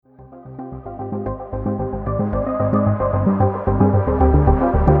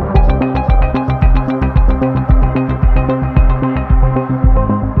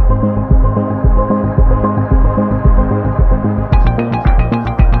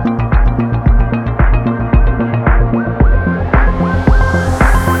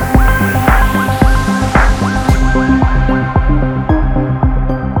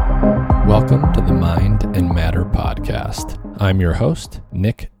I'm your host,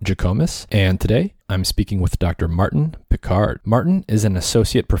 Nick Jikomis, and today I'm speaking with Dr. Martin Picard. Martin is an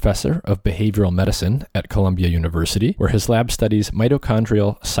associate professor of behavioral medicine at Columbia University, where his lab studies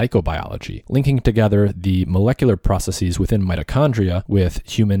mitochondrial psychobiology, linking together the molecular processes within mitochondria with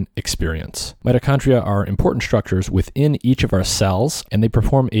human experience. Mitochondria are important structures within each of our cells, and they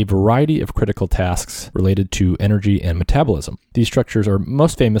perform a variety of critical tasks related to energy and metabolism. These structures are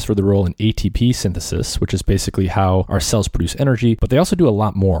most famous for the role in ATP synthesis, which is basically how our cells produce energy, but they also do a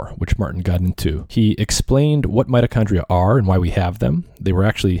lot more, which Martin got into. He explained what mitochondria are and why we have them. They were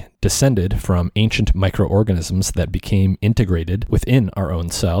actually descended from ancient microorganisms that became integrated within our own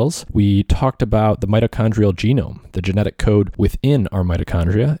cells. We talked about the mitochondrial genome, the genetic code within our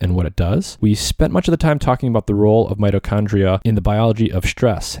mitochondria and what it does. We spent much of the time talking about the role of mitochondria in the biology of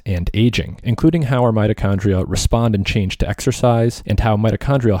stress and aging, including how our mitochondria respond and change to exercise and how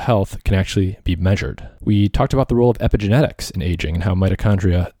mitochondrial health can actually be measured. We talked about the role of epigenetics in aging and how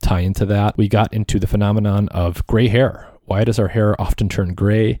mitochondria tie into that. We got into the phenomenon of gray hair. Why does our hair often turn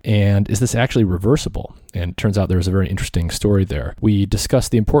gray? And is this actually reversible? And it turns out there's a very interesting story there. We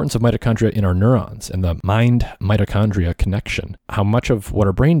discussed the importance of mitochondria in our neurons and the mind-mitochondria connection. How much of what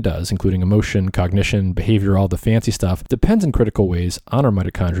our brain does, including emotion, cognition, behavior, all the fancy stuff, depends in critical ways on our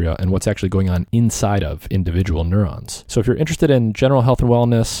mitochondria and what's actually going on inside of individual neurons. So if you're interested in general health and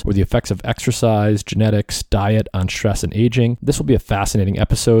wellness or the effects of exercise, genetics, diet on stress and aging, this will be a fascinating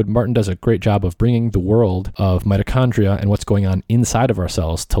episode. Martin does a great job of bringing the world of mitochondria and what's going on inside of our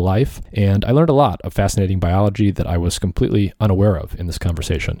cells to life. And I learned a lot of fascinating biology that I was completely unaware of in this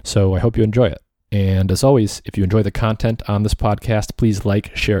conversation. So I hope you enjoy it. And as always, if you enjoy the content on this podcast, please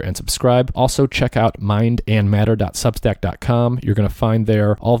like, share, and subscribe. Also, check out mindandmatter.substack.com. You're going to find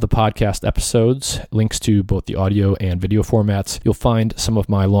there all of the podcast episodes, links to both the audio and video formats. You'll find some of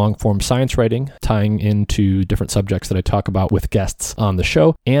my long-form science writing tying into different subjects that I talk about with guests on the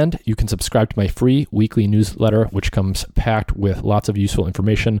show. And you can subscribe to my free weekly newsletter, which comes packed with lots of useful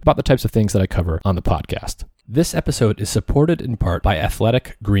information about the types of things that I cover on the podcast. This episode is supported in part by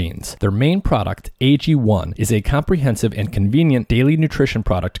Athletic Greens. Their main product, AG1, is a comprehensive and convenient daily nutrition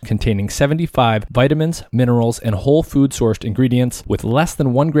product containing 75 vitamins, minerals, and whole food-sourced ingredients with less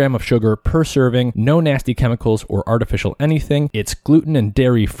than 1 gram of sugar per serving, no nasty chemicals or artificial anything. It's gluten and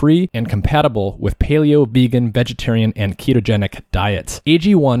dairy-free and compatible with paleo, vegan, vegetarian, and ketogenic diets.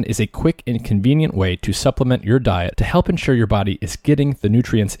 AG1 is a quick and convenient way to supplement your diet to help ensure your body is getting the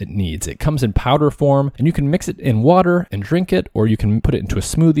nutrients it needs. It comes in powder form, and you can mix it in water and drink it, or you can put it into a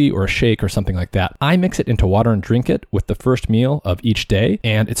smoothie or a shake or something like that. I mix it into water and drink it with the first meal of each day,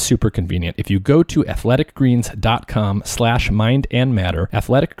 and it's super convenient. If you go to athleticgreens.com/mindandmatter,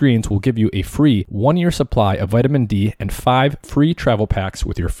 Athletic Greens will give you a free 1-year supply of vitamin D and 5 free travel packs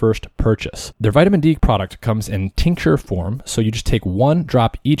with your first purchase. Their vitamin D product comes in tincture form, so you just take 1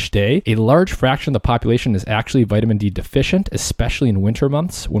 drop each day. A large fraction of the population is actually vitamin D deficient, especially in winter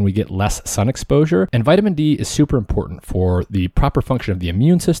months when we get less sun exposure, and vitamin D is super important for the proper function of the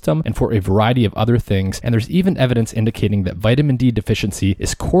immune system and for a variety of other things. And there's even evidence indicating that vitamin D deficiency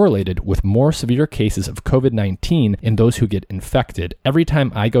is correlated with more severe cases of COVID-19 in those who get infected. Every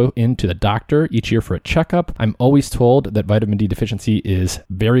time I go into the doctor each year for a checkup, I'm always told that vitamin D deficiency is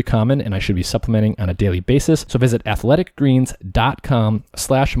very common and I should be supplementing on a daily basis. So visit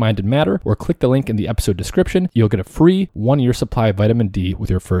athleticgreens.com/mindandmatter or click the link in the episode description. You'll get a free 1-year supply of vitamin D with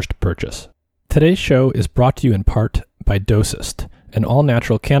your first purchase. Today's show is brought to you in part by Dosist, an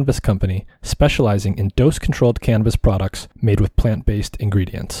all-natural cannabis company specializing in dose-controlled cannabis products made with plant-based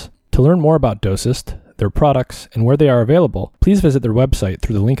ingredients. To learn more about Dosist, their products, and where they are available, please visit their website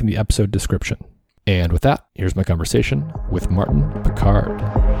through the link in the episode description. And with that, here's my conversation with Martin Picard.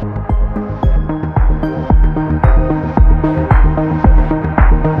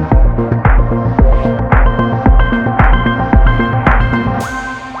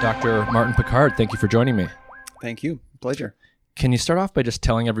 Dr. Martin Picard, thank you for joining me. Thank you. Pleasure. Can you start off by just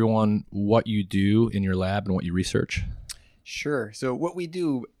telling everyone what you do in your lab and what you research? Sure. So what we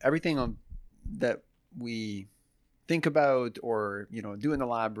do, everything that we think about or do in the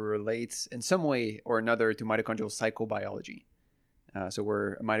lab relates in some way or another to mitochondrial psychobiology. So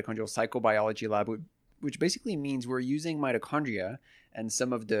we're a mitochondrial psychobiology lab, which basically means we're using mitochondria and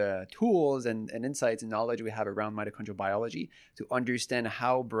some of the tools and insights and knowledge we have around mitochondrial biology to understand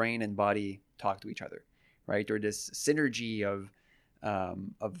how brain and body talk to each other, right? Or this synergy of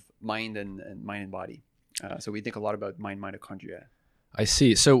mind and body. So we think a lot about mind mitochondria. I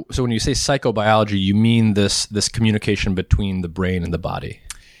see. So when you say psychobiology, you mean this communication between the brain and the body?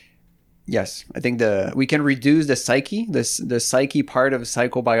 Yes, I think we can reduce the psyche, the psyche part of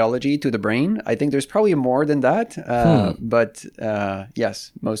psychobiology to the brain. I think there's probably more than that, but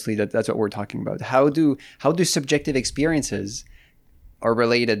yes, mostly that's what we're talking about. How do subjective experiences are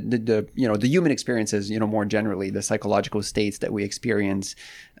related, the human experiences, more generally, the psychological states that we experience,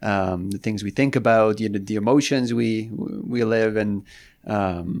 the things we think about, the emotions we live, and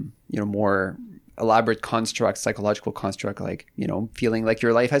more elaborate construct, psychological construct, like, feeling like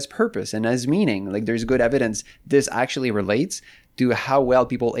your life has purpose and has meaning. Like, there's good evidence this actually relates to how well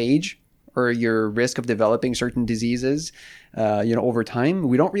people age or your risk of developing certain diseases, over time.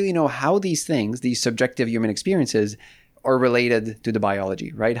 We don't really know how these things, these subjective human experiences, are related to the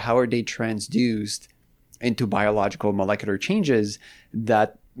biology, right? How are they transduced into biological molecular changes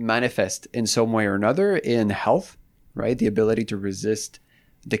that manifest in some way or another in health, right? The ability to resist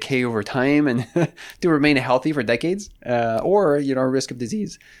decay over time and to remain healthy for decades, or risk of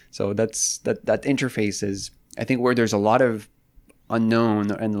disease. So that interface is, I think, where there's a lot of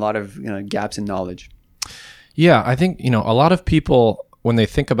unknown and a lot of gaps in knowledge. Yeah, I think a lot of people, when they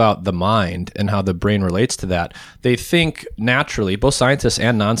think about the mind and how the brain relates to that, they think naturally, both scientists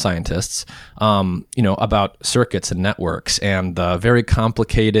and non-scientists, about circuits and networks and the very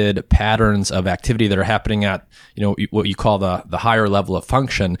complicated patterns of activity that are happening at, what you call the higher level of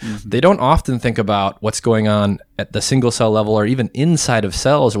function. Mm-hmm. They don't often think about what's going on at the single cell level or even inside of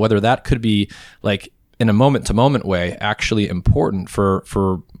cells, or whether that could be, like, in a moment-to-moment way, actually important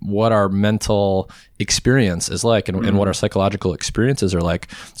for what our mental experience is like and what our psychological experiences are like.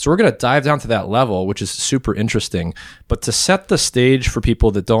 So we're going to dive down to that level, which is super interesting. But to set the stage for people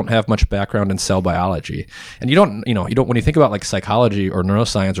that don't have much background in cell biology, and you don't, when you think about like psychology or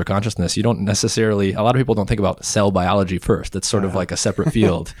neuroscience or consciousness, you don't necessarily, a lot of people don't think about cell biology first. It's sort of like a separate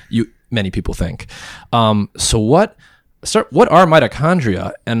field. Many people think. So what are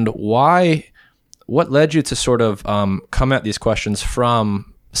mitochondria, and why? What led you to sort of come at these questions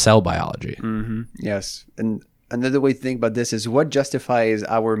from cell biology? Mm-hmm. Yes. And another way to think about this is what justifies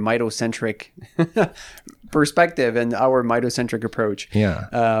our mitocentric perspective and our mitocentric approach.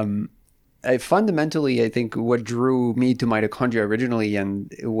 Yeah. Fundamentally, I think what drew me to mitochondria originally,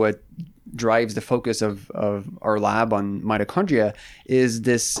 and what drives the focus of our lab on mitochondria, is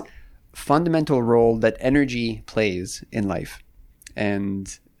this fundamental role that energy plays in life.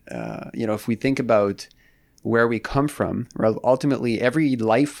 And if we think about where we come from, ultimately every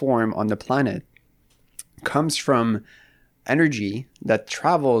life form on the planet comes from energy that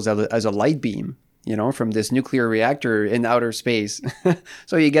travels as a light beam, from this nuclear reactor in outer space.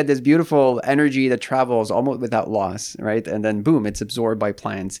 So you get this beautiful energy that travels almost without loss, right? And then boom, it's absorbed by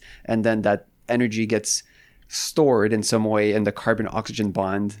plants. And then that energy gets stored in some way in the carbon-oxygen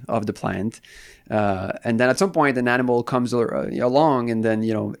bond of the plant. And then at some point, an animal comes along and then,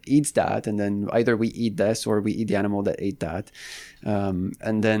 eats that. And then either we eat this or we eat the animal that ate that.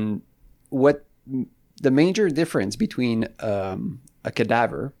 And then what the major difference between a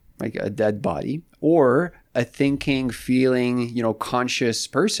cadaver, like a dead body, or a thinking, feeling, conscious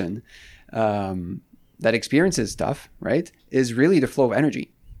person that experiences stuff, right, is really the flow of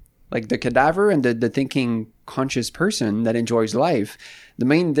energy. Like the cadaver and the thinking conscious person that enjoys life, the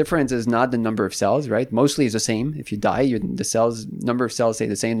main difference is not the number of cells, right? Mostly it's the same. If you die, the number of cells stay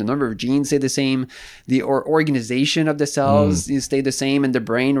the same. The number of genes stay the same. The organization of the cells stay the same in the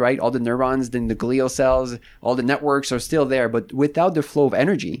brain, right? All the neurons, then the glial cells, all the networks are still there. But without the flow of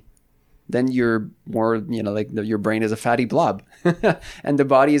energy, then you're more, your brain is a fatty blob and the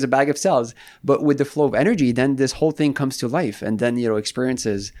body is a bag of cells. But with the flow of energy, then this whole thing comes to life, and then,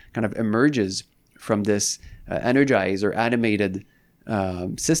 experiences kind of emerges from this energized or animated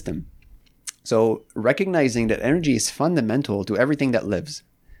system. So recognizing that energy is fundamental to everything that lives,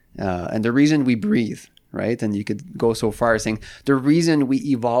 and the reason we breathe, right? And you could go so far as saying the reason we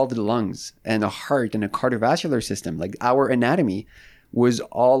evolved lungs and a heart and a cardiovascular system, like our anatomy, was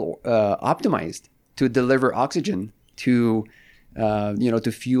all optimized to deliver oxygen to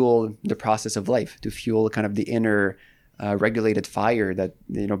fuel the process of life, to fuel kind of the inner regulated fire that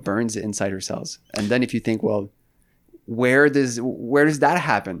burns inside our cells. And then if you think, well, where does that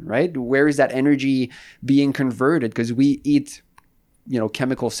happen, right? Where is that energy being converted? Because we eat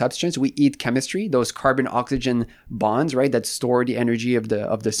chemical substance, we eat chemistry, those carbon oxygen bonds, right, that store the energy of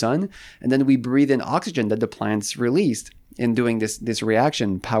the sun, and then we breathe in oxygen that the plants released in doing this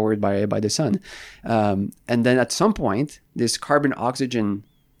reaction powered by the sun. And then at some point, this carbon oxygen,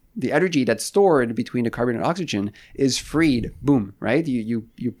 the energy that's stored between the carbon and oxygen, is freed. Boom, right?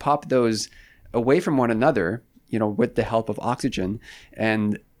 You pop those away from one another, with the help of oxygen,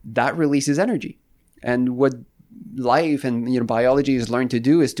 and that releases energy. And what life and biology has learned to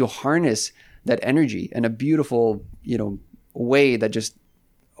do is to harness that energy in a beautiful way that just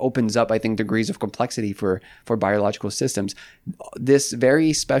opens up, I think, degrees of complexity for biological systems. This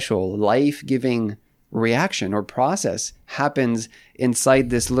very special life-giving reaction or process happens inside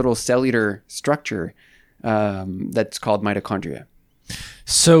this little cellular structure that's called mitochondria.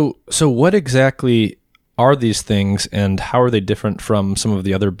 So what exactly are these things, and how are they different from some of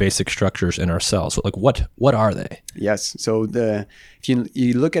the other basic structures in our cells? Like what are they? Yes. So if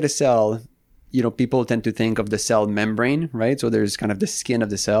you look at a cell, people tend to think of the cell membrane, right? So there's kind of the skin of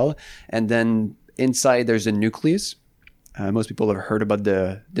the cell, and then inside there's a nucleus. Most people have heard about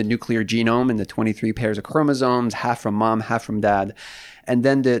the nuclear genome and the 23 pairs of chromosomes, half from mom, half from dad. And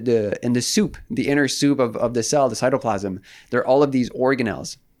then in the soup, the inner soup of the cell, the cytoplasm, there are all of these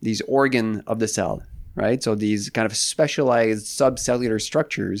organelles, these organ of the cell, right? So these kind of specialized subcellular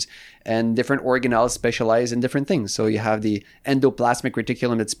structures, and different organelles specialize in different things. So you have the endoplasmic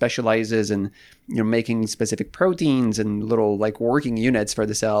reticulum that specializes in making specific proteins and little like working units for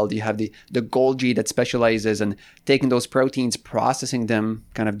the cell. You have the Golgi that specializes in taking those proteins, processing them,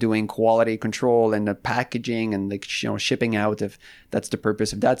 kind of doing quality control and the packaging and shipping out if that's the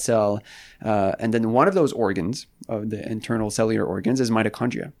purpose of that cell. And then one of those organs, of the internal cellular organs, is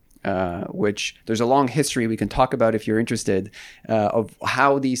mitochondria. Which there's a long history we can talk about if you're interested of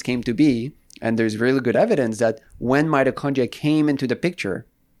how these came to be. And there's really good evidence that when mitochondria came into the picture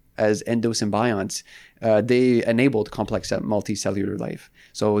as endosymbionts, they enabled complex multicellular life.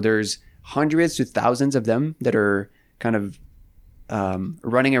 So there's hundreds to thousands of them that are kind of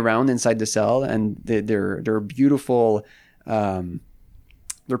running around inside the cell, and they're beautiful.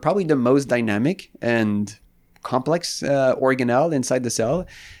 They're probably the most dynamic and complex organelle inside the cell.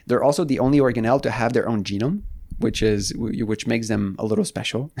 They're also the only organelle to have their own genome, which makes them a little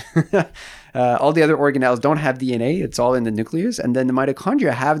special. All the other organelles don't have DNA. It's all in the nucleus. And then the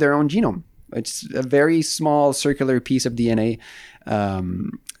mitochondria have their own genome. It's a very small circular piece of DNA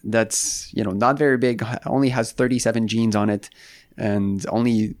that's not very big, only has 37 genes on it, and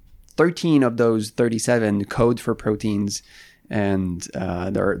only 13 of those 37 code for proteins. And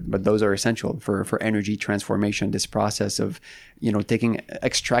but those are essential for energy transformation. This process of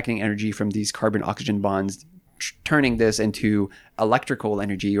extracting energy from these carbon-oxygen bonds, turning this into electrical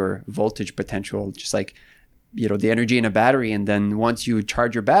energy or voltage potential, just like the energy in a battery. And then once you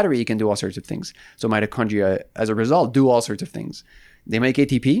charge your battery, you can do all sorts of things. So mitochondria, as a result, do all sorts of things. They make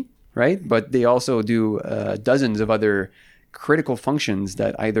ATP, right? But they also do dozens of other critical functions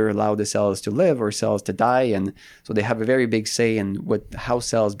that either allow the cells to live or cells to die. And so they have a very big say in how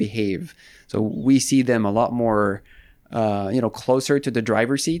cells behave. So we see them a lot more, closer to the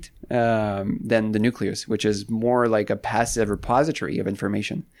driver's seat than the nucleus, which is more like a passive repository of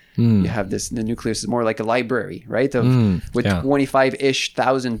information. You have the nucleus is more like a library, right? With 25-ish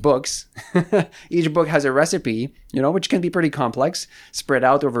thousand books. Each book has a recipe, which can be pretty complex, spread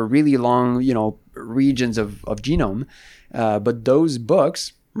out over really long, regions of genome. But those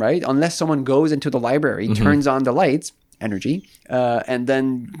books, right, unless someone goes into the library, turns on the lights, energy, and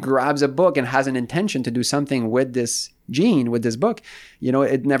then grabs a book and has an intention to do something with this gene, with this book,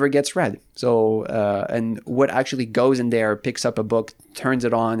 it never gets read. So, and what actually goes in there, picks up a book, turns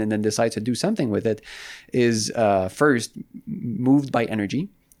it on, and then decides to do something with it is first moved by energy.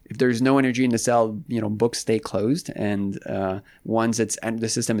 If there's no energy in the cell, books stay closed. And once the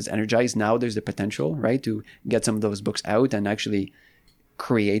system is energized, now there's the potential, right, to get some of those books out and actually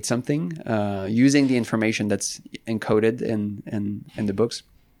create something using the information that's encoded in the books.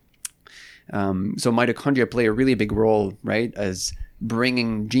 So mitochondria play a really big role, right, as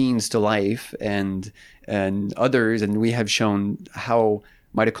bringing genes to life and others. And we have shown how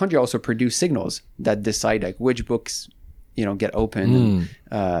mitochondria also produce signals that decide like which books get open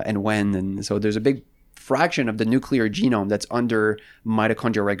and when. And so there's a big fraction of the nuclear genome that's under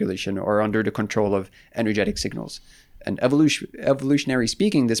mitochondrial regulation or under the control of energetic signals. And evolutionary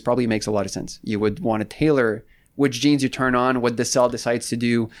speaking, this probably makes a lot of sense. You would want to tailor which genes you turn on, what the cell decides to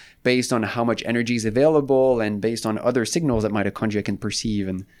do based on how much energy is available and based on other signals that mitochondria can perceive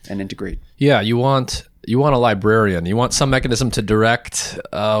and integrate. Yeah, you want a librarian. You want some mechanism to direct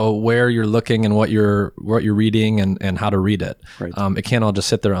where you're looking and what you're reading and how to read it. Right. It can't all just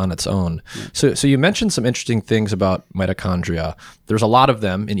sit there on its own. Yeah. So you mentioned some interesting things about mitochondria. There's a lot of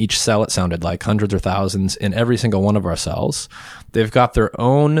them in each cell, it sounded like, hundreds or thousands in every single one of our cells. They've got their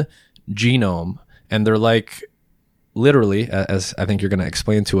own genome, and they're like, literally, as I think you're going to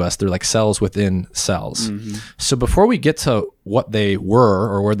explain to us, they're like cells within cells. Mm-hmm. So before we get to what they were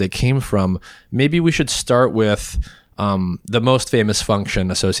or where they came from, maybe we should start with the most famous function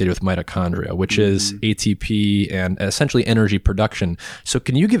associated with mitochondria, which is ATP and essentially energy production. So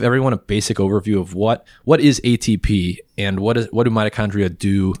can you give everyone a basic overview of what is ATP and what do mitochondria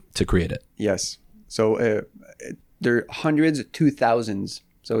do to create it? Yes. So there are hundreds to thousands.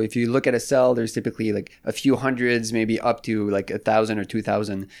 So if you look at a cell, there's typically like a few hundreds, maybe up to like 1,000 or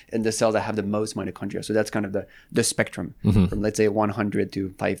 2,000 in the cells that have the most mitochondria. So that's kind of the spectrum from, let's say, 100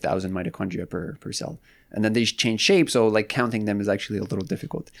 to 5,000 mitochondria per cell. And then they change shape. So like counting them is actually a little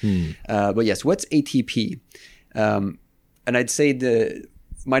difficult. But yes, what's ATP? And I'd say the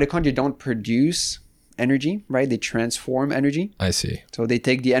mitochondria don't produce energy, right? They transform energy. I see. So they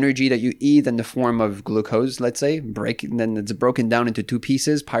take the energy that you eat in the form of glucose, let's say, and then it's broken down into two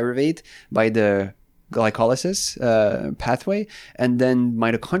pieces, pyruvate, by the glycolysis pathway, and then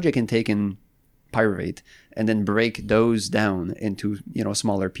mitochondria can take in pyruvate and then break those down into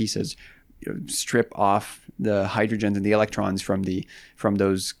smaller pieces, strip off the hydrogens and the electrons from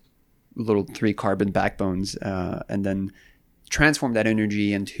those little 3 carbon backbones, and then transform that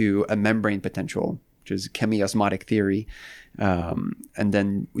energy into a membrane potential, which is chemiosmotic theory, and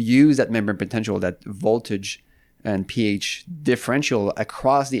then use that membrane potential, that voltage and pH differential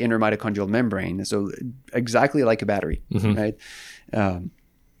across the inner mitochondrial membrane. So exactly like a battery, right?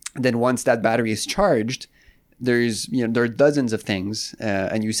 Then once that battery is charged, there are dozens of things,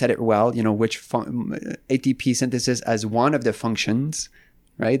 and you said it well, which ATP synthesis as one of the functions,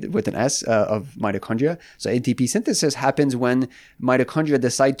 right, with an S, of mitochondria. So ATP synthesis happens when mitochondria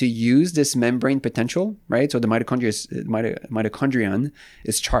decide to use this membrane potential, right? So the mitochondrion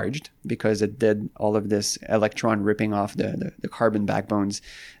is charged because it did all of this electron ripping off the carbon backbones,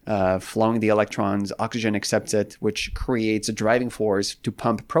 flowing the electrons, oxygen accepts it, which creates a driving force to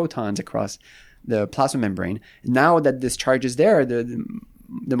pump protons across the plasma membrane. Now that this charge is there, the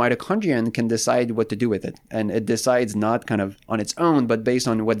mitochondrion can decide what to do with it, and it decides not kind of on its own, but based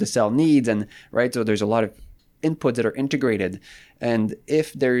on what the cell needs. And right, so there's a lot of inputs that are integrated, and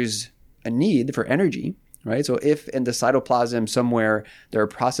if there's a need for energy, right, so if in the cytoplasm somewhere there are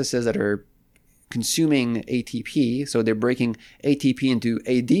processes that are consuming ATP, so they're breaking ATP into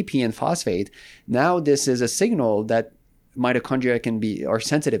ADP and phosphate, now this is a signal that mitochondria are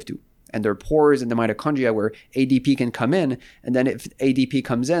sensitive to. And there are pores in the mitochondria where ADP can come in. And then if ADP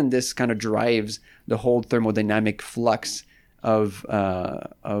comes in, this kind of drives the whole thermodynamic flux of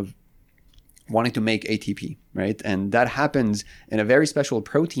wanting to make ATP, right? And that happens in a very special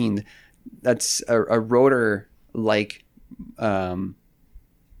protein that's a rotor-like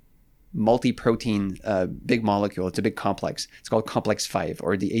multi-protein big molecule. It's a big complex. It's called complex 5,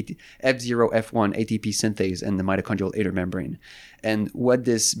 or the F0, F1 ATP synthase in the mitochondrial inner membrane. And what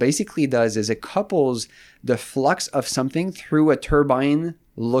this basically does is it couples the flux of something through a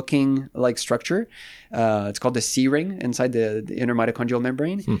turbine-looking like structure. It's called the C-ring inside the inner mitochondrial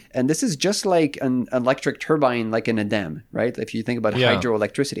membrane. And this is just like an electric turbine, like in a dam, right? If you think about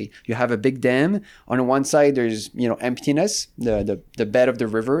hydroelectricity, you have a big dam. On one side, there's emptiness, the bed of the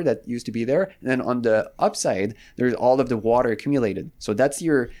river that used to be there. And then on the upside, there's all of the water accumulated. So that's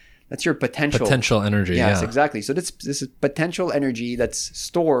your potential energy. Yes, exactly. So this is potential energy that's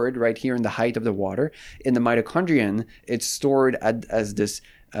stored right here in the height of the water. In the mitochondrion, it's stored as this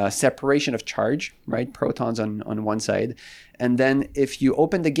separation of charge, right? Protons on one side. And then if you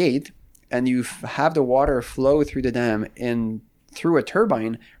open the gate and you have the water flow through the dam through a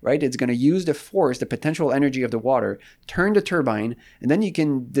turbine, right? It's going to use the force, the potential energy of the water, turn the turbine, and then you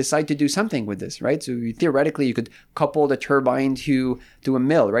can decide to do something with this, right? So theoretically, you could couple the turbine to a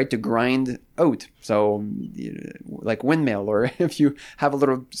mill, right? To grind oat. So like windmill, or if you have a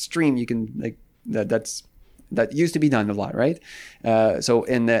little stream, you can that used to be done a lot, right? So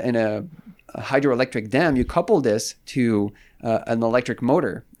in a hydroelectric dam, you couple this to an electric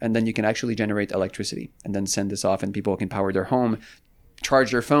motor, and then you can actually generate electricity and then send this off, and people can power their home, charge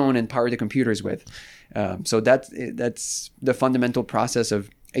their phone, and power the computers with. So that's the fundamental process of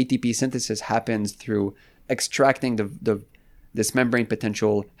ATP synthesis happens through extracting this membrane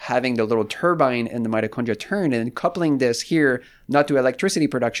potential, having the little turbine in the mitochondria turn, and coupling this here not to electricity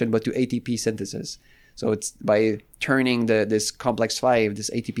production but to ATP synthesis. So it's by turning this complex 5, this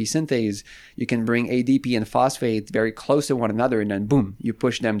ATP synthase, you can bring ADP and phosphate very close to one another, and then boom, you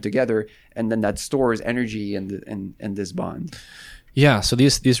push them together, and then that stores energy in this bond. Yeah, so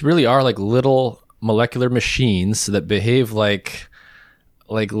these really are like little molecular machines that behave like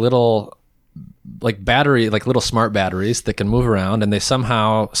little little smart batteries that can move around, and they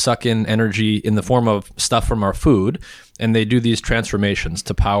somehow suck in energy in the form of stuff from our food, and they do these transformations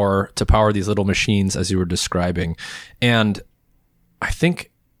to power these little machines, as you were describing. And I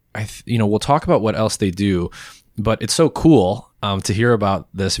think we'll talk about what else they do, But it's so cool to hear about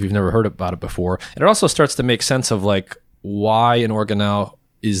this if you've never heard about it before. And it also starts to make sense of like why an organelle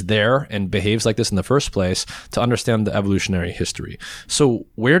is there and behaves like this in the first place to understand the evolutionary history. So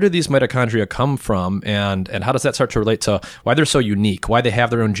where do these mitochondria come from, and how does that start to relate to why they're so unique, why they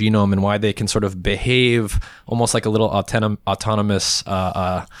have their own genome, and why they can sort of behave almost like a little autonomous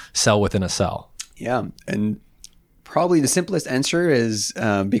cell within a cell? Yeah, and probably the simplest answer is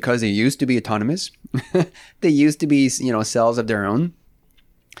because they used to be autonomous. They used to be, cells of their own.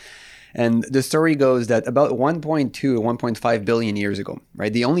 And the story goes that about 1.2 or 1.5 billion years ago,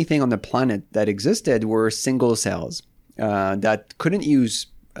 right, the only thing on the planet that existed were single cells that couldn't use,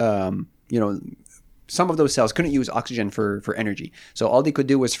 some of those cells couldn't use oxygen for energy. So all they could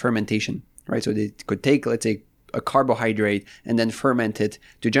do was fermentation, right? So they could take, let's say, a carbohydrate and then ferment it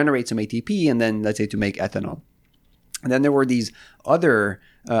to generate some ATP and then, let's say, to make ethanol. And then there were these other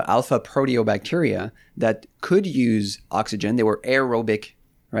alpha proteobacteria that could use oxygen. They were aerobic,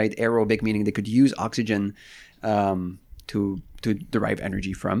 right? Aerobic meaning they could use oxygen to derive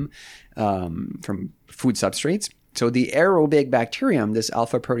energy from food substrates. So the aerobic bacterium, this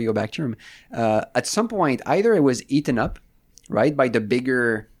alpha proteobacterium, at some point either it was eaten up, right, by the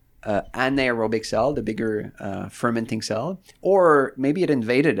bigger anaerobic cell, the bigger fermenting cell, or maybe it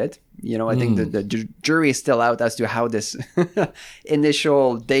invaded it. I think the jury is still out as to how this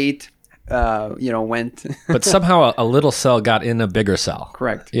initial date went. But somehow a little cell got in a bigger cell.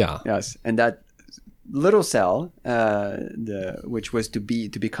 Correct. Yeah. Yes. And that little cell, which was to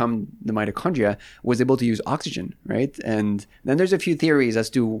become the mitochondria, was able to use oxygen, right? And then there's a few theories as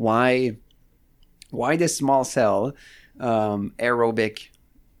to why this small cell, aerobic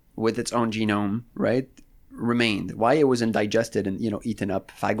with its own genome, right, remained, why it wasn't digested and, eaten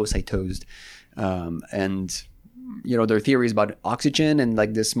up, phagocytosed. And there are theories about oxygen, and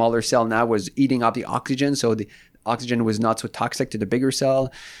like the smaller cell now was eating up the oxygen, so the oxygen was not so toxic to the bigger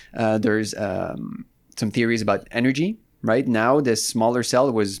cell. There's some theories about energy, right? Now this smaller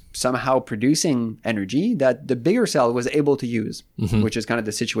cell was somehow producing energy that the bigger cell was able to use, which is kind of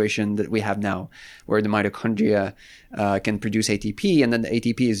the situation that we have now, where the mitochondria can produce ATP, and then the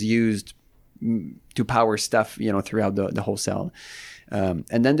ATP is used to power stuff, throughout the whole cell.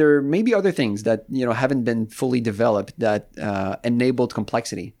 And then there may be other things that, haven't been fully developed that enabled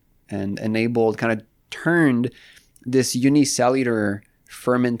complexity and turned this unicellular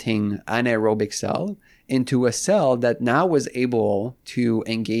fermenting anaerobic cell into a cell that now was able to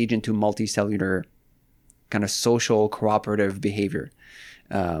engage into multicellular kind of social cooperative behavior.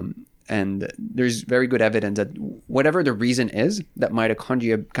 And there's very good evidence that whatever the reason is that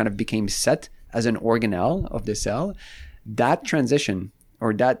mitochondria kind of became set as an organelle of the cell, that transition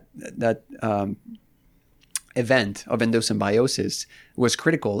or that event of endosymbiosis was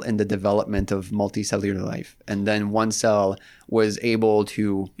critical in the development of multicellular life. And then one cell was able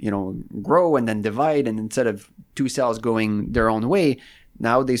to, grow and then divide. And instead of two cells going their own way,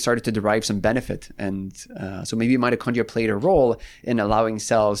 now they started to derive some benefit. And so maybe mitochondria played a role in allowing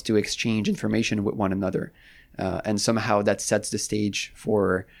cells to exchange information with one another. And somehow that sets the stage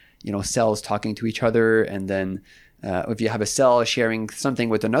for, cells talking to each other. And then if you have a cell sharing something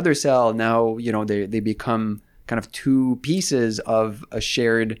with another cell, now, they become kind of two pieces of a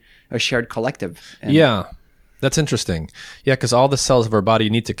shared collective. And yeah. That's interesting. Yeah, because all the cells of our body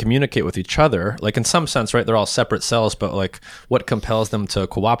need to communicate with each other. Like in some sense, right, they're all separate cells, but like what compels them to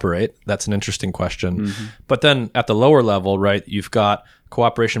cooperate? That's an interesting question. Mm-hmm. But then at the lower level, right, you've got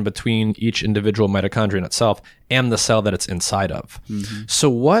cooperation between each individual mitochondrion itself and the cell that it's inside of. Mm-hmm.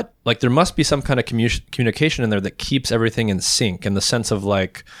 So there must be some kind of communication in there that keeps everything in sync, in the sense of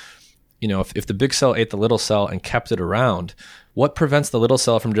like, if the big cell ate the little cell and kept it around, what prevents the little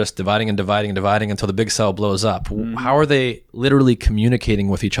cell from just dividing and dividing and dividing until the big cell blows up? Mm-hmm. How are they literally communicating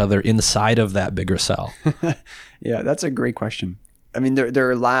with each other inside of that bigger cell? Yeah, that's a great question. I mean, there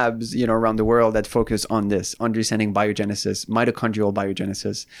are labs, around the world that focus on this, understanding biogenesis, mitochondrial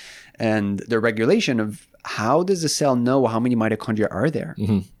biogenesis, and the regulation of how does the cell know how many mitochondria are there,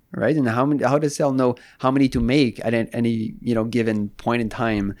 right? And how does the cell know how many to make at any given point in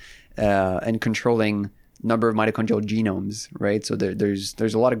time, and controlling number of mitochondrial genomes, right? So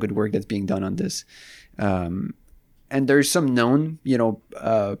there's a lot of good work that's being done on this, and there's some known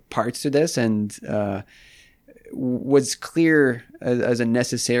parts to this, and was clear as a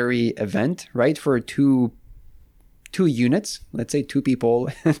necessary event, right, for two units, let's say two people,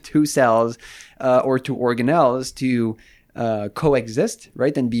 two cells, or two organelles to coexist,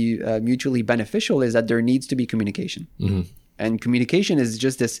 right, and be mutually beneficial, is that there needs to be communication. Mm-hmm. And communication is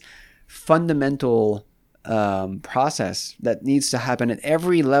just this fundamental process that needs to happen at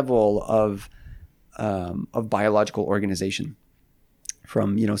every level of of biological organization,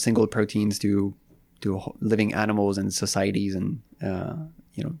 from single proteins to living animals and societies and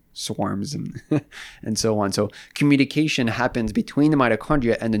swarms and and so on. So communication happens between the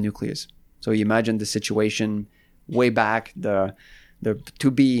mitochondria and the nucleus. So you imagine the situation way back, the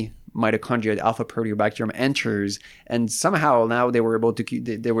to be mitochondria, the alpha proteobacterium enters, and somehow now they were able to,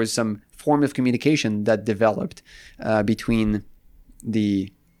 there was some form of communication that developed between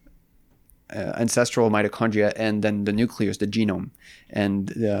the ancestral mitochondria and then the nucleus, the genome.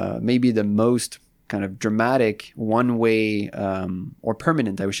 And maybe the most kind of dramatic one-way or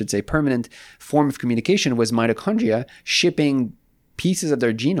permanent, I should say permanent form of communication was mitochondria shipping pieces of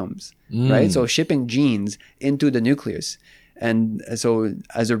their genomes, right? So shipping genes into the nucleus. And so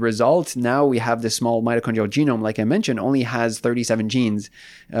as a result, now we have this small mitochondrial genome, like I mentioned, only has 37 genes.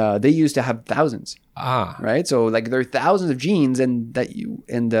 They used to have thousands, right? So like there are thousands of genes in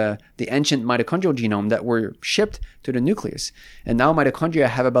the ancient mitochondrial genome that were shipped to the nucleus. And now mitochondria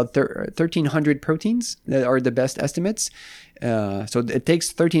have about 1,300 proteins that are the best estimates. So it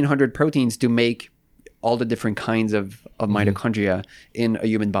takes 1,300 proteins to make all the different kinds of mitochondria in a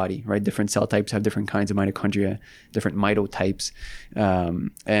human body, right? Different cell types have different kinds of mitochondria, different mitotypes.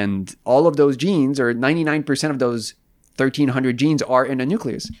 And all of those genes, or 99% of those 1,300 genes, are in a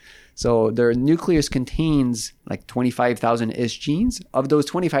nucleus. So their nucleus contains like 25,000-ish genes. Of those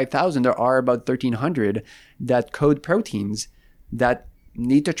 25,000, there are about 1,300 that code proteins that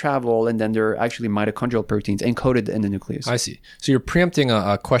need to travel, and then they're actually mitochondrial proteins encoded in the nucleus. I see. So you're preempting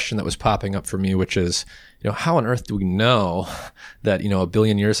a question that was popping up for me, which is, how on earth do we know that, a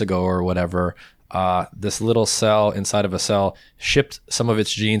billion years ago or whatever, this little cell inside of a cell shipped some of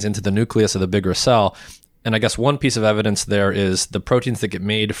its genes into the nucleus of the bigger cell? And I guess one piece of evidence there is the proteins that get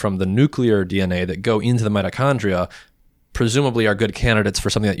made from the nuclear DNA that go into the mitochondria presumably are good candidates for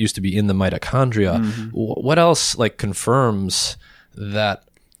something that used to be in the mitochondria. Mm-hmm. What else confirms that?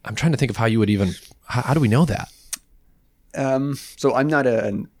 I'm trying to think of how you would even, how do we know that? So I'm not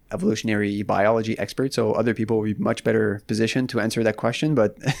an evolutionary biology expert, so other people will be much better positioned to answer that question.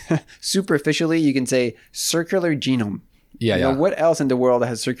 But superficially, you can say circular genome. Yeah. What else in the world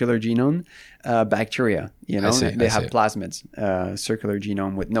has circular genome? Bacteria. They have plasmids. Circular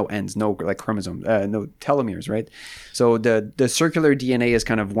genome with no ends, no like chromosomes, no telomeres, right? So the circular DNA is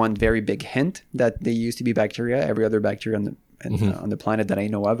kind of one very big hint that they used to be bacteria. Every other bacteria on the planet that I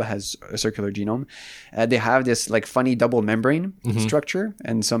know of has a circular genome. They have this like funny double membrane structure,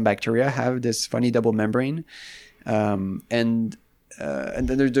 and some bacteria have this funny double membrane. And then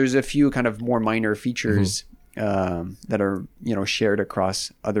there's a few kind of more minor features that are shared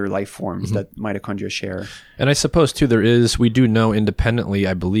across other life forms that mitochondria share. And I suppose too we do know independently,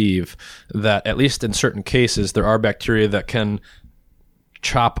 I believe, that at least in certain cases there are bacteria that can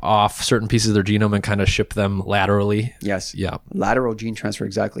chop off certain pieces of their genome and kind of ship them laterally. Yes. Yeah. Lateral gene transfer,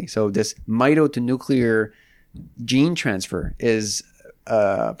 exactly. So this mito to nuclear gene transfer is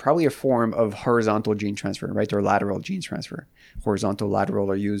probably a form of horizontal gene transfer, right? Or lateral gene transfer. Horizontal, lateral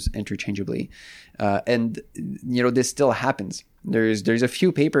are used interchangeably. And this still happens. There's a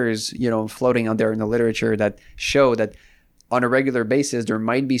few papers, floating out there in the literature that show that on a regular basis, there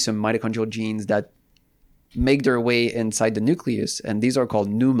might be some mitochondrial genes that make their way inside the nucleus, and these are called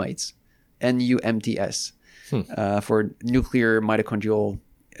NUMTs, NUMTs, for nuclear mitochondrial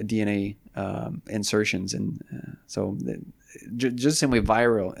DNA insertions. And so just the same way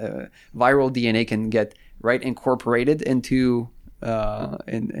viral DNA can get incorporated into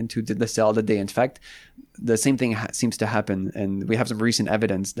the cell that they infect, the same thing seems to happen. And we have some recent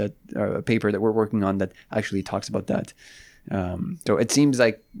evidence that a paper that we're working on that actually talks about that. So it seems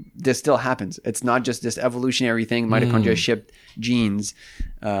like this still happens. It's not just this evolutionary thing. Mitochondria shipped genes,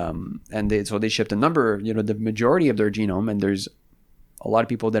 and they shipped a number, the majority of their genome. And there's a lot of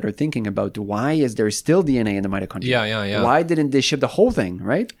people that are thinking about, why is there still DNA in the mitochondria? Yeah. Why didn't they ship the whole thing,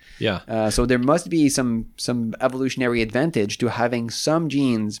 right? Yeah. So there must be some evolutionary advantage to having some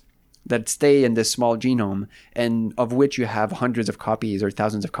genes that stay in this small genome, and of which you have hundreds of copies or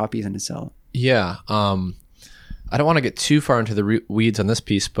thousands of copies in a cell. Yeah. I don't want to get too far into the weeds on this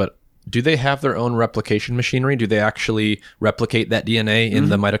piece, but do they have their own replication machinery? Do they actually replicate that DNA in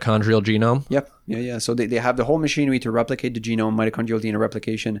the mitochondrial genome? Yep. Yeah. So they have the whole machinery to replicate the genome, mitochondrial DNA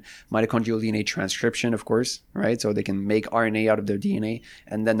replication, mitochondrial DNA transcription, of course, right? So they can make RNA out of their DNA,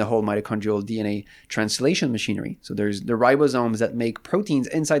 and then the whole mitochondrial DNA translation machinery. So there's the ribosomes that make proteins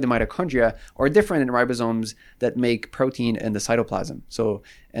inside the mitochondria are different than ribosomes that make protein in the cytoplasm. So,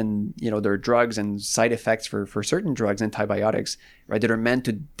 and there are drugs and side effects for certain drugs, antibiotics, right, that are meant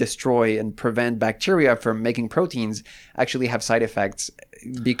to destroy and prevent bacteria from making proteins, actually have side effects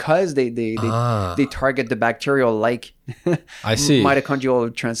because they they target the bacterial like I see.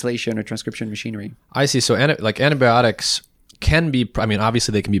 mitochondrial translation or transcription machinery. I see. So antibiotics can be, I mean,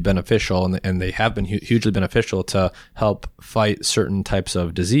 obviously they can be beneficial, and they have been hugely beneficial to help fight certain types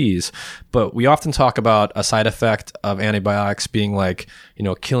of disease. But we often talk about a side effect of antibiotics being like,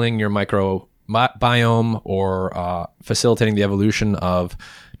 killing your microbiome or facilitating the evolution of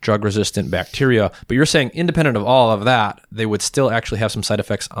drug-resistant bacteria. But you're saying independent of all of that, they would still actually have some side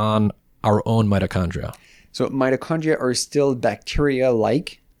effects on our own mitochondria. So mitochondria are still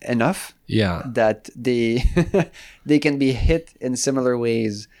bacteria-like enough that they they can be hit in similar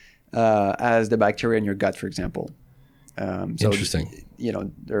ways as the bacteria in your gut, for example. So, interesting.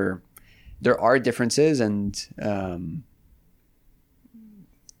 There are differences, and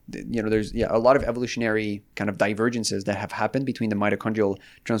there's a lot of evolutionary kind of divergences that have happened between the mitochondrial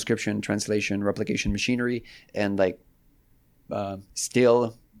transcription, translation, replication machinery and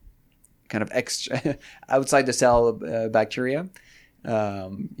still kind of outside the cell bacteria.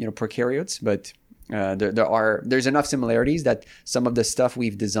 Prokaryotes, but there's enough similarities that some of the stuff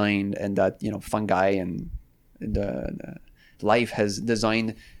we've designed and that fungi and the life has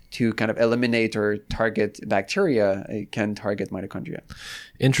designed to kind of eliminate or target bacteria, it can target mitochondria.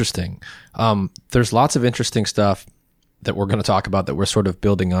 Interesting. There's lots of interesting stuff that we're going to talk about that we're sort of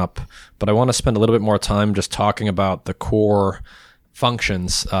building up, but I want to spend a little bit more time just talking about the core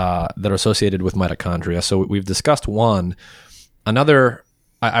functions that are associated with mitochondria. So we've discussed one. Another,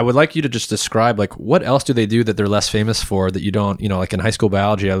 I would like you to just describe what else do they do that they're less famous for that you don't, like in high school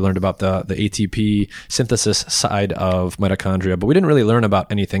biology, I learned about the ATP synthesis side of mitochondria, but we didn't really learn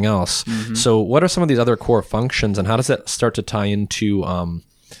about anything else. Mm-hmm. So what are some of these other core functions, and how does that start to tie into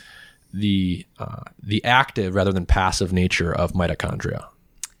the active rather than passive nature of mitochondria?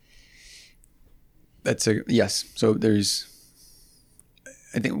 Yes. So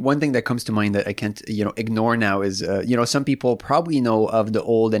I think one thing that comes to mind that I can't, ignore now is, some people probably know of the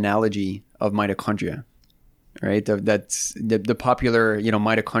old analogy of mitochondria, right? That's the popular,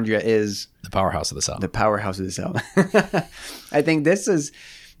 mitochondria is the powerhouse of the cell. The powerhouse of the cell. I think this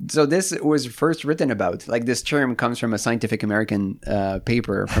was first written about. This term comes from a Scientific American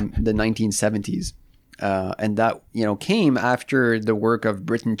paper from the 1970s, and that came after the work of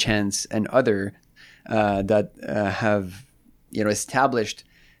Britton Chance and other that have established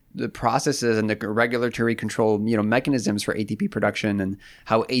the processes and the regulatory control, mechanisms for ATP production and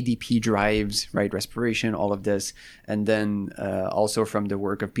how ADP drives, right, respiration, all of this. And then also from the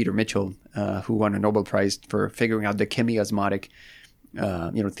work of Peter Mitchell, who won a Nobel Prize for figuring out the chemiosmotic,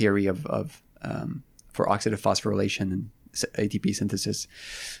 theory for oxidative phosphorylation and ATP synthesis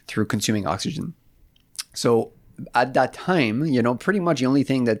through consuming oxygen. So at that time, pretty much the only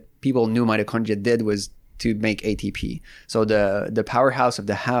thing that people knew mitochondria did was to make ATP. So the powerhouse of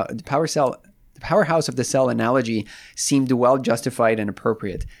the powerhouse of the cell analogy seemed well justified and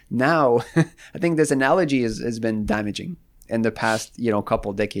appropriate. Now, I think this analogy has been damaging in the past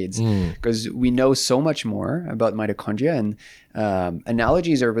couple decades because we know so much more about mitochondria, and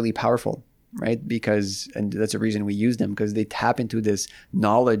analogies are really powerful, right? And that's the reason we use them, because they tap into this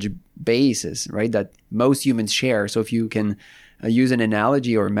knowledge basis, right, that most humans share. So if you can use an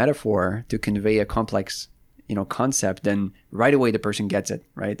analogy or a metaphor to convey a complex concept, then right away the person gets it,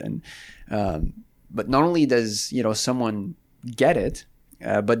 right? And but not only does someone get it,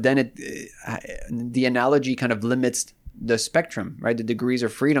 but then the analogy kind of limits the spectrum, right? The degrees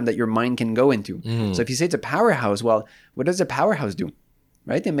of freedom that your mind can go into. So if you say it's a powerhouse, well, what does a powerhouse do,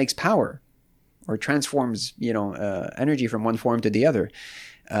 right? It makes power or transforms energy from one form to the other,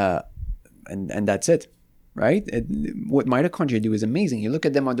 and that's it. Right? What mitochondria do is amazing. You look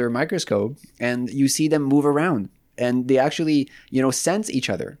at them under a microscope and you see them move around, and they actually, sense each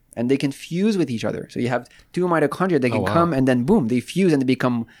other, and they can fuse with each other. So you have two mitochondria, they can come and then boom, they fuse and they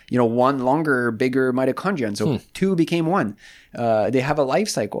become, one longer, bigger mitochondria. And so two became one. They have a life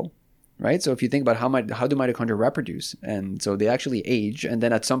cycle, right? So if you think about how do mitochondria reproduce? And so they actually age. And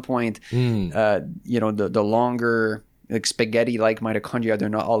then at some point, the longer, like spaghetti-like mitochondria, they're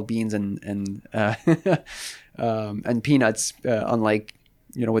not all beans and peanuts, unlike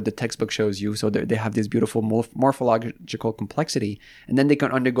what the textbook shows you. So they have this beautiful morphological complexity, and then they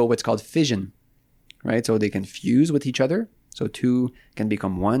can undergo what's called fission, right? So they can fuse with each other. So two can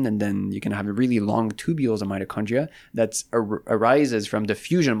become one, and then you can have really long tubules of mitochondria that arises from the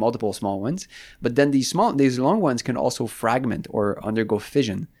fusion of multiple small ones. But then these long ones can also fragment or undergo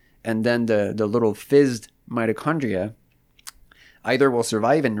fission, and then the little fizzed mitochondria either will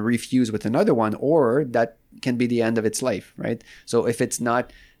survive and refuse with another one, or that can be the end of its life, right? So if it's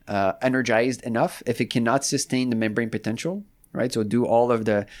not energized enough, if it cannot sustain the membrane potential, right? So do all of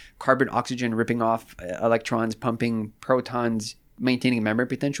the carbon, oxygen, ripping off electrons, pumping protons, maintaining memory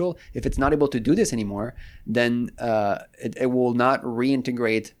potential. If it's not able to do this anymore, then it will not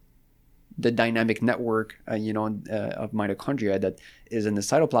reintegrate the dynamic network, of mitochondria that is in the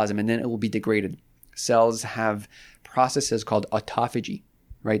cytoplasm, and then it will be degraded. Cells have processes called autophagy,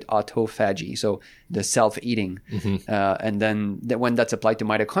 right? Autophagy, so the self-eating. And then when that's applied to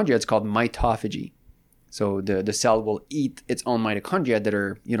mitochondria, it's called mitophagy. So the cell will eat its own mitochondria that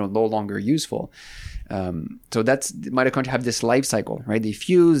are, no longer useful. So that's, mitochondria have this life cycle, right? They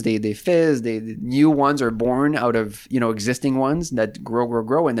fuse, they fizz, the new ones are born out of, existing ones that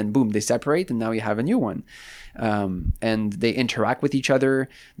grow, and then boom, they separate, and now you have a new one. And they interact with each other.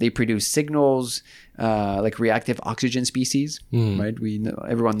 They produce signals, like reactive oxygen species, right?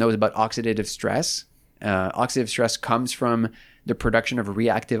 Everyone knows about oxidative stress. Oxidative stress comes from the production of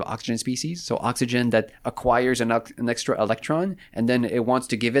reactive oxygen species. So oxygen that acquires an extra electron, and then it wants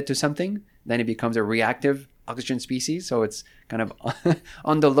to give it to something, then it becomes a reactive oxygen species. So it's kind of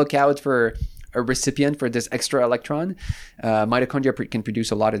on the lookout for a recipient for this extra electron. Mitochondria can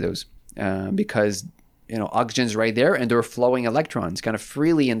produce a lot of those because oxygen's right there, and they're flowing electrons kind of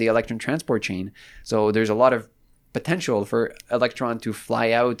freely in the electron transport chain. So there's a lot of potential for electron to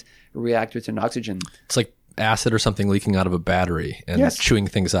fly out, react with an oxygen. It's like acid or something leaking out of a battery and chewing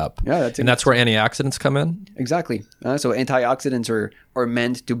things up. Yeah, that's where antioxidants come in? Exactly. So antioxidants are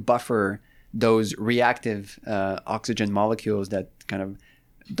meant to buffer those reactive oxygen molecules that kind of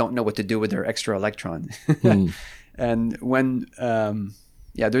don't know what to do with their extra electron. And when,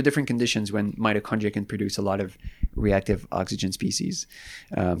 there are different conditions when mitochondria can produce a lot of reactive oxygen species.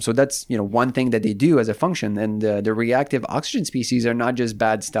 So that's, one thing that they do as a function. And the reactive oxygen species are not just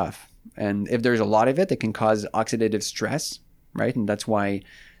bad stuff. And if there's a lot of it, it can cause oxidative stress, right? And that's why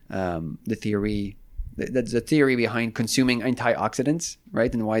that's the theory behind consuming antioxidants,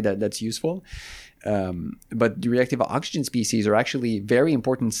 right? And why that's useful. But the reactive oxygen species are actually very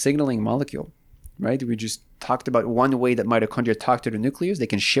important signaling molecule, right? We just talked about one way that mitochondria talk to the nucleus. They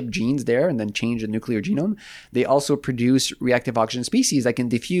can ship genes there and then change the nuclear genome. They also produce reactive oxygen species that can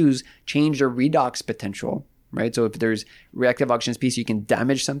diffuse, change their redox potential, right? So if there's reactive oxygen species, you can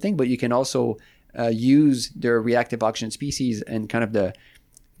damage something, but you can also use their reactive oxygen species and kind of their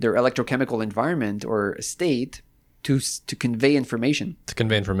electrochemical environment or state to convey information. To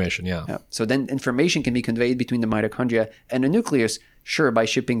convey information, yeah. So then information can be conveyed between the mitochondria and the nucleus, sure, by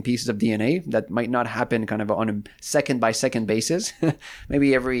shipping pieces of DNA. That might not happen kind of on a second-by-second basis.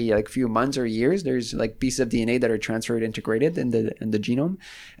 Maybe every few months or years, there's pieces of DNA that are transferred, integrated in the genome.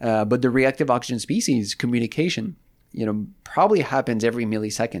 But the reactive oxygen species communication, probably happens every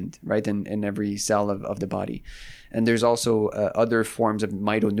millisecond, right, in every cell of the body. And there's also other forms of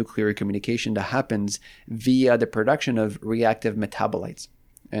mitonuclear communication that happens via the production of reactive metabolites.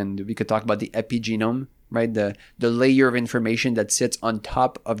 And we could talk about the epigenome, right? The layer of information that sits on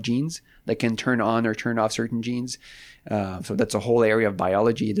top of genes that can turn on or turn off certain genes. So that's a whole area of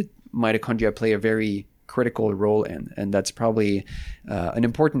biology that mitochondria play a very critical role in. And that's probably an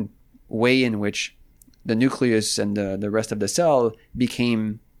important way in which the nucleus and the rest of the cell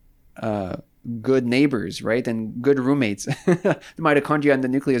became good neighbors, right? And good roommates. The mitochondria and the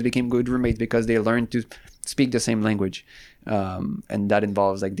nucleus became good roommates because they learned to speak the same language. And that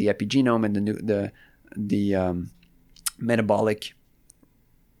involves the epigenome and the metabolic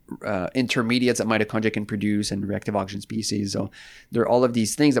intermediates that mitochondria can produce and reactive oxygen species. So there are all of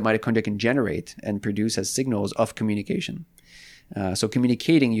these things that mitochondria can generate and produce as signals of communication. So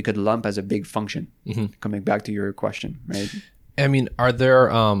communicating you could lump as a big function, coming back to your question, right? I mean, are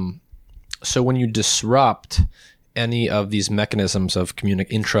there, so when you disrupt any of these mechanisms of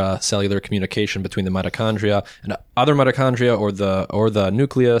intracellular communication between the mitochondria and other mitochondria or the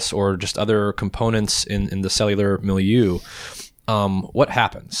nucleus or just other components in the cellular milieu, what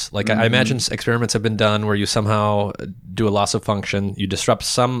happens? I imagine experiments have been done where you somehow do a loss of function, you disrupt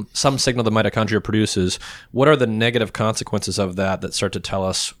some signal the mitochondria produces. What are the negative consequences of that start to tell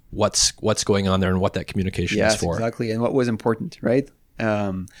us what's going on there and what that communication is for? Yes, exactly. And what was important, right?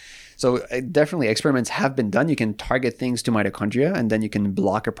 So definitely experiments have been done. You can target things to mitochondria and then you can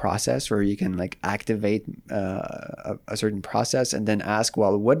block a process or you can activate a certain process and then ask,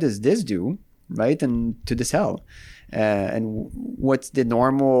 well, what does this do, right? And to the cell. And what's the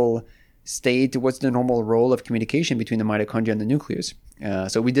normal state, what's the normal role of communication between the mitochondria and the nucleus?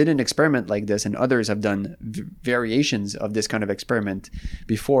 So we did an experiment like this, and others have done variations of this kind of experiment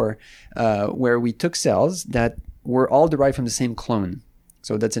before, where we took cells that were all derived from the same clone.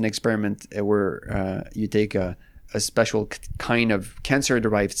 So that's an experiment where you take a special kind of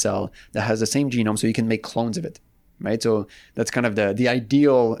cancer-derived cell that has the same genome, so you can make clones of it. right? So that's kind of the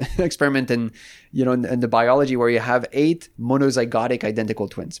ideal experiment in the biology, where you have 8 monozygotic identical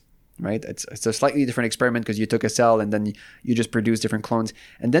twins, right? It's a slightly different experiment because you took a cell and then you just produce different clones.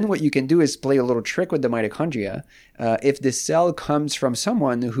 And then what you can do is play a little trick with the mitochondria. If the cell comes from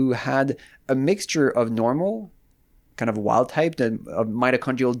someone who had a mixture of normal, kind of wild type, the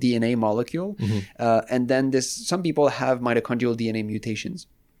mitochondrial DNA molecule, and then some people have mitochondrial DNA mutations,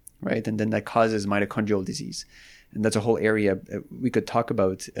 right? And then that causes mitochondrial disease. And that's a whole area we could talk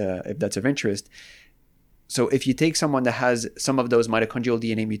about if that's of interest. So if you take someone that has some of those mitochondrial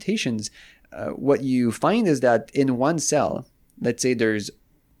DNA mutations, what you find is that in one cell, let's say there's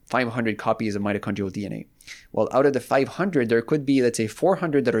 500 copies of mitochondrial DNA. Well, out of the 500, there could be, let's say,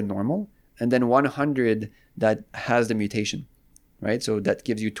 400 that are normal, and then 100 that has the mutation, right? So that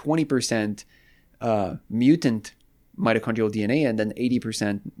gives you 20% mutant mitochondrial DNA and then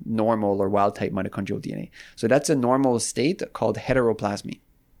 80% normal or wild type mitochondrial DNA. So that's a normal state called heteroplasmy.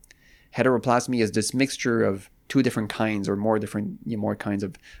 Heteroplasmy is this mixture of 2 different kinds or more kinds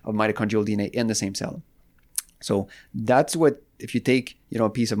of mitochondrial DNA in the same cell. So that's what, if you take a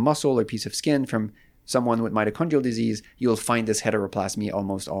piece of muscle or a piece of skin from someone with mitochondrial disease, you'll find this heteroplasmy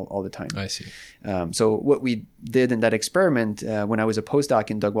almost all the time. I see. So what we did in that experiment when I was a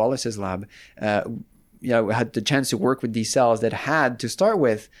postdoc in Doug Wallace's lab, we had the chance to work with these cells that had, to start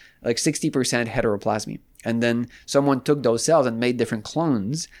with, like 60% heteroplasmy. And then someone took those cells and made different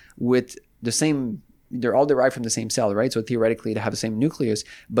clones with the same, they're all derived from the same cell, right? So theoretically, they have the same nucleus,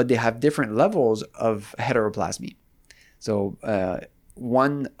 but they have different levels of heteroplasmy. So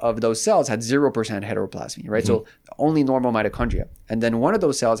one of those cells had 0% heteroplasmy, right? So only normal mitochondria. And then one of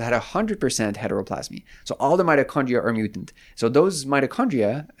those cells had 100% heteroplasmy. So all the mitochondria are mutant. So those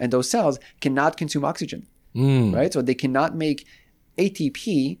mitochondria and those cells cannot consume oxygen, right? So they cannot make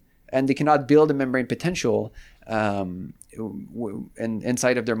ATP, and they cannot build a membrane potential inside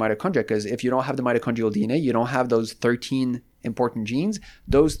of their mitochondria, because if you don't have the mitochondrial DNA, you don't have those 13 important genes.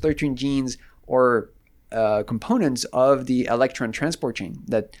 Those 13 genes are components of the electron transport chain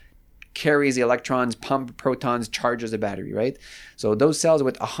that carries the electrons, pump protons, charges the battery, right? So those cells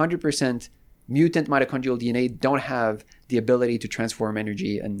with 100% mutant mitochondrial DNA don't have the ability to transform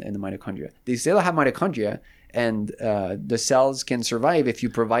energy in the mitochondria. They still have mitochondria, and the cells can survive if you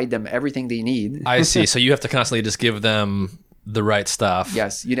provide them everything they need. I see. So you have to constantly just give them the right stuff.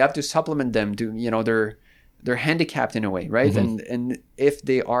 Yes, you'd have to supplement them to, they're handicapped in a way, right? And if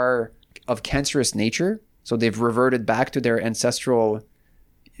they are of cancerous nature, so they've reverted back to their ancestral,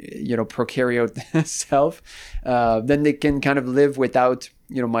 prokaryote self, then they can kind of live without,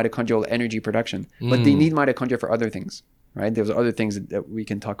 mitochondrial energy production. But they need mitochondria for other things, right? There's other things that we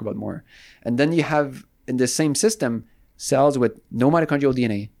can talk about more. And then you have, in the same system, cells with no mitochondrial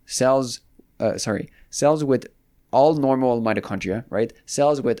DNA, cells with all normal mitochondria, right?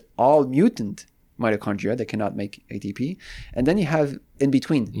 Cells with all mutant mitochondria that cannot make ATP. And then you have in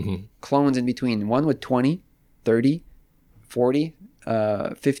between, clones in between, one with 20, 30, 40,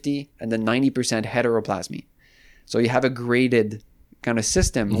 50, and then 90% heteroplasmy. So you have a graded kind of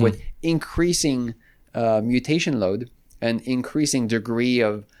system with increasing mutation load and increasing degree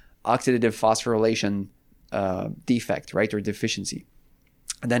of oxidative phosphorylation defect, right, or deficiency.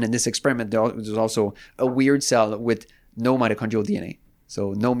 And then in this experiment, there's also a weird cell with no mitochondrial DNA.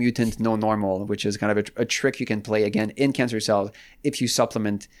 So no mutant, no normal, which is kind of a trick you can play, again, in cancer cells if you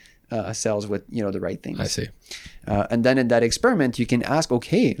supplement cells with, the right things. I see. And then in that experiment, you can ask,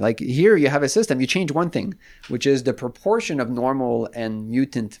 okay, like here you have a system, you change one thing, which is the proportion of normal and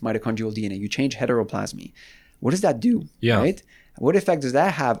mutant mitochondrial DNA. You change heteroplasmy. What does that do? Yeah. Right? What effect does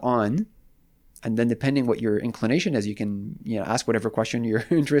that have on? And then depending what your inclination is, you can ask whatever question you're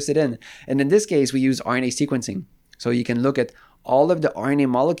interested in. And in this case, we use RNA sequencing. So you can look at all of the RNA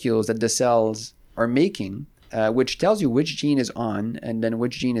molecules that the cells are making, which tells you which gene is on and then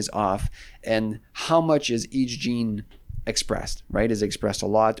which gene is off, and how much is each gene expressed, right? Is it expressed a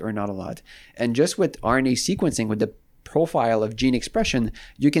lot or not a lot? And just with RNA sequencing, with the profile of gene expression,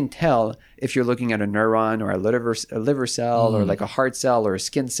 you can tell if you're looking at a neuron or a liver cell or like a heart cell or a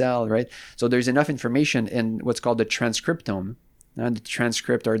skin cell, right? So there's enough information in what's called the transcriptome. And the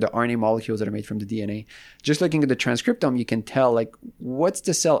transcript are the RNA molecules that are made from the DNA. Just looking at the transcriptome, you can tell like what's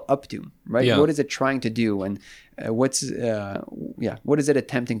the cell up to, right? Yeah. What is it trying to do, and what is it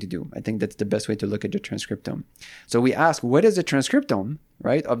attempting to do? I think that's the best way to look at the transcriptome. So we ask, what is the transcriptome,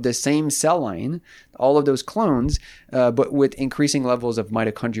 right, of the same cell line, all of those clones, but with increasing levels of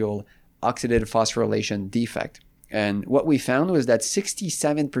mitochondrial oxidative phosphorylation defect? And what we found was that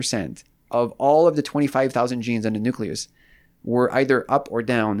 67% of all of the 25,000 genes in the nucleus were either up or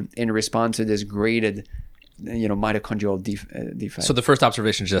down in response to this graded mitochondrial defect. So the first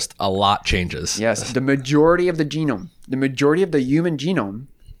observation is just a lot changes. Yes, the majority of the genome, the majority of the human genome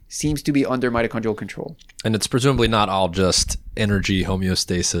seems to be under mitochondrial control. And it's presumably not all just energy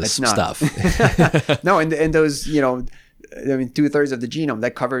homeostasis stuff. No, and those, 2/3 of the genome,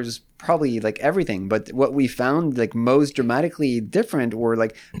 that covers probably like everything. But what we found like most dramatically different were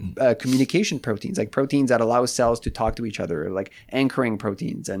like communication proteins, like proteins that allow cells to talk to each other, like anchoring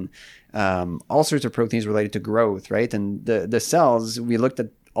proteins and all sorts of proteins related to growth, right? And the cells, we looked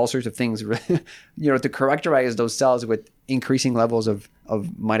at all sorts of things, to characterize those cells with increasing levels of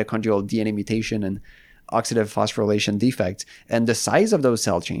mitochondrial DNA mutation and oxidative phosphorylation defects, and the size of those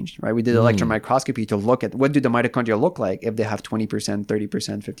cells changed, right? We did electron microscopy to look at what do the mitochondria look like if they have 20%,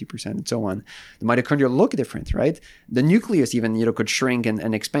 30%, 50%, and so on. The mitochondria look different, right? The nucleus even, could shrink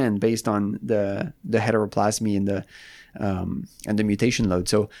and expand based on the heteroplasmy and the mutation load.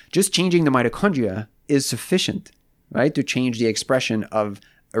 So just changing the mitochondria is sufficient, right, to change the expression of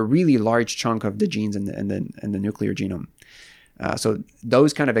a really large chunk of the genes in the nuclear genome. So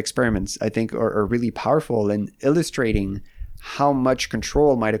those kind of experiments, I think, are really powerful in illustrating how much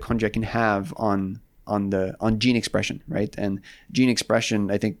control mitochondria can have on gene expression, right? And gene expression,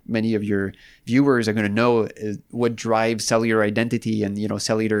 I think many of your viewers are going to know is what drives cellular identity and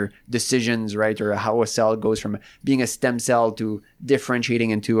cellular decisions, right? Or how a cell goes from being a stem cell to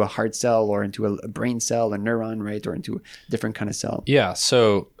differentiating into a heart cell or into a brain cell, a neuron, right? Or into a different kind of cell. Yeah.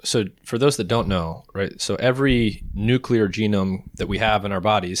 So for those that don't know, right? So every nuclear genome that we have in our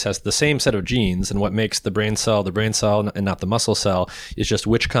bodies has the same set of genes, and what makes the brain cell and not the muscle cell is just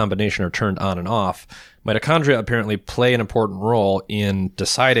which combination are turned on and off. Mitochondria apparently play an important role in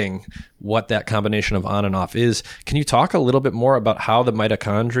deciding what that combination of on and off is. Can you talk a little bit more about how the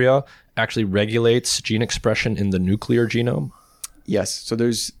mitochondria actually regulates gene expression in the nuclear genome? Yes. So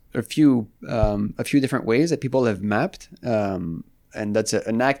there's a few different ways that people have mapped, and that's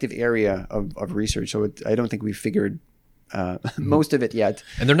an active area of research. So I don't think we've figured most of it yet.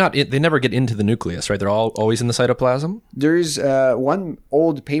 And they never get into the nucleus, right? They're always in the cytoplasm? There's one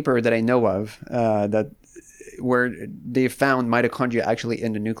old paper that I know of where they found mitochondria actually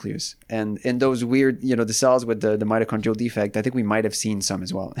in the nucleus. And in those weird, the cells with the mitochondrial defect, I think we might have seen some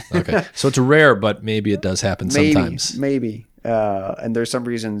as well. Okay. So it's rare, but maybe it does happen sometimes. Maybe. And there's some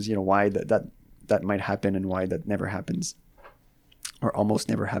reasons, why that might happen and why that never happens. Or almost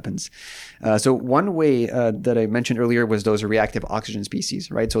never happens. So one way that I mentioned earlier was those reactive oxygen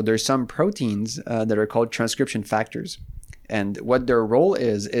species, right? So there's some proteins that are called transcription factors. And what their role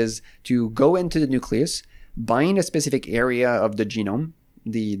is to go into the nucleus, bind a specific area of the genome,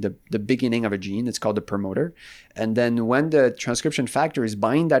 the beginning of a gene, it's called the promoter. And then when the transcription factors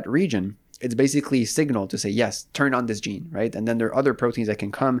bind that region, it's basically signal to say, yes, turn on this gene, right? And then there are other proteins that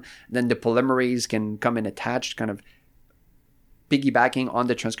can come. Then the polymerase can come and attach, kind of piggybacking on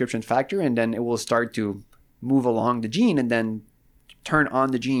the transcription factor, and then it will start to move along the gene and then turn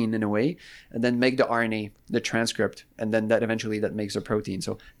on the gene in a way, and then make the RNA, the transcript, and then that eventually makes a protein.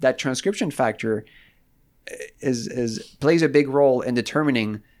 So that transcription factor plays a big role in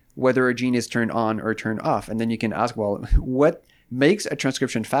determining whether a gene is turned on or turned off. And then you can ask, well, what makes a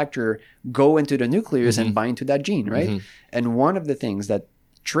transcription factor go into the nucleus and bind to that gene, right? And one of the things that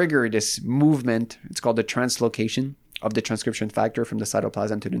trigger this movement, it's called the translocation of the transcription factor from the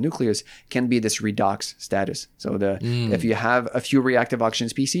cytoplasm to the nucleus, can be this redox status. So if you have a few reactive oxygen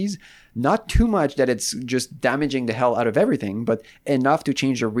species, not too much that it's just damaging the hell out of everything, but enough to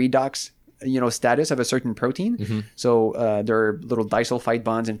change the redox status of a certain protein. So there are little disulfide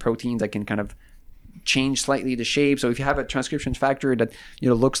bonds in proteins that can kind of change slightly the shape. So if you have a transcription factor that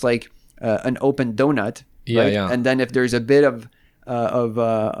looks like an open donut, right? And then if there's a bit of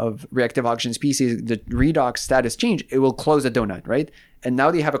reactive oxygen species, the redox status change, it will close the donut, right? And now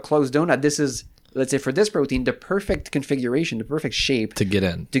that you have a closed donut, this is, let's say for this protein, the perfect configuration, the perfect shape to get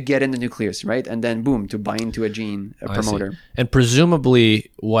in the nucleus, right? And then boom, to bind to a gene, a promoter. And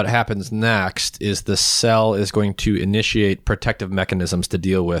presumably what happens next is the cell is going to initiate protective mechanisms to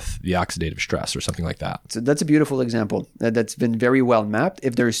deal with the oxidative stress or something like that. So that's a beautiful example that's been very well mapped.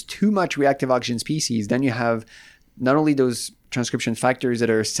 If there's too much reactive oxygen species, then you have not only those transcription factors that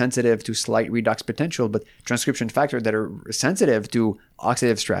are sensitive to slight redox potential, but transcription factors that are sensitive to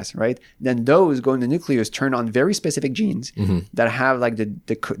oxidative stress, right? Then those go in the nucleus, turn on very specific genes that have like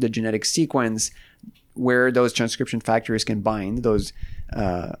the genetic sequence where those transcription factors can bind, those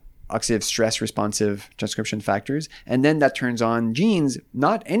oxidative stress responsive transcription factors. And then that turns on genes,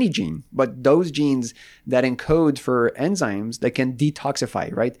 not any gene, but those genes that encode for enzymes that can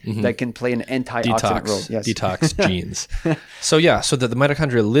detoxify, right? That can play an antioxidant role. Yes. Detox genes. So the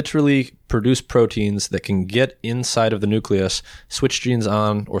mitochondria literally produce proteins that can get inside of the nucleus, switch genes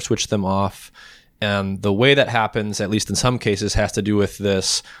on or switch them off. And the way that happens, at least in some cases, has to do with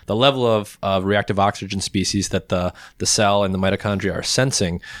the level of reactive oxygen species that the cell and the mitochondria are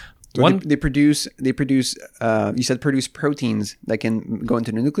sensing. So they produce you said produce proteins that can go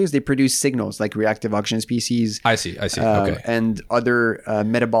into the nucleus. They produce signals like reactive oxygen species. I see. Okay. And other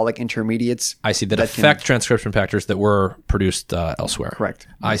metabolic intermediates. I see that affect transcription factors that were produced elsewhere. Correct.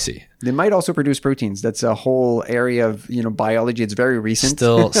 I see. They might also produce proteins. That's a whole area of biology. It's very recent.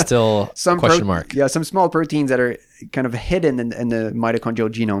 Still some question mark. Yeah, some small proteins that are kind of hidden in the mitochondrial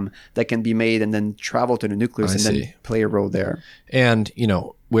genome that can be made and then travel to the nucleus then play a role there. And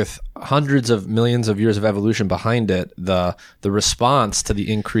with hundreds of millions of years of evolution behind it, the response to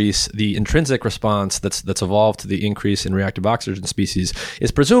the intrinsic response that's evolved to the increase in reactive oxygen species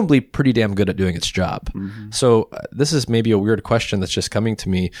is presumably pretty damn good at doing its job. So this is maybe a weird question that's just coming to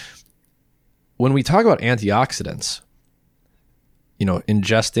me. When we talk about antioxidants,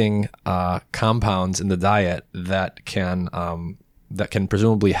 ingesting compounds in the diet that can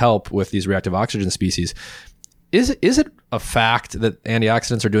presumably help with these reactive oxygen species, is it a fact that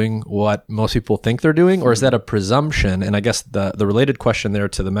antioxidants are doing what most people think they're doing, or is that a presumption? And I guess the related question there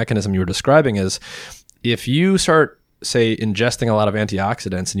to the mechanism you were describing is, if you start, say, ingesting a lot of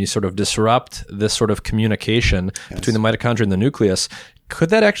antioxidants and you sort of disrupt this sort of communication between the mitochondria and the nucleus, could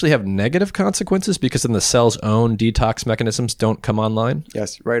that actually have negative consequences because then the cell's own detox mechanisms don't come online?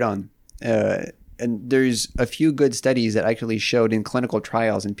 Yes, right on. And there's a few good studies that actually showed in clinical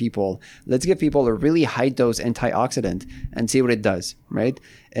trials in people, let's give people a really high dose antioxidant and see what it does, right?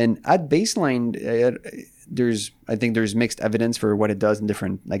 And at baseline, I think there's mixed evidence for what it does in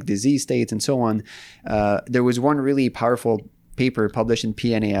different disease states and so on. There was one really powerful paper published in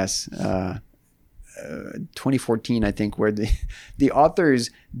PNAS, 2014, I think, where the authors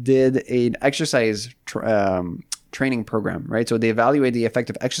did an exercise training program, right? So they evaluate the effect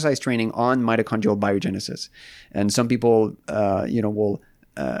of exercise training on mitochondrial biogenesis. And some people,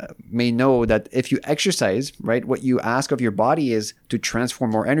 may know that if you exercise, right, what you ask of your body is to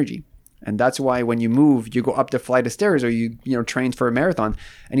transform more energy. And that's why when you move, you go up the flight of stairs, or you train for a marathon.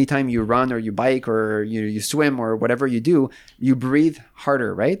 Anytime you run or you bike or you swim or whatever you do, you breathe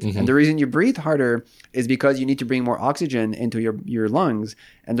harder, right? And the reason you breathe harder is because you need to bring more oxygen into your lungs.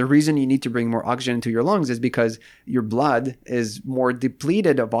 And the reason you need to bring more oxygen into your lungs is because your blood is more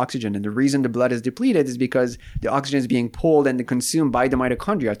depleted of oxygen. And the reason the blood is depleted is because the oxygen is being pulled and consumed by the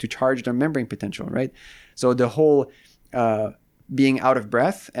mitochondria to charge their membrane potential, right? So the whole being out of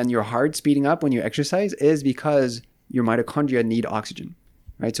breath and your heart speeding up when you exercise is because your mitochondria need oxygen,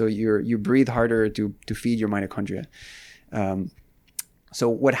 right? So you breathe harder to feed your mitochondria. So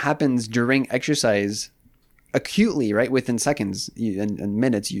what happens during exercise acutely, right, within seconds and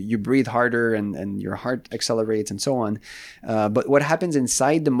minutes, you breathe harder and your heart accelerates and so on. But what happens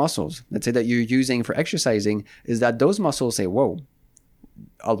inside the muscles, let's say that you're using for exercising, is that those muscles say, whoa,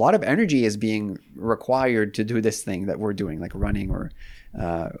 a lot of energy is being required to do this thing that we're doing, like running or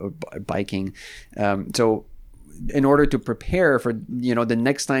biking. So in order to prepare for, the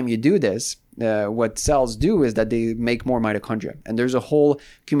next time you do this, what cells do is that they make more mitochondria. And there's a whole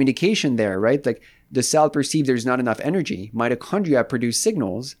communication there, right? Like the cell perceives there's not enough energy. Mitochondria produce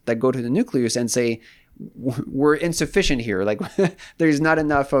signals that go to the nucleus and say, we're insufficient here. Like there's not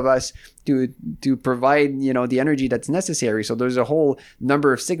enough of us to provide, the energy that's necessary. So there's a whole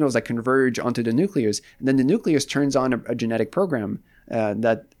number of signals that converge onto the nucleus. And then the nucleus turns on a genetic program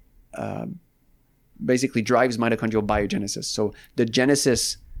that basically drives mitochondrial biogenesis. So the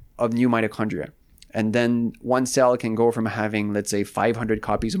genesis of new mitochondria. And then one cell can go from having, let's say, 500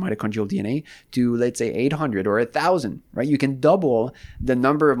 copies of mitochondrial DNA to, let's say, 800 or 1,000, right? You can double the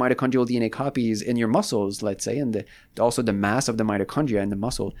number of mitochondrial DNA copies in your muscles, let's say, and also the mass of the mitochondria in the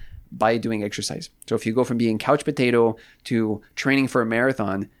muscle by doing exercise. So if you go from being couch potato to training for a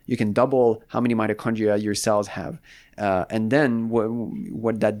marathon, you can double how many mitochondria your cells have. And then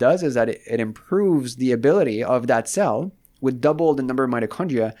what that does is that it improves the ability of that cell with double the number of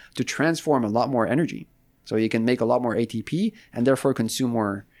mitochondria to transform a lot more energy. So you can make a lot more ATP and therefore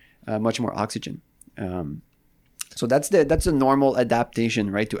consume much more oxygen. So that's a normal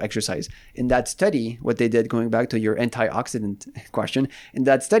adaptation, right, to exercise. In that study, what they did, going back to your antioxidant question, in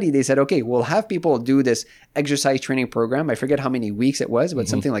that study, they said, okay, we'll have people do this exercise training program. I forget how many weeks it was, but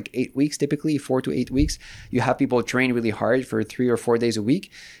something like 8 weeks, typically 4 to 8 weeks. You have people train really hard for 3 or 4 days a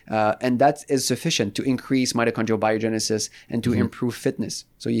week. And that is sufficient to increase mitochondrial biogenesis and to improve fitness.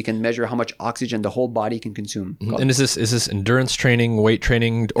 So you can measure how much oxygen the whole body can consume. And is this endurance training, weight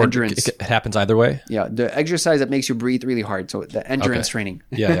training, or endurance? It happens either way? Yeah, the exercise that makes you breathe really hard. So the endurance training.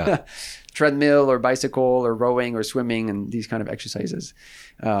 Yeah. Treadmill or bicycle or rowing or swimming and these kind of exercises.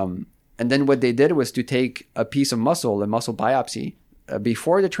 And then what they did was to take a piece of muscle, a muscle biopsy,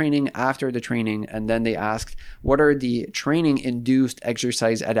 before the training, after the training, and then they asked, what are the training-induced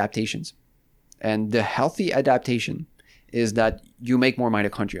exercise adaptations? And the healthy adaptation is that you make more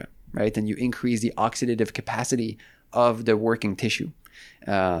mitochondria, right? And you increase the oxidative capacity of the working tissue.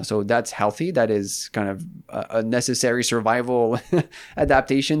 So that's healthy. That is kind of a necessary survival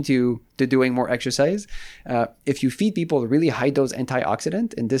adaptation to doing more exercise. If you feed people really high dose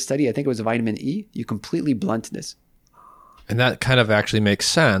antioxidant, in this study, I think it was vitamin E, you completely blunt this. And that kind of actually makes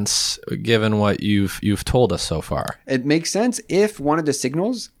sense given what you've told us so far. It makes sense if one of the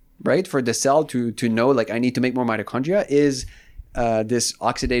signals, right, for the cell to know, like, I need to make more mitochondria is this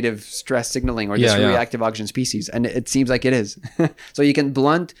oxidative stress signaling or this reactive oxygen species. And it seems like it is. So you can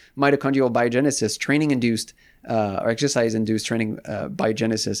blunt mitochondrial biogenesis, training-induced or exercise-induced training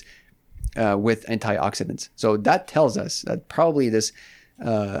biogenesis with antioxidants. So that tells us that probably this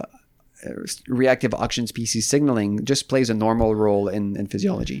reactive oxygen species signaling just plays a normal role in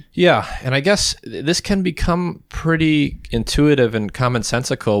physiology. Yeah. And I guess this can become pretty intuitive and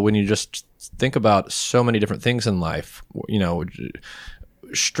commonsensical when you just think about so many different things in life. You know,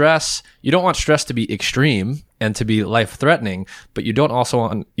 stress, you don't want stress to be extreme and to be life-threatening, but you don't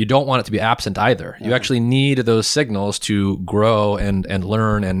want it to be absent either. You actually need those signals to grow and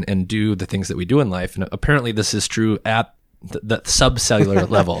learn and do the things that we do in life. And apparently this is true at the subcellular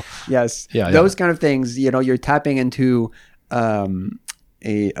level. Yes. Those kind of things, you know, you're tapping into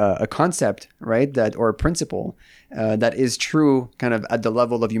a concept, right? Or a principle that is true kind of at the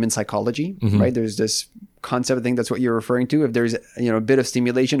level of human psychology, right? There's this concept, I think that's what you're referring to. If there's, you know, a bit of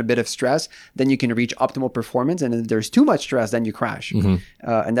stimulation, a bit of stress, then you can reach optimal performance. And if there's too much stress, then you crash.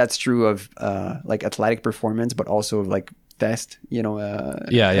 And that's true of like athletic performance, but also like test, you know.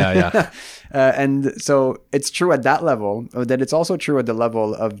 And so it's true at that level. That it's also true at the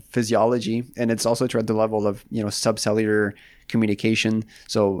level of physiology, and it's also true at the level of, you know, subcellular communication.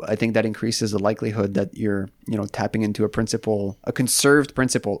 So I think that increases the likelihood that you're, you know, tapping into a principle, a conserved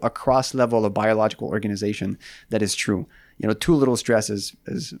principle across level of biological organization that is true. You know, too little stress is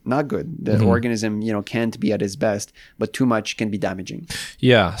not good. The organism, you know, can't be at its best, but too much can be damaging.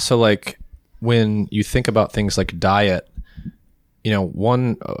 Yeah. So like when you think about things like diet, you know,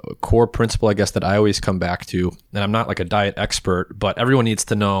 one core principle, I guess, that I always come back to, and I'm not like a diet expert, but everyone needs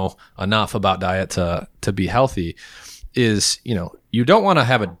to know enough about diet to be healthy, is, you know, you don't want to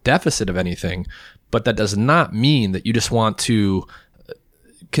have a deficit of anything, but that does not mean that you just want to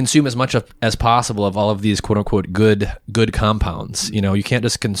consume as much as possible of all of these quote unquote good compounds. You know, you can't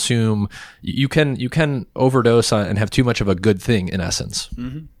just consume, you can overdose on and have too much of a good thing in essence.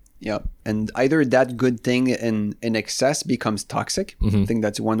 Yeah. And either that good thing in excess becomes toxic. I think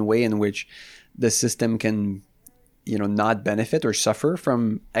that's one way in which the system can, you know, not benefit or suffer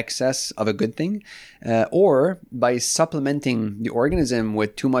from excess of a good thing. Or by supplementing the organism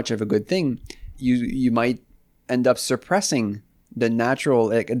with too much of a good thing, you might end up suppressing the natural,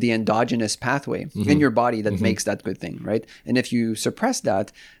 like the endogenous pathway in your body that makes that good thing, right? And if you suppress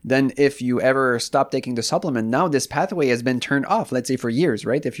that, then if you ever stop taking the supplement, now this pathway has been turned off, let's say for years,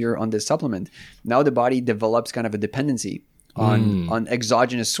 right? If you're on this supplement, now the body develops kind of a dependency on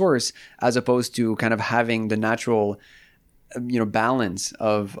exogenous source, as opposed to kind of having the natural, you know, balance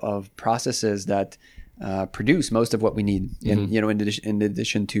of processes that produce most of what we need, in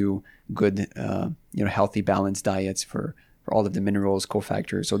addition to good, you know, healthy, balanced diets for all of the minerals,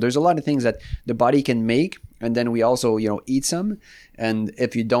 cofactors. So there's a lot of things that the body can make, and then we also, you know, eat some. And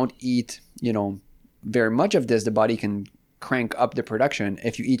if you don't eat, you know, very much of this, the body can crank up the production.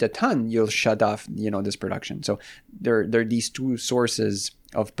 If you eat a ton, you'll shut off, you know, this production. So there are these two sources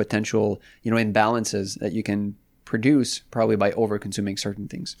of potential, you know, imbalances that you can produce probably by over consuming certain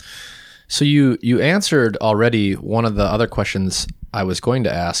things. So you answered already one of the other questions I was going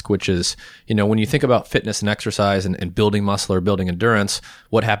to ask, which is, you know, when you think about fitness and exercise and building muscle or building endurance,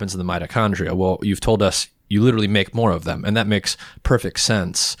 what happens to the mitochondria? Well, you've told us you literally make more of them, and that makes perfect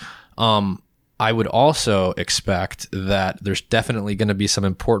sense. I would also expect that there's definitely going to be some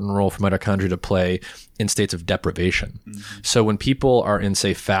important role for mitochondria to play in states of deprivation. So when people are in,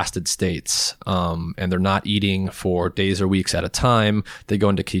 say, fasted states, and they're not eating for days or weeks at a time, they go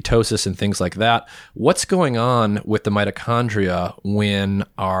into ketosis and things like that. What's going on with the mitochondria when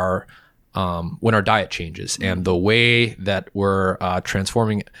our diet changes and the way that we're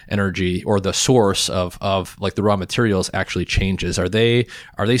transforming energy, or the source of like the raw materials, actually changes? Are they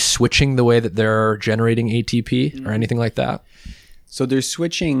switching the way that they're generating ATP or anything like that? So they're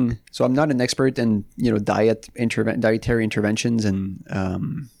switching. So I'm not an expert in dietary interventions and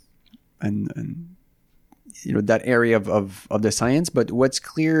that area of the science. But what's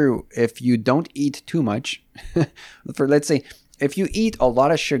clear, if you don't eat too much, let's say if you eat a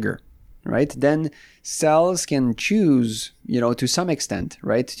lot of sugar, right, then cells can choose, to some extent,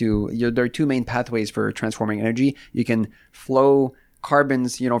 right, there are two main pathways for transforming energy. You can flow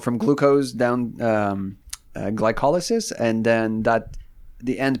carbons, from glucose down glycolysis, and then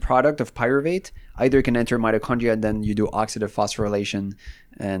the end product of pyruvate either can enter mitochondria, and then you do oxidative phosphorylation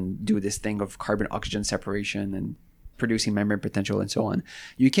and do this thing of carbon oxygen separation and producing membrane potential and so on.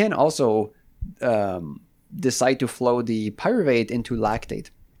 You can also decide to flow the pyruvate into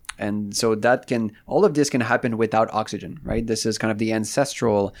lactate. And so all of this can happen without oxygen, right? This is kind of the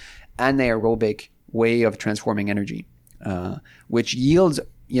ancestral anaerobic way of transforming energy, which yields,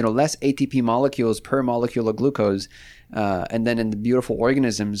 less ATP molecules per molecule of glucose. And then in the beautiful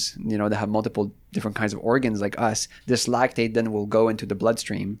organisms, that have multiple different kinds of organs like us, this lactate then will go into the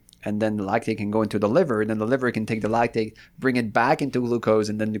bloodstream, and then the lactate can go into the liver, and then the liver can take the lactate, bring it back into glucose,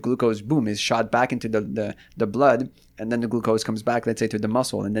 and then the glucose, boom, is shot back into the blood, and then the glucose comes back, let's say, to the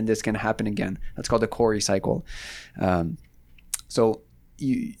muscle, and then this can happen again. That's called the Cori cycle. So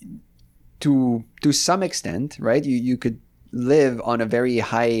to some extent, right, you could live on a very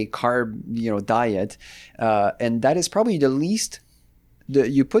high carb, diet, and that is probably the least.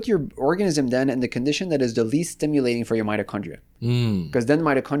 You put your organism then in the condition that is the least stimulating for your mitochondria, because then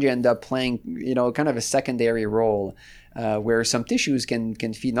mitochondria end up playing, kind of a secondary role, where some tissues can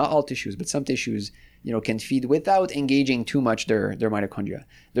feed, not all tissues, but some tissues, can feed without engaging too much their mitochondria.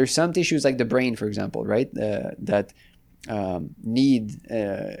 There's some tissues like the brain, for example, right, that need.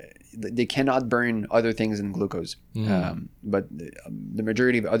 They cannot burn other things than glucose. But the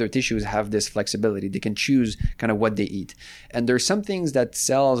majority of other tissues have this flexibility. They can choose kind of what they eat. And there's some things that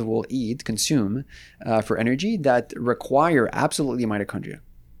cells will consume for energy that require absolutely mitochondria.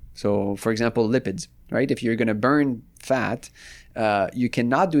 So, for example, lipids, right? If you're going to burn fat, you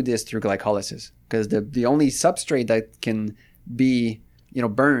cannot do this through glycolysis, because the only substrate that can be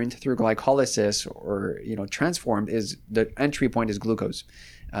burned through glycolysis or transformed is the entry point is glucose.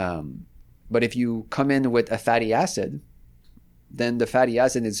 But if you come in with a fatty acid, then the fatty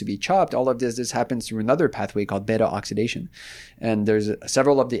acid needs to be chopped. All of this happens through another pathway called beta oxidation. And there's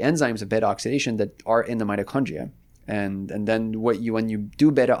several of the enzymes of beta oxidation that are in the mitochondria. And then when you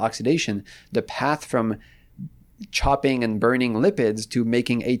do beta oxidation, the path from chopping and burning lipids to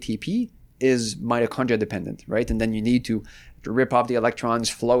making ATP is mitochondria dependent, right? And then you need to rip off the electrons,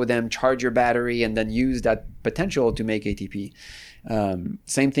 flow them, charge your battery, and then use that potential to make ATP.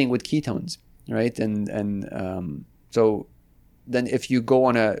 Same thing with ketones, right? And so then if you go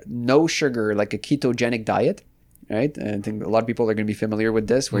on a no sugar, like a ketogenic diet, right? And I think a lot of people are going to be familiar with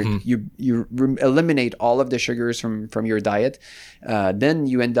this, where you eliminate all of the sugars from your diet, then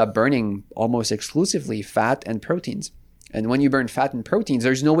you end up burning almost exclusively fat and proteins. And when you burn fat and proteins,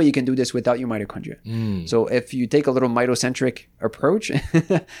 there's no way you can do this without your mitochondria. So if you take a little mitocentric approach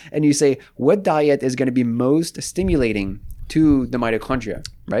and you say, what diet is going to be most stimulating to the mitochondria,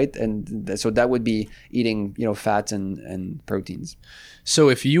 right? And so that would be eating, fats and proteins. So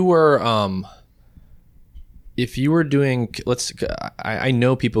if you were doing, I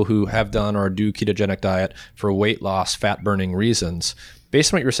know people who have done or do ketogenic diet for weight loss, fat burning reasons.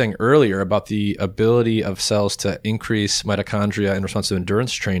 Based on what you were saying earlier about the ability of cells to increase mitochondria in response to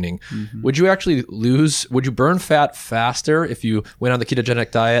endurance training, would you burn fat faster if you went on the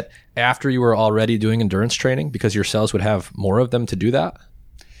ketogenic diet after you were already doing endurance training, because your cells would have more of them to do that?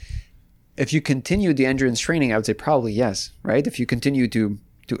 If you continue the endurance training, I would say probably yes, right? If you continue to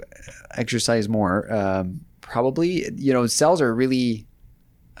exercise more, probably, cells are really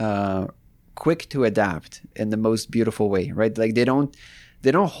quick to adapt in the most beautiful way, right? Like they don't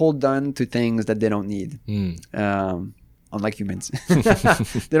hold on to things that they don't need. unlike humans.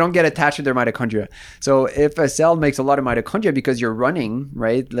 They don't get attached to their mitochondria. So if a cell makes a lot of mitochondria because you're running,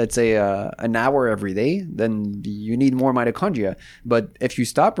 right, let's say an hour every day, then you need more mitochondria. But if you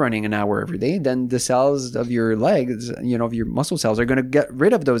stop running an hour every day, then the cells of your legs, of your muscle cells are going to get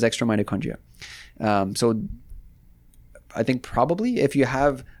rid of those extra mitochondria. So I think probably if you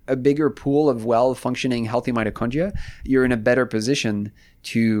have a bigger pool of well-functioning healthy mitochondria, you're in a better position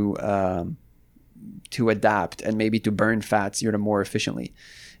to adapt and maybe to burn fats more efficiently.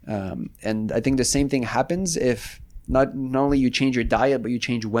 And I think the same thing happens if not only you change your diet, but you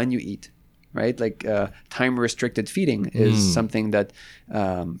change when you eat, right? Like time-restricted feeding is something that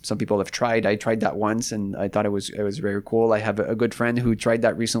some people have tried. I tried that once, and I thought it was very cool. I have a good friend who tried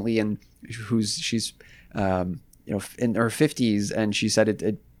that recently, and she's in her 50s, and she said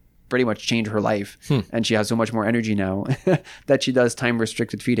it pretty much changed her life. And she has so much more energy now that she does time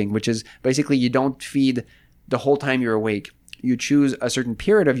restricted feeding, which is basically you don't feed the whole time you're awake. You choose a certain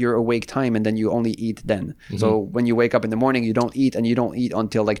period of your awake time, and then you only eat then. So when you wake up in the morning, you don't eat, and you don't eat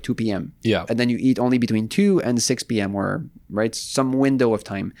until like 2 p.m. Yeah. And then you eat only between 2 and 6 p.m. or right, some window of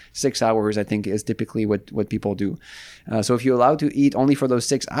time. 6 hours, I think, is typically what people do. So if you allow to eat only for those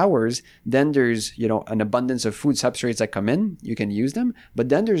 6 hours, then there's an abundance of food substrates that come in. You can use them, but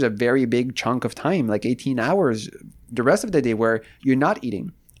then there's a very big chunk of time, like 18 hours, the rest of the day where you're not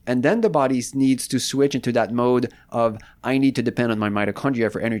eating. And then the body needs to switch into that mode of, I need to depend on my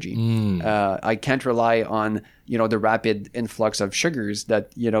mitochondria for energy. I can't rely on, the rapid influx of sugars that,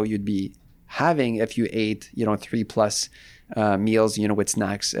 you'd be having if you ate, 3+ meals, with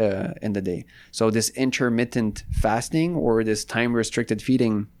snacks in the day. So this intermittent fasting or this time restricted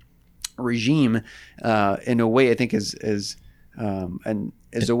feeding regime, in a way, I think is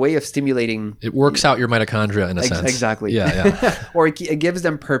a way of stimulating. It works out your mitochondria in a sense. Exactly. Yeah. Or it gives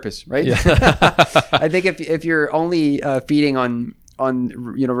them purpose, right? Yeah. I think if you're only feeding on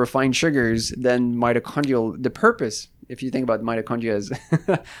refined sugars, then the purpose, if you think about mitochondria as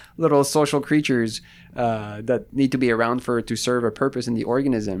little social creatures that need to be around to serve a purpose in the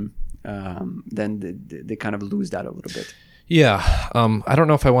organism, then they kind of lose that a little bit. Yeah. I don't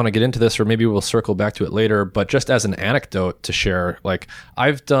know if I want to get into this, or maybe we'll circle back to it later, but just as an anecdote to share, like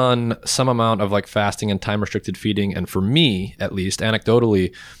I've done some amount of like fasting and time restricted feeding. And for me, at least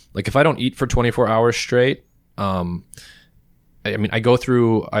anecdotally, like if I don't eat for 24 hours straight, I go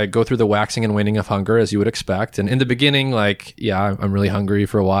through the waxing and waning of hunger, as you would expect. And in the beginning, like, yeah, I'm really hungry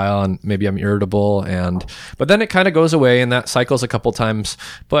for a while and maybe I'm irritable, but then it kind of goes away and that cycles a couple times.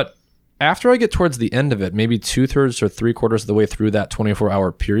 But after I get towards the end of it, maybe 2/3 or 3/4 of the way through that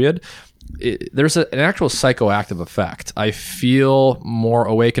 24-hour period, there's an actual psychoactive effect. I feel more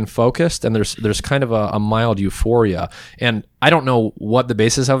awake and focused, and there's kind of a mild euphoria. And I don't know what the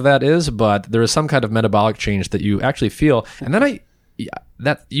basis of that is, but there is some kind of metabolic change that you actually feel. And then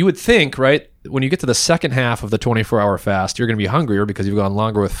that you would think, right, when you get to the second half of the 24-hour fast, you're going to be hungrier because you've gone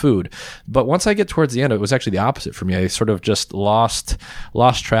longer with food. But once I get towards the end, it was actually the opposite for me. I sort of just lost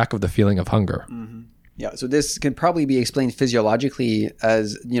track of the feeling of hunger. Mm-hmm. Yeah, so this can probably be explained physiologically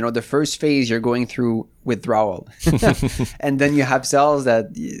as, the first phase you're going through withdrawal. And then you have cells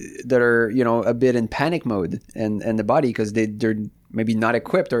that are, a bit in panic mode in the body because they're maybe not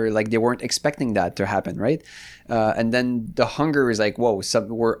equipped, or like they weren't expecting that to happen, right? And then the hunger is like, whoa,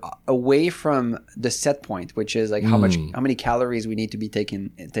 we're away from the set point, which is like how many calories we need to be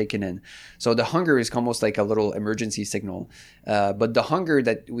taken in. So the hunger is almost like a little emergency signal. But the hunger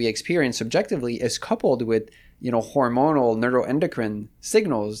that we experience subjectively is coupled with hormonal neuroendocrine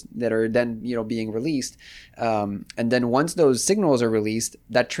signals that are then being released, and then once those signals are released,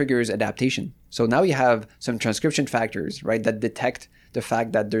 that triggers adaptation. So now you have some transcription factors, right, that detect the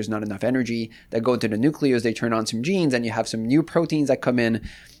fact that there's not enough energy, that go into the nucleus, they turn on some genes, and you have some new proteins that come in,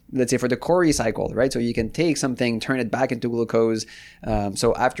 let's say for the Cori cycle, right? So you can take something, turn it back into glucose.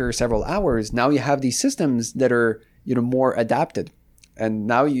 So after several hours, now you have these systems that are more adapted, and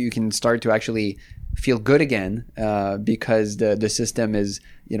now you can start to actually feel good again because the system is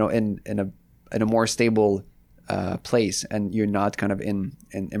in a more stable place, and you're not kind of in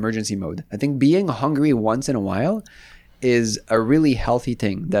emergency mode. I think being hungry once in a while is a really healthy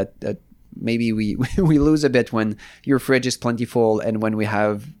thing that maybe we lose a bit when your fridge is plentiful and when we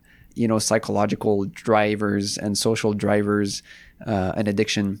have psychological drivers and social drivers and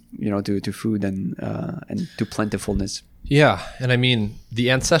addiction to food and to plentifulness. Yeah, and I mean the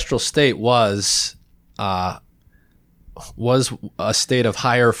ancestral state was a state of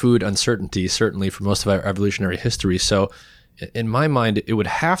higher food uncertainty, certainly for most of our evolutionary history. So in my mind, it would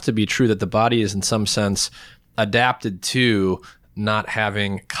have to be true that the body is in some sense adapted to not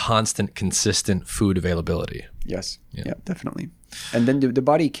having constant, consistent food availability. Yes. Yeah, definitely. And then the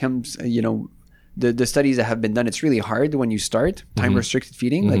body comes, the studies that have been done, it's really hard when you start time restricted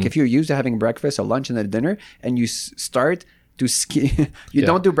feeding. Like if you're used to having breakfast, a lunch, and a dinner, and you start to you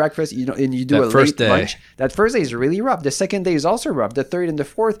don't do breakfast, and you do that a late lunch. That first day is really rough. The second day is also rough. The third and the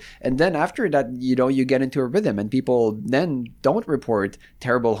fourth, and then after that, you get into a rhythm, and people then don't report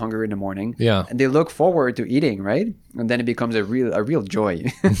terrible hunger in the morning. Yeah, and they look forward to eating, right? And then it becomes a real joy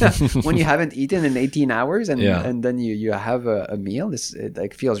when you haven't eaten in 18 hours, and then you have a meal. It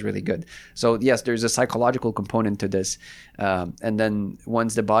like feels really good. So yes, there's a psychological component to this, and then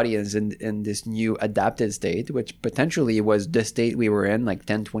once the body is in this new adapted state, which potentially was the state we were in like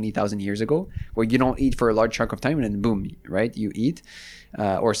 10,000-20,000 years ago, where you don't eat for a large chunk of time and then boom, right, you eat,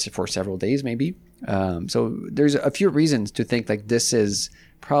 or for several days maybe. So there's a few reasons to think like this is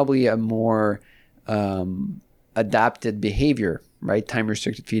probably a more adapted behavior, right? Time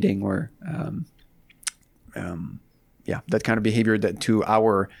restricted feeding, or that kind of behavior to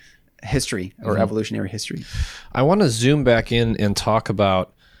our history or evolutionary history. I want to zoom back in and talk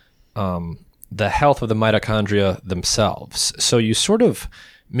about the health of the mitochondria themselves. So you sort of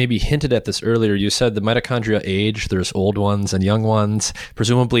maybe hinted at this earlier. You said the mitochondria age, there's old ones and young ones.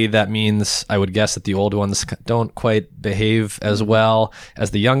 Presumably that means, I would guess, that the old ones don't quite behave as well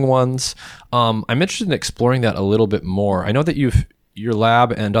as the young ones. I'm interested in exploring that a little bit more. I know that your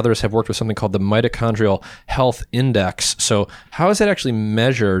lab and others have worked with something called the Mitochondrial Health Index. So how is that actually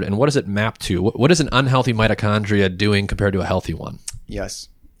measured, and what does it map to? What is an unhealthy mitochondria doing compared to a healthy one? Yes.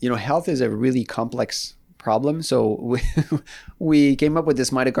 Health is a really complex problem. So we came up with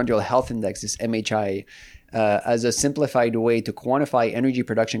this Mitochondrial Health Index, this MHI, as a simplified way to quantify energy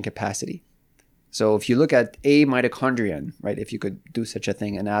production capacity. So if you look at a mitochondrion, right, if you could do such a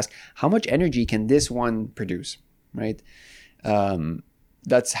thing and ask, how much energy can this one produce, right?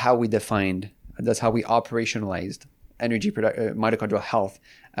 That's how we operationalized mitochondrial health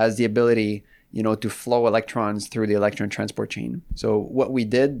as the ability, to flow electrons through the electron transport chain. So what we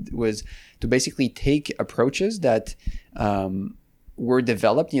did was to basically take approaches that were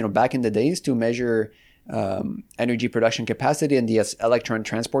developed, back in the days to measure energy production capacity in the electron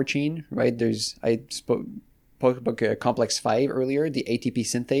transport chain, right? I spoke about complex 5 earlier, the ATP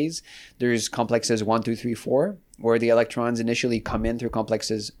synthase. There's complexes 1, 2, 3, 4, where the electrons initially come in through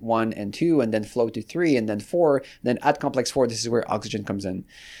complexes 1 and 2 and then flow to 3 and then 4. Then at complex 4, this is where oxygen comes in.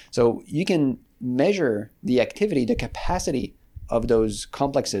 So you can measure the activity, the capacity of those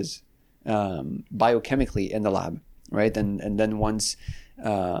complexes biochemically in the lab, right? And then once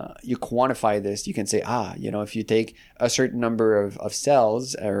you quantify this, you can say, if you take a certain number of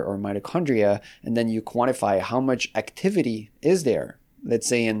cells or mitochondria, and then you quantify how much activity is there, let's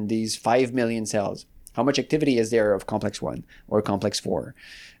say in these 5 million cells, how much activity is there of complex 1 or complex 4?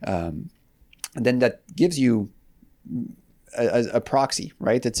 And then that gives you a proxy,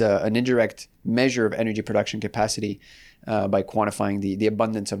 right? It's an indirect measure of energy production capacity by quantifying the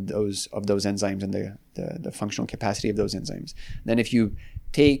abundance of those enzymes and the functional capacity of those enzymes. Then if you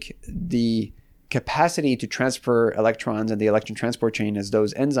take the capacity to transfer electrons and the electron transport chain as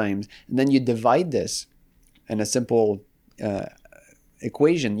those enzymes, and then you divide this in a simple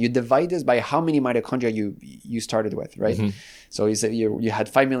equation, you divide this by how many mitochondria you started with, right? Mm-hmm. So you said you had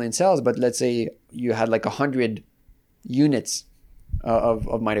 5 million cells, but let's say you had like 100 units of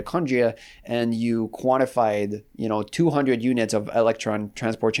mitochondria, and you quantified 200 units of electron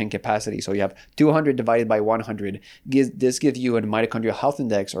transport chain capacity. So you have 200 divided by 100. This gives you a mitochondrial health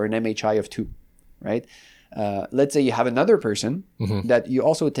index, or an MHI of 2, right? Let's say you have another person that you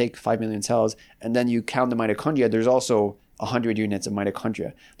also take 5 million cells, and then you count the mitochondria. There's also 100 units of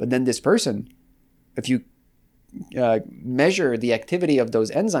mitochondria. But then this person, if you measure the activity of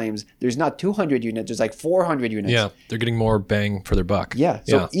those enzymes, there's not 200 units, there's like 400 units. Yeah, they're getting more bang for their buck. Yeah,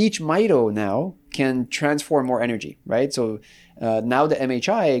 so each mito now can transform more energy, right? So now the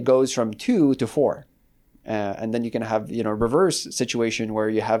MHI goes from 2 to 4. And then you can have, reverse situation where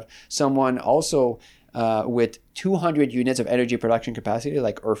you have someone also with 200 units of energy production capacity,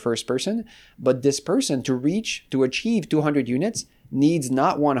 like our first person, but this person to achieve 200 units needs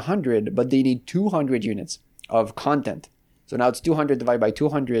not 100, but they need 200 units of content. So now it's 200 divided by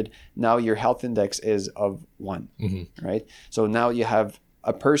 200. Now your health index is of 1, right? So now you have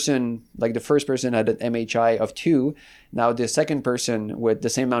a person, like the first person had an MHI of 2. Now the second person with the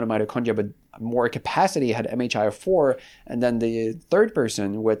same amount of mitochondria but more capacity had MHI of 4. And then the third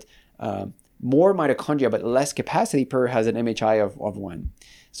person with more mitochondria but less capacity has an MHI of 1.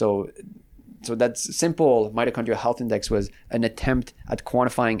 So that simple mitochondrial health index was an attempt at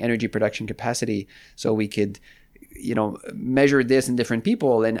quantifying energy production capacity, so we could, measure this in different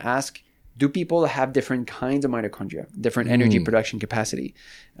people and ask, do people have different kinds of mitochondria, different energy production capacity?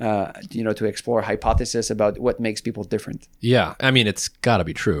 To explore hypothesis about what makes people different. Yeah, I mean, it's got to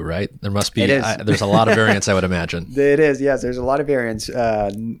be true, right? There must be. It is. There's a lot of variance, I would imagine. It is. Yes, there's a lot of variance.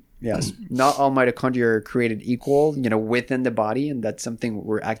 Yes, not all mitochondria are created equal, within the body, and that's something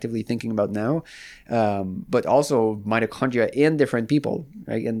we're actively thinking about now. But also mitochondria in different people,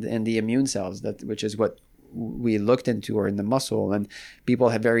 right? And the immune cells, which is what we looked into, or in the muscle, and people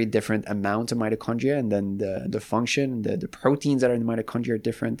have very different amounts of mitochondria, and then the function, the proteins that are in the mitochondria are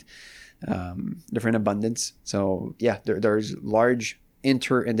different abundance. So yeah, there's large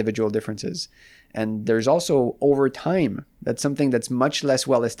inter-individual differences. And there's also over time, that's something that's much less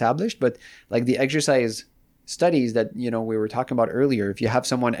well established, but like the exercise studies that, we were talking about earlier, if you have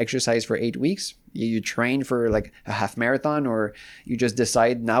someone exercise for 8 weeks, you train for like a half marathon, or you just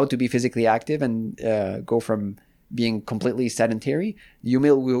decide now to be physically active and go from being completely sedentary, you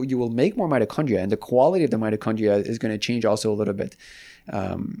will make more mitochondria, and the quality of the mitochondria is going to change also a little bit.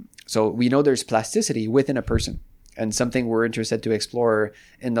 So we know there's plasticity within a person. And something we're interested to explore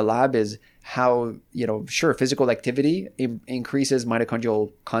in the lab is how, physical activity increases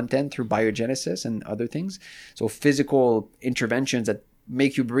mitochondrial content through biogenesis and other things. So physical interventions that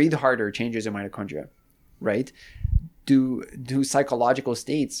make you breathe harder changes in mitochondria, right? Do psychological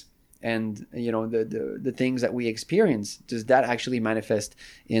states and, the things that we experience, does that actually manifest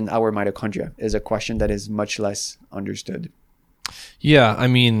in our mitochondria, is a question that is much less understood. Yeah, I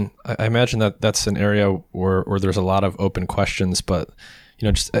mean, I imagine that's an area where there's a lot of open questions, but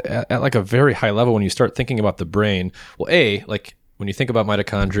just at like a very high level, when you start thinking about the brain, well, like when you think about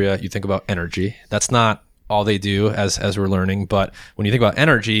mitochondria, you think about energy. That's not all they do, as we're learning, but when you think about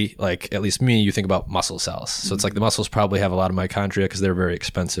energy, like at least me, you think about muscle cells. So it's like the muscles probably have a lot of mitochondria because they're very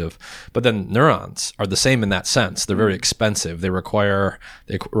expensive. But then neurons are the same in that sense. They're very expensive. They require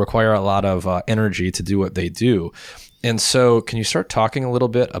a lot of energy to do what they do. And so can you start talking a little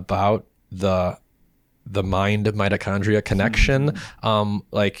bit about the mind mitochondria connection?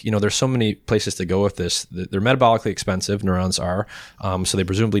 There's so many places to go with this. They're metabolically expensive, neurons are, so they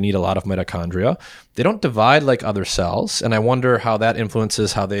presumably need a lot of mitochondria. They don't divide like other cells, and I wonder how that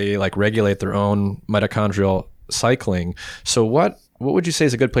influences how they like regulate their own mitochondrial cycling. So what would you say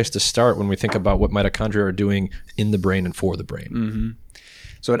is a good place to start when we think about what mitochondria are doing in the brain and for the brain? Mm-hmm.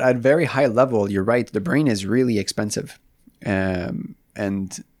 So at a very high level, you're right. The brain is really expensive. And,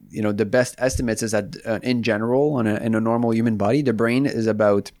 the best estimates is that in general, in a normal human body, the brain is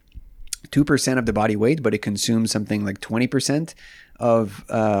about 2% of the body weight, but it consumes something like 20% of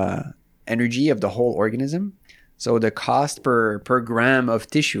energy of the whole organism. So the cost per gram of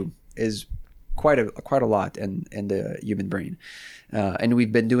tissue is quite a lot in the human brain. And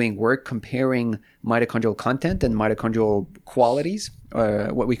we've been doing work comparing mitochondrial content and mitochondrial qualities,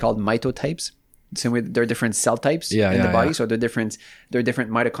 what we call mitotypes. So there are different cell types in the body. Yeah. So there are different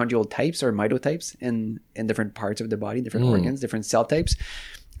mitochondrial types or mitotypes in different parts of the body, different organs, different cell types.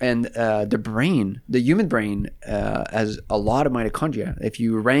 And the human brain has a lot of mitochondria. If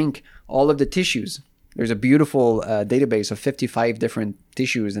you rank all of the tissues, there's a beautiful database of 55 different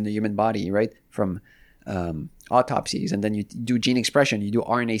tissues in the human body, right? From autopsies, and then you do gene expression, you do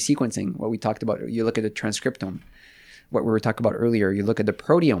RNA sequencing, what we talked about. You look at the transcriptome, what we were talking about earlier. You look at the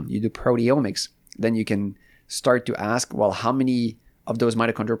proteome, you do proteomics. Then you can start to ask, well, how many of those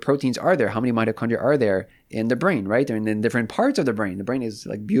mitochondrial proteins are there? How many mitochondria are there in the brain, right? And in different parts of the brain. The brain is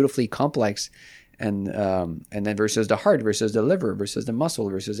like beautifully complex, and then versus the heart, versus the liver, versus the muscle,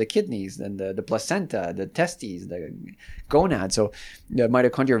 versus the kidneys, then the placenta, the testes, the gonad. So the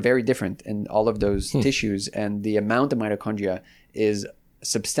mitochondria are very different in all of those tissues, and the amount of mitochondria is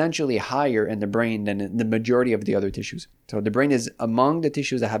substantially higher in the brain than in the majority of the other tissues. So the brain is among the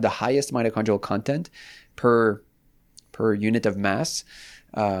tissues that have the highest mitochondrial content per unit of mass,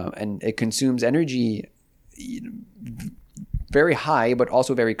 and it consumes energy very high, but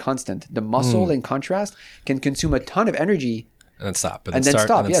also very constant. The muscle, in contrast, can consume a ton of energy and then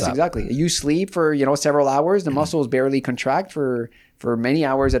stop. Yes, exactly. You sleep for several hours. The muscles barely contract for many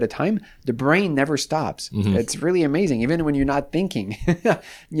hours at a time. The brain never stops. It's really amazing. Even when you're not thinking,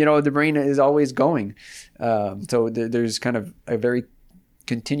 the brain is always going. So there's kind of a very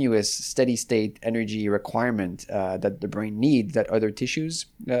continuous, steady state energy requirement that the brain needs that other tissues,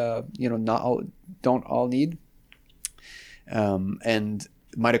 don't all need. And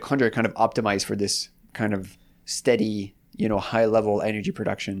mitochondria kind of optimize for this kind of steady, high level energy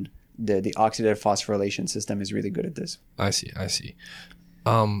production. The oxidative phosphorylation system is really good at this. I see.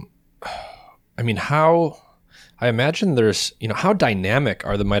 I imagine there's, how dynamic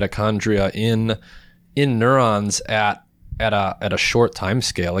are the mitochondria in neurons at at a short time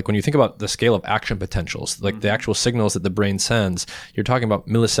scale. Like when you think about the scale of action potentials, like the actual signals that the brain sends, you're talking about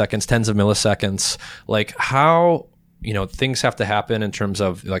milliseconds, tens of milliseconds. Like how, things have to happen in terms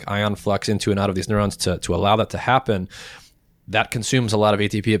of like ion flux into and out of these neurons to allow that to happen. That consumes a lot of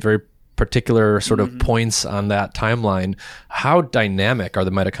ATP at very particular sort of points on that timeline. How dynamic are the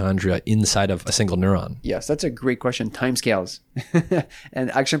mitochondria inside of a single neuron? Yes, that's a great question. Timescales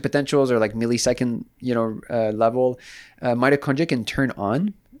and action potentials are like millisecond, level. Mitochondria can turn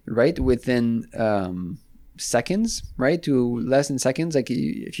on, right, within seconds, right, to less than seconds. Like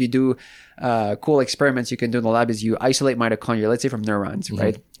if you do cool experiments you can do in the lab is you isolate mitochondria, let's say from neurons,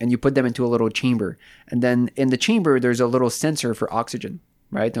 right, and you put them into a little chamber, and then in the chamber there's a little sensor for oxygen,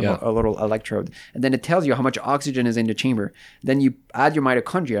 right? A little electrode. And then it tells you how much oxygen is in the chamber. Then you add your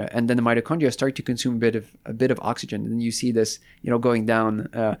mitochondria, and then the mitochondria start to consume a bit of oxygen. And you see this, going down.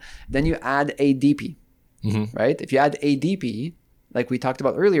 Then you add ADP, right? If you add ADP, like we talked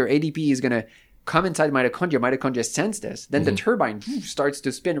about earlier, ADP is going to come inside mitochondria. Mitochondria sense this. Then the turbine starts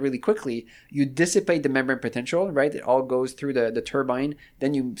to spin really quickly. You dissipate the membrane potential, right? It all goes through the turbine.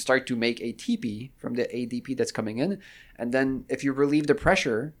 Then you start to make ATP from the ADP that's coming in. And then if you relieve the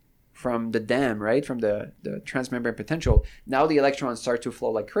pressure from the dam, right, from the transmembrane potential, now the electrons start to flow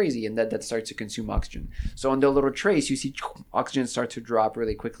like crazy, and that starts to consume oxygen. So on the little trace, you see oxygen start to drop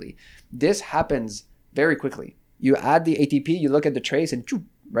really quickly. This happens very quickly. You add the ATP, you look at the trace, and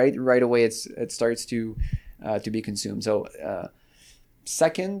right away it starts to be consumed. So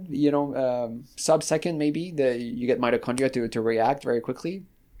second, sub-second maybe, you get mitochondria to react very quickly,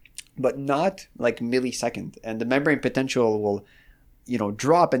 but not like millisecond. And the membrane potential will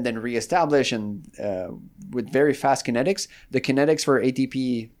drop and then reestablish, and with very fast kinetics. The kinetics for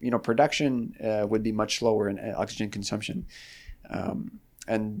ATP production would be much slower in oxygen consumption.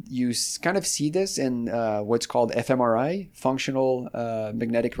 And you kind of see this in what's called fMRI, functional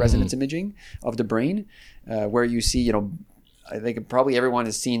magnetic resonance imaging of the brain, where you see, I think probably everyone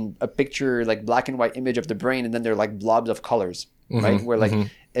has seen a picture, like black and white image of the brain, and then they're like blobs of colors, right? Where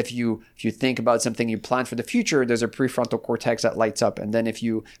like if you think about something you plan for the future, there's a prefrontal cortex that lights up. And then if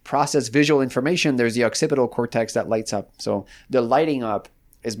you process visual information, there's the occipital cortex that lights up. So the lighting up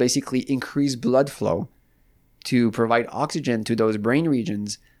is basically increased blood flow to provide oxygen to those brain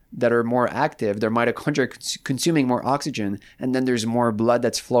regions that are more active. Their mitochondria consuming more oxygen, and then there's more blood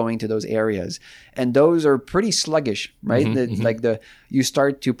that's flowing to those areas. And those are pretty sluggish, right? You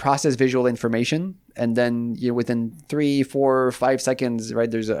start to process visual information, and then within 3, 4, 5 seconds, right,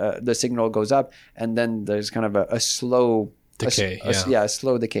 there's the signal goes up, and then there's kind of a slow decay. A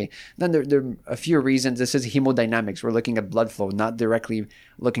slow decay. Then there are a few reasons. This is hemodynamics. We're looking at blood flow, not directly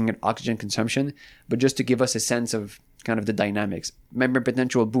looking at oxygen consumption, but just to give us a sense of kind of the dynamics. Membrane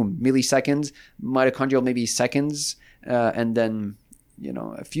potential, boom, milliseconds. Mitochondrial, maybe seconds, and then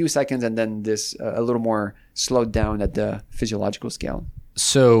a few seconds, and then this a little more slowed down at the physiological scale.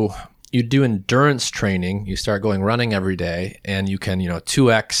 So you do endurance training. You start going running every day, and you can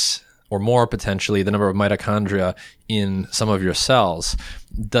 2x or more potentially the number of mitochondria in some of your cells.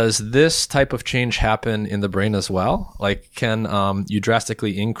 Does this type of change happen in the brain as well? Like, can you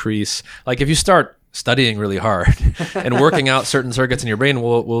drastically increase, like if you start studying really hard and working out certain circuits in your brain,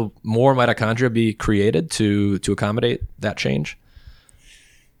 will more mitochondria be created to accommodate that change?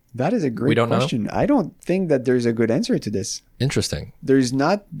 That is a great question. I don't think that there's a good answer to this. Interesting. There's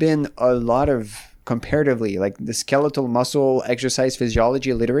not been a lot of, comparatively, like the skeletal muscle exercise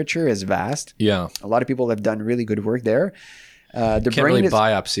physiology literature is vast. Yeah. A lot of people have done really good work there. The Can't brain really is,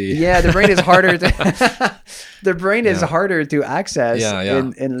 biopsy. Yeah, the brain is harder to the brain is harder to access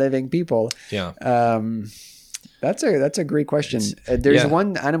in living people. Yeah. That's a great question. There's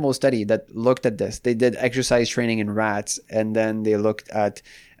one animal study that looked at this. They did exercise training in rats, and then they looked at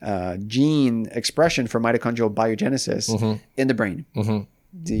gene expression for mitochondrial biogenesis in the brain.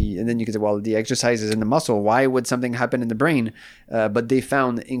 And then you could say, well, the exercise is in the muscle. Why would something happen in the brain? But they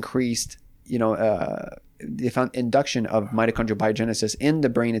found increased, they found induction of mitochondrial biogenesis in the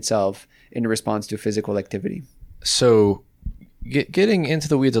brain itself in response to physical activity. So getting into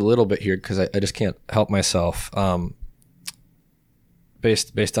the weeds a little bit here, because I just can't help myself,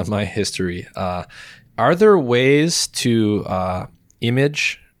 based on my history, are there ways to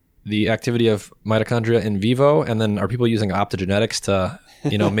image the activity of mitochondria in vivo? And then are people using optogenetics to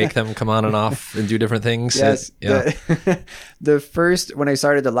make them come on and off and do different things? Yes. The first, when I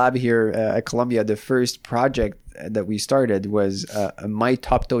started the lab here at Columbia, the first project that we started was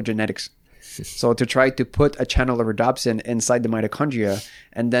mitoptogenetics. So to try to put a channel of rhodopsin inside the mitochondria,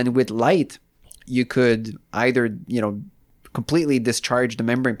 and then with light, you could either, completely discharge the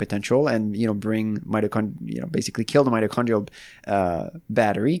membrane potential and bring basically kill the mitochondrial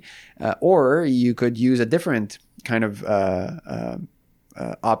battery, or you could use a different kind of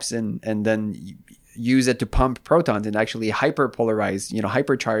opsin and then use it to pump protons and actually hyperpolarize,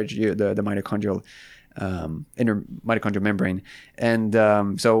 hypercharge the mitochondrial inner mitochondrial membrane. And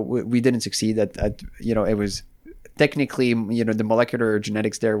so we didn't succeed at it was technically, the molecular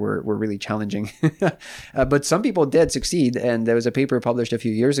genetics there were really challenging. But some people did succeed. And there was a paper published a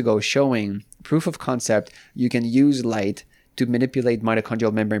few years ago showing proof of concept you can use light to manipulate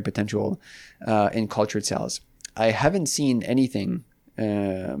mitochondrial membrane potential in cultured cells. I haven't seen anything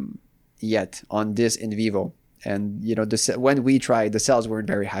yet on this in vivo. And when we tried, the cells weren't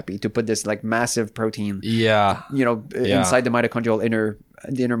very happy to put this like massive protein inside the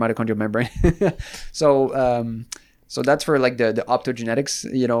inner mitochondrial membrane. So that's for like the optogenetics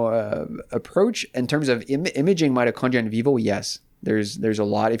approach. In terms of imaging mitochondria in vivo, yes, there's a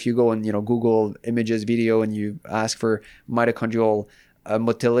lot. If you go and Google images video and you ask for mitochondrial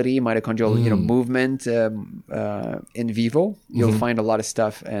motility, mitochondrial movement in vivo, you'll find a lot of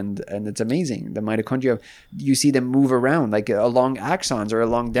stuff, and it's amazing. The mitochondria, you see them move around like along axons or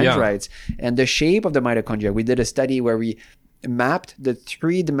along dendrites, and the shape of the mitochondria. We did a study where we mapped the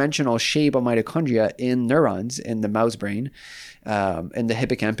 3-dimensional shape of mitochondria in neurons in the mouse brain, in the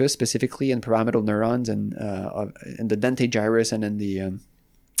hippocampus specifically, in pyramidal neurons, and in the dentate gyrus, and in the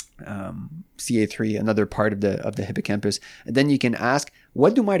CA3, another part of the hippocampus. And then you can ask,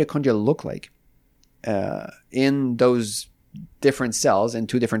 what do mitochondria look like in those different cells in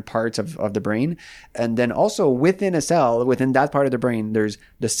 2 different parts of the brain? And then also within a cell, within that part of the brain, there's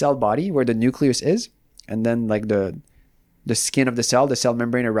the cell body where the nucleus is, and then like the skin of the cell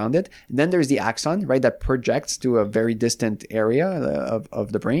membrane around it. And then there's the axon, right, that projects to a very distant area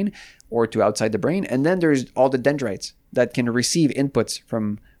of the brain or to outside the brain. And then there's all the dendrites that can receive inputs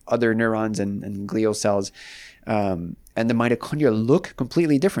from other neurons and glial cells. And the mitochondria look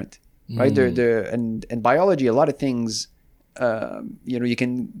completely different, right? And in biology, a lot of things, you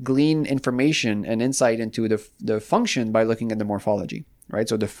can glean information and insight into the function by looking at the morphology, right?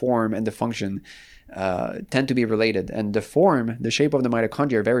 So the form and the function tend to be related, and the shape of the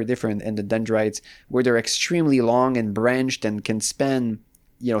mitochondria are very different in the dendrites, where they're extremely long and branched and can span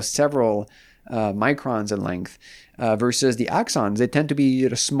several microns in length, versus the axons. They tend to be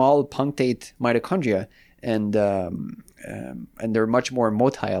small punctate mitochondria, and they're much more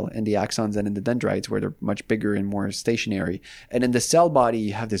motile in the axons than in the dendrites, where they're much bigger and more stationary. And in the cell body,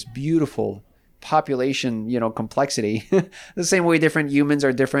 you have this beautiful population complexity. The same way different humans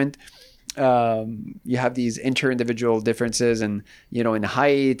are different. You have these inter-individual differences in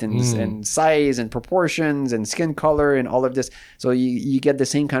height and size and proportions and skin color and all of this. So you get the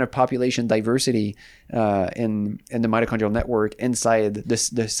same kind of population diversity in the mitochondrial network inside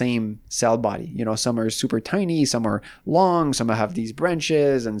the same cell body. Some are super tiny, some are long, some have these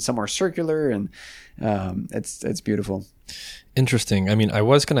branches, and some are circular, and it's beautiful. Interesting. I mean, I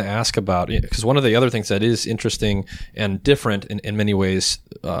was going to ask about it because one of the other things that is interesting and different in many ways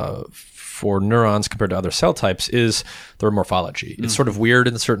for neurons compared to other cell types is their morphology. It's sort of weird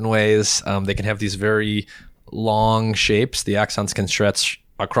in certain ways. They can have these very long shapes. The axons can stretch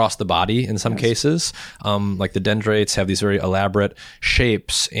across the body in some cases. Like the dendrites have these very elaborate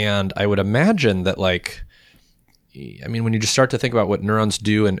shapes. And I would imagine that when you just start to think about what neurons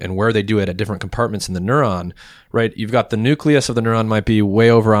do and where they do it at different compartments in the neuron, right? You've got the nucleus of the neuron might be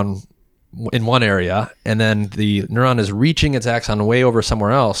way over in one area, and then the neuron is reaching its axon way over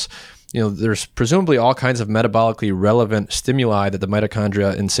somewhere else. There's presumably all kinds of metabolically relevant stimuli that the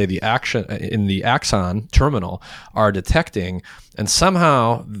mitochondria in, say, the axon terminal are detecting, and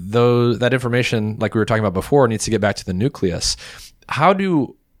somehow that information, like we were talking about before, needs to get back to the nucleus.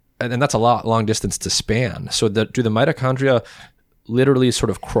 And that's a long distance to span. So do the mitochondria literally sort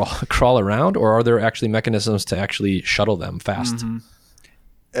of crawl around, or are there actually mechanisms to actually shuttle them fast?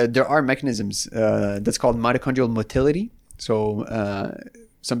 Mm-hmm. There are mechanisms that's called mitochondrial motility. So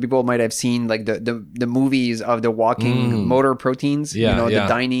some people might have seen like the movies of the walking motor proteins, the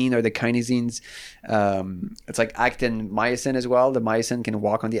dynein or the kinesins. It's like actin myosin as well. The myosin can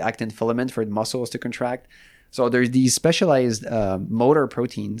walk on the actin filament for muscles to contract. So there's these specialized motor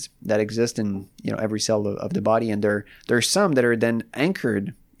proteins that exist in every cell of the body, and there's some that are then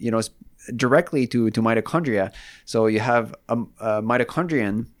anchored directly to mitochondria. So you have a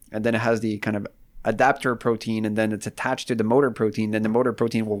mitochondrion, and then it has the kind of adapter protein, and then it's attached to the motor protein. Then the motor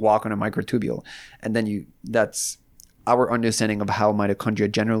protein will walk on a microtubule, and then that's our understanding of how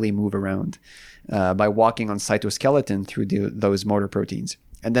mitochondria generally move around by walking on cytoskeleton through those motor proteins.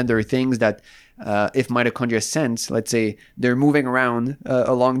 And then there are things that if mitochondria sense, let's say they're moving around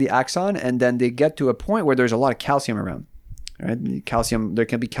along the axon, and then they get to a point where there's a lot of calcium around. Right? Calcium, there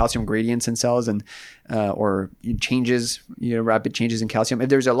can be calcium gradients in cells and or changes, rapid changes in calcium. If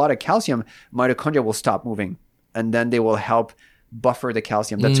there's a lot of calcium, mitochondria will stop moving, and then they will help buffer the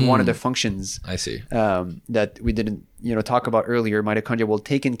calcium. That's one of the functions. I see. That we didn't, talk about earlier. Mitochondria will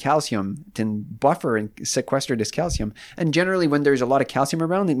take in calcium to buffer and sequester this calcium. And generally, when there's a lot of calcium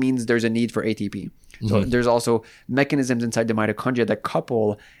around, it means there's a need for ATP. So there's also mechanisms inside the mitochondria that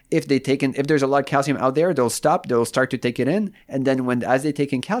couple. If there's a lot of calcium out there, they'll stop. They'll start to take it in, and then as they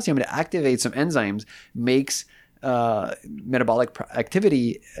take in calcium, it activates some enzymes, makes metabolic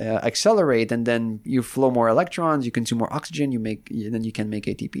activity accelerate, and then you flow more electrons, you consume more oxygen, then you can make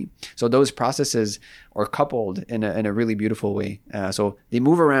ATP. So those processes are coupled in a really beautiful way. So they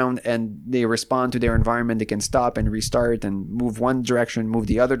move around and they respond to their environment. They can stop and restart and move one direction, move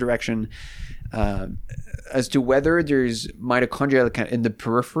the other direction. As to whether there's mitochondria in the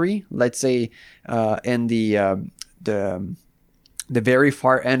periphery, let's say in the very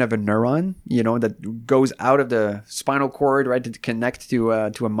far end of a neuron, that goes out of the spinal cord, right, to connect to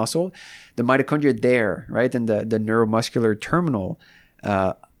a muscle, the mitochondria there, right, and the neuromuscular terminal,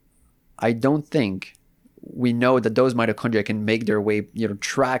 I don't think we know that those mitochondria can make their way,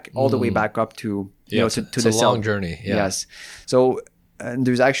 track all the way back up to, to the cell. It's a long journey. Yeah. Yes. So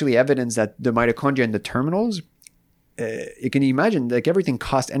there's actually evidence that the mitochondria in the terminals, you can imagine, like, everything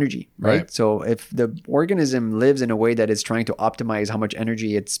costs energy, right? So if the organism lives in a way that is trying to optimize how much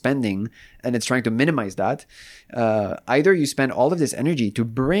energy it's spending, and it's trying to minimize that, either you spend all of this energy to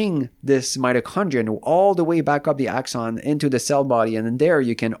bring this mitochondrion all the way back up the axon into the cell body, and then there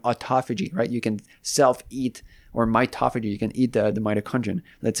you can autophagy, right? You can self-eat, or mitophagy, you can eat the mitochondrion.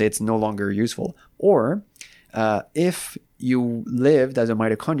 Let's say it's no longer useful. Or if you lived as a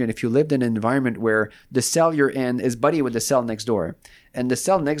mitochondrion, if you lived in an environment where the cell you're in is buddy with the cell next door, and the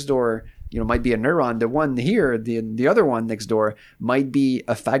cell next door, might be a neuron, the one here, the other one next door might be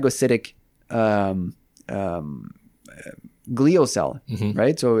a phagocytic glial cell,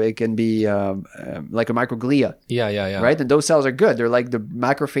 right? So it can be like a microglia. Yeah. Right? And those cells are good. They're like the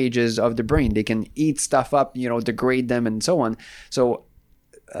macrophages of the brain. They can eat stuff up, degrade them and so on. So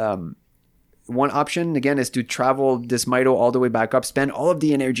one option, again, is to travel this mito all the way back up, spend all of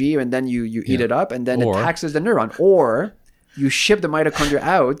the energy, and then you eat it up, and then it taxes the neuron. Or you ship the mitochondria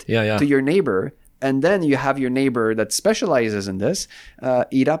out to your neighbor, and then you have your neighbor that specializes in this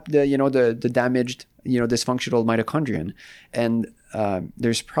eat up the damaged, dysfunctional mitochondrion. And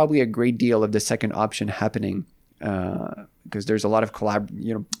there's probably a great deal of the second option happening because there's a lot of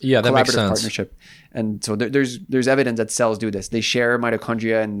collaborative partnership. And so there's evidence that cells do this. They share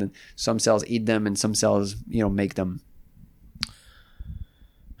mitochondria, and some cells eat them, and some cells, make them.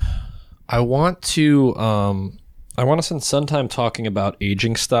 I want to spend some time talking about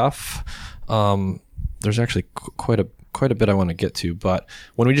aging stuff. There's actually quite a bit I want to get to, but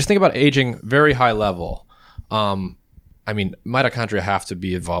when we just think about aging, very high level, mitochondria have to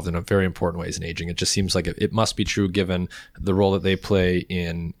be involved in a very important ways in aging. It just seems like it must be true given the role that they play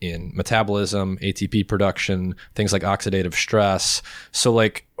in metabolism, ATP production, things like oxidative stress. So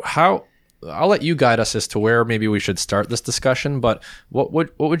I'll let you guide us as to where maybe we should start this discussion, but what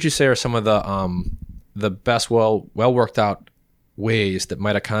would you say are some of the best, well worked out ways that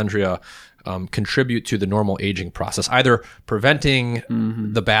mitochondria contribute to the normal aging process, either preventing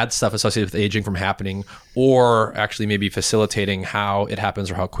the bad stuff associated with aging from happening, or actually maybe facilitating how it happens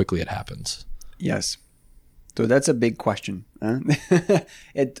or how quickly it happens? Yes. So that's a big question.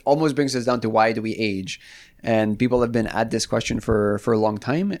 It almost brings us down to, why do we age? And people have been at this question for a long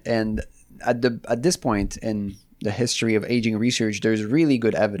time. And at this point in the history of aging research, there's really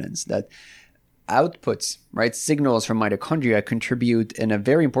good evidence that outputs, right, signals from mitochondria contribute in a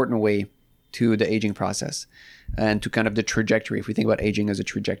very important way to the aging process and to kind of the trajectory, if we think about aging as a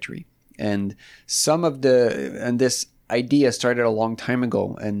trajectory. And this idea started a long time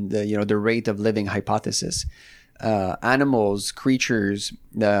ago, and the rate of living hypothesis. Animals, creatures,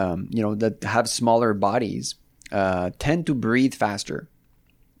 that have smaller bodies tend to breathe faster,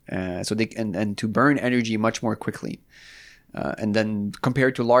 so they and to burn energy much more quickly. And then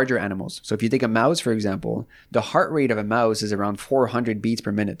compared to larger animals. So if you take a mouse, for example, the heart rate of a mouse is around 400 beats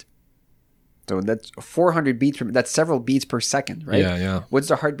per minute. So that's 400 beats that's several beats per second, right? Yeah. What's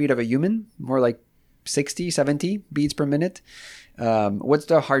the heartbeat of a human? More like 60, 70 beats per minute. What's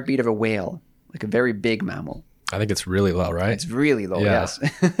the heartbeat of a whale? Like a very big mammal. I think it's really low, right? It's really low, yes.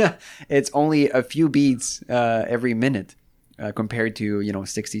 It's only a few beats every minute. compared to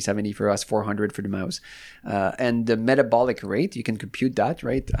 60, 70 for us, 400 for the mouse. And the metabolic rate, you can compute that,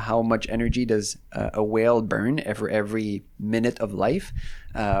 right? How much energy does a whale burn for every minute of life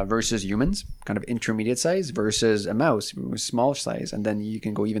versus humans, kind of intermediate size, versus a mouse, small size. And then you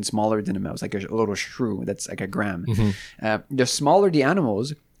can go even smaller than a mouse, like a little shrew that's like a gram. The smaller the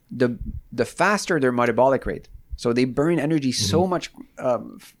animals, the faster their metabolic rate. So they burn energy so much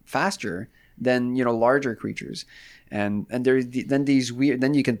faster than larger creatures. And there's then these weird.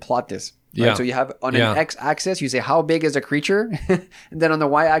 Then you can plot this. Right? Yeah. So you have on an x-axis, you say how big is a creature, and then on the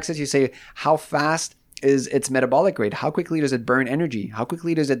y-axis you say how fast is its metabolic rate, how quickly does it burn energy, how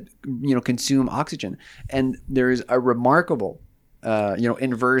quickly does it consume oxygen, and there's a remarkable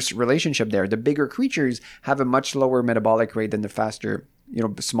inverse relationship there. The bigger creatures have a much lower metabolic rate than the faster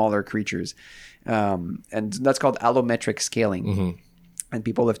smaller creatures, and that's called allometric scaling. And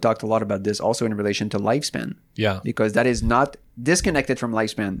people have talked a lot about this also in relation to lifespan. Yeah. Because that is not disconnected from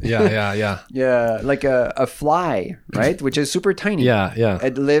lifespan. Yeah. Like a fly, right? Which is super tiny. Yeah.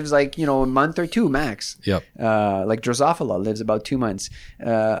 It lives like, a month or two max. Yep. Like Drosophila lives about 2 months.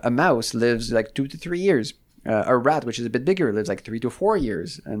 A mouse lives like 2 to 3 years. A rat, which is a bit bigger, lives like 3 to 4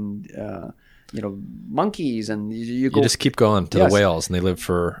 years. And, monkeys, and you just keep going to the whales, and they live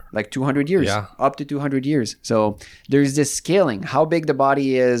for like 200 years, up to 200 years. So there's this scaling, how big the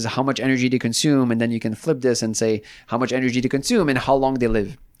body is, how much energy they consume, and then you can flip this and say how much energy they consume and how long they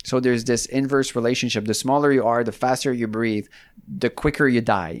live. So there's this inverse relationship. The smaller you are, the faster you breathe, the quicker you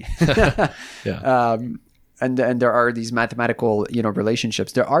die. And there are these mathematical,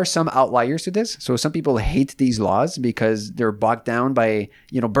 relationships. There are some outliers to this. So some people hate these laws because they're bogged down by,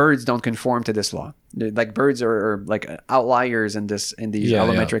 birds don't conform to this law. Like birds are like outliers in these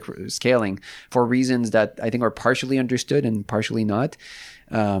allometric scaling for reasons that I think are partially understood and partially not.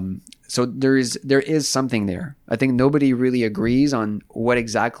 So there is something there. I think nobody really agrees on what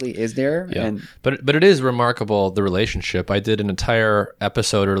exactly is there. Yeah. But it is remarkable, the relationship. I did an entire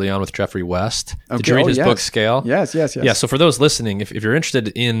episode early on with Jeffrey West. Did you read his book, Scale? Yes. Yeah, so for those listening, if you're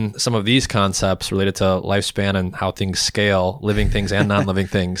interested in some of these concepts related to lifespan and how things scale, living things and non-living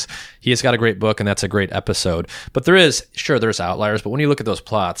things, he has got a great book, and that's a great episode. But there's outliers, but when you look at those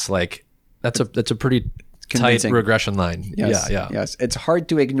plots, like that's a pretty convincing tight regression line. Yes. It's hard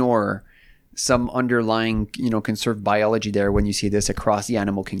to ignore some underlying, conserved biology there when you see this across the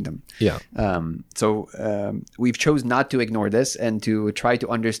animal kingdom. Yeah. So we've chosen not to ignore this and to try to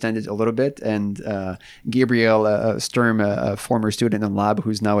understand it a little bit. And Gabriel Sturm, a former student in the lab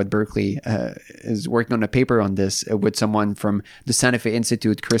who's now at Berkeley, is working on a paper on this with someone from the Santa Fe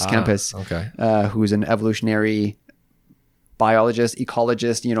Institute, Chris Campus, who's an evolutionary biologist,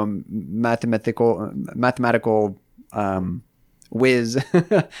 ecologist, mathematical whiz.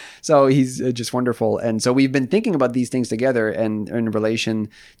 So he's just wonderful. And so we've been thinking about these things together and in relation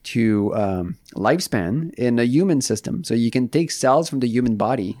to lifespan in a human system. So you can take cells from the human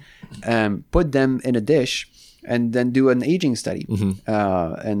body, put them in a dish, and then do an aging study.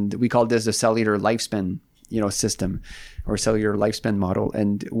 And we call this the cellular lifespan, system or cellular lifespan model.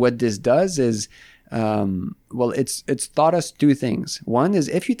 And what this does is, it's taught us two things. One is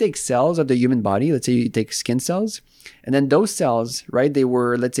if you take cells of the human body, let's say you take skin cells, and then those cells, right, they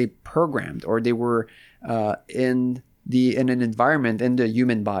were, let's say, programmed, or they were in an environment in the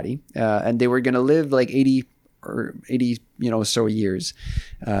human body, and they were going to live like 80 so years,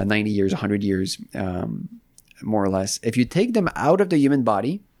 90 years, 100 years, more or less. If you take them out of the human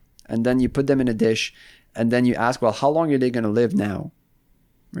body and then you put them in a dish, and then you ask, well, how long are they going to live now,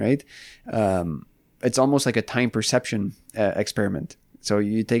 right? It's almost like a time perception experiment. So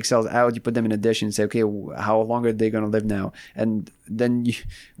you take cells out, you put them in a dish and say, okay, how long are they going to live now? And then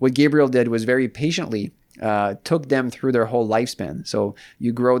what Gabriel did was very patiently took them through their whole lifespan. So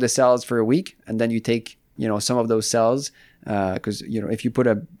you grow the cells for a week, and then you take, some of those cells, because, if you put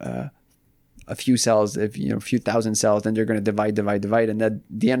a few cells, a few thousand cells, then they're going to divide. And at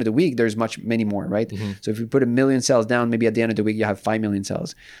the end of the week, there's many more, right? So if you put 1 million cells down, maybe at the end of the week, you have 5 million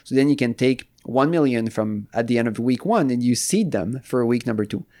cells. So then you can take 1 million from at the end of week 1 and you seed them for week number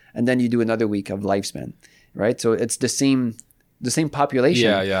 2. And then you do another week of lifespan, right? So it's the same population.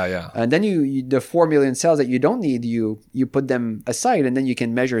 Yeah. And then you the 4 million cells that you don't need, you put them aside, and then you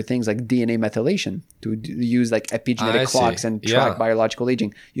can measure things like DNA methylation to use like epigenetic clocks and track biological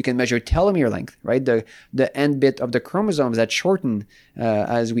aging. You can measure telomere length, right? The end bit of the chromosomes that shorten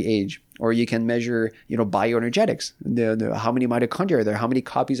as we age. or you can measure, bioenergetics, how many mitochondria are there, how many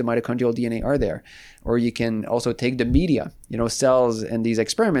copies of mitochondrial DNA are there. Or you can also take the media, cells in these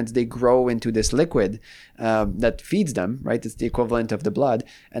experiments, they grow into this liquid that feeds them, right? It's the equivalent of the blood.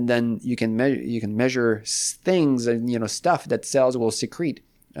 And then you can measure things and, stuff that cells will secrete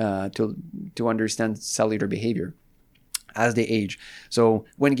to understand cellular behavior as they age. So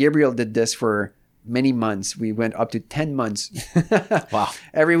when Gabriel did this for many months, we went up to 10 months. Wow.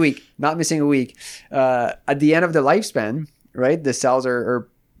 Every week, not missing a week. At the end of the lifespan, right, the cells are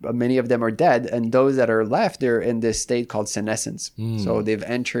many of them are dead, and those that are left, they're in this state called senescence. So they've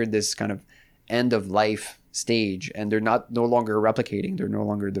entered this kind of end of life stage, and they're no longer replicating, they're no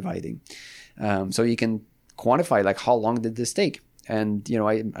longer dividing. So you can quantify like how long did this take? And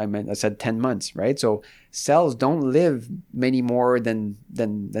I said 10 months, right? So cells don't live many more than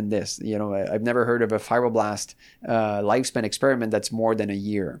this. I've never heard of a fibroblast lifespan experiment that's more than a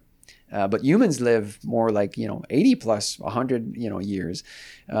year. But humans live more like 80 plus 100 years.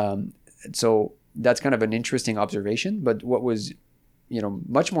 So that's kind of an interesting observation. But what was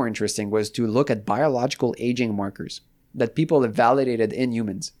much more interesting was to look at biological aging markers that people have validated in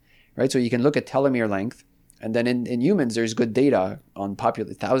humans, right? So you can look at telomere length. And then in humans, there's good data on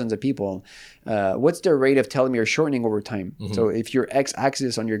thousands of people. What's the rate of telomere shortening over time? Mm-hmm. So if your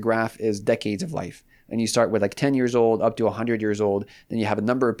x-axis on your graph is decades of life, and you start with like 10 years old up to 100 years old, then you have a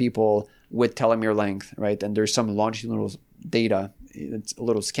number of people with telomere length, right? And there's some longitudinal data. It's a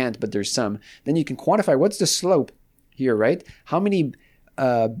little scant, but there's some. Then you can quantify what's the slope here, right? How much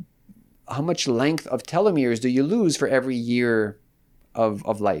length of telomeres do you lose for every year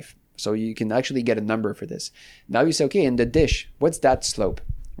of life? So you can actually get a number for this. Now you say, okay, in the dish, what's that slope,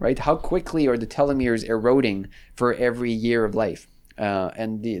 right? How quickly are the telomeres eroding for every year of life?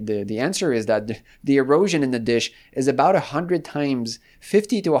 And the answer is that the erosion in the dish is about 100 times,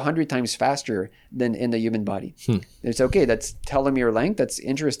 50 to 100 times faster than in the human body. It's okay, that's telomere length, that's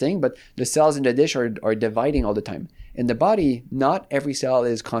interesting, but the cells in the dish are dividing all the time. In the body, not every cell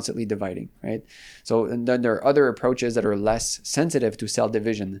is constantly dividing, right? So and then there are other approaches that are less sensitive to cell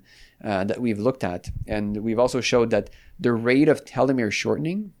division that we've looked at. And we've also showed that the rate of telomere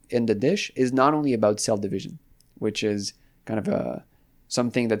shortening in the dish is not only about cell division, which is kind of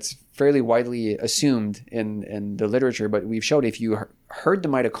something that's fairly widely assumed in the literature, but we've showed if you herd the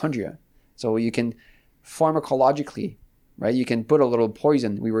mitochondria, so you can pharmacologically, right? You can put a little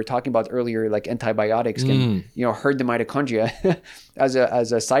poison. We were talking about earlier, like antibiotics can, herd the mitochondria as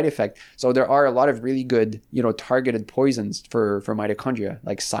a side effect. So there are a lot of really good, targeted poisons for mitochondria,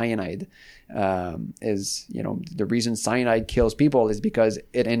 like cyanide. Is the reason cyanide kills people is because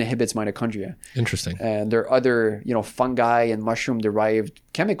it inhibits mitochondria. Interesting. And there are other fungi and mushroom derived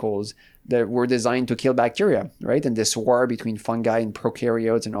chemicals that were designed to kill bacteria, right? And this war between fungi and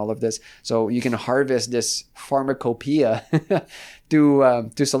prokaryotes and all of this. So you can harvest this pharmacopoeia to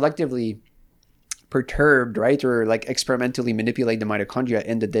selectively perturbed, right? Or like experimentally manipulate the mitochondria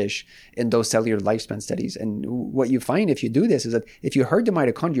in the dish in those cellular lifespan studies. And what you find if you do this is that if you herd the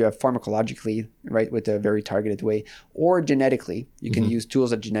mitochondria pharmacologically, right, with a very targeted way, or genetically, you can use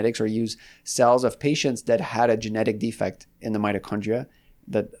tools of genetics or use cells of patients that had a genetic defect in the mitochondria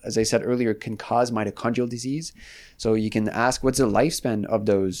that, as I said earlier, can cause mitochondrial disease. So you can ask what's the lifespan of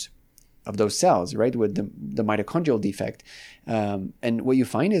those cells, right, with the mitochondrial defect. And what you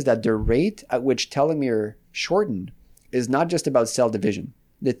find is that the rate at which telomere shorten is not just about cell division.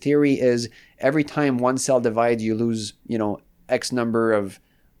 The theory is every time one cell divides, you lose, X number of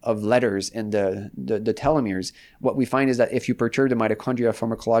letters in the telomeres. What we find is that if you perturb the mitochondria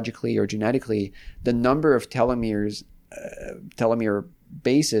pharmacologically or genetically, the number of telomere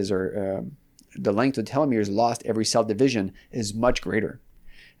bases or the length of telomeres lost every cell division is much greater.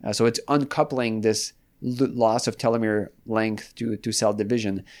 So it's uncoupling this loss of telomere length to cell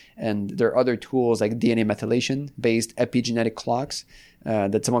division. And there are other tools like DNA methylation-based epigenetic clocks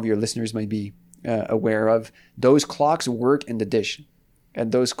that some of your listeners might be aware of. Those clocks work in the dish.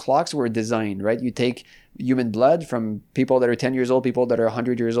 And those clocks were designed, right? You take human blood from people that are 10 years old, people that are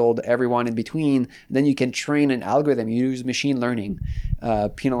 100 years old, everyone in between. Then you can train an algorithm. You use machine learning,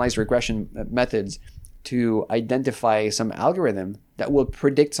 penalized regression methods to identify some algorithm that will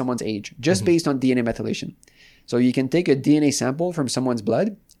predict someone's age just based on DNA methylation. So you can take a DNA sample from someone's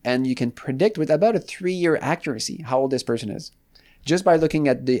blood and you can predict with about a 3-year accuracy how old this person is, just by looking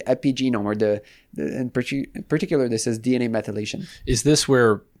at the epigenome or in particular, this is DNA methylation. Is this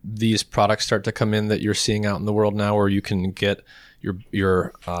where these products start to come in that you're seeing out in the world now, where you can get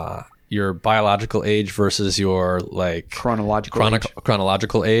your biological age versus your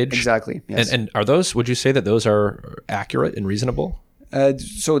chronological age? Exactly. Yes. And are those? Would you say that those are accurate and reasonable?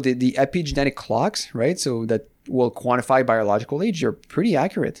 So the epigenetic clocks, right? So that will quantify biological age. They're pretty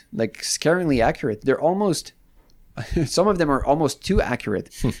accurate, like scarily accurate. They're almost, some of them are almost too accurate.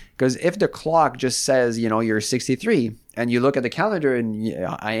 Because if the clock just says, you're 63, and you look at the calendar and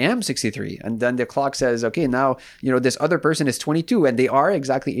I am 63, and then the clock says, okay, now, this other person is 22 and they are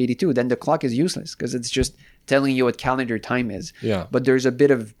exactly 82, then the clock is useless because it's just telling you what calendar time is. Yeah. But there's a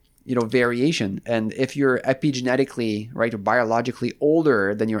bit of variation. And if you're epigenetically, right, or biologically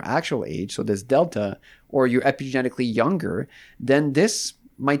older than your actual age, so this delta, or you're epigenetically younger, then this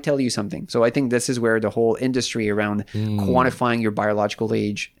might tell you something. So I think this is where the whole industry around quantifying your biological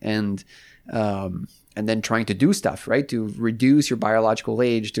age and then trying to do stuff, right, to reduce your biological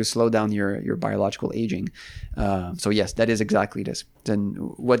age, to slow down your biological aging. So yes, that is exactly this. Then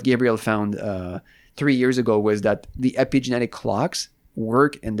what Gabriel found 3 years ago was that the epigenetic clocks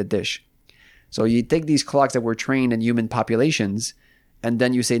work in the dish. So you take these clocks that were trained in human populations, and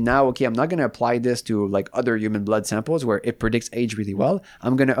then you say, now, okay, I'm not going to apply this to like other human blood samples where it predicts age really well.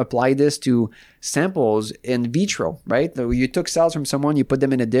 I'm going to apply this to samples in vitro, right? So you took cells from someone, you put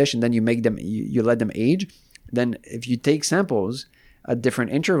them in a dish, and then you make them, you let them age. Then if you take samples at different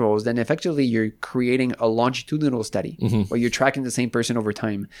intervals, then effectively you're creating a longitudinal study where you're tracking the same person over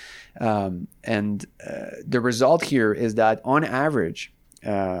time. And the result here is that on average,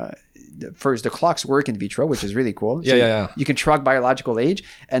 first, the clocks work in vitro, which is really cool. So you can track biological age.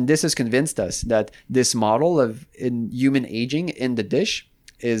 And this has convinced us that this model of in human aging in the dish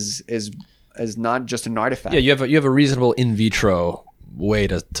is not just an artifact. Yeah, you have a reasonable in vitro way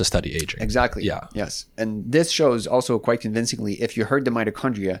to study aging. Exactly. Yeah. Yes. And this shows also quite convincingly, if you herd the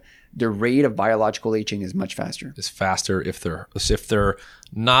mitochondria, the rate of biological aging is much faster. It's faster if they're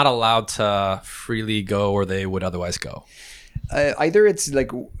not allowed to freely go where they would otherwise go. Either it's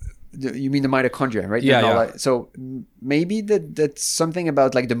like, you mean the mitochondria, right? Yeah. So maybe that's something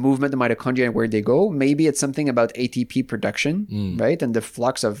about like the movement of the mitochondria and where they go. Maybe it's something about ATP production, right? And the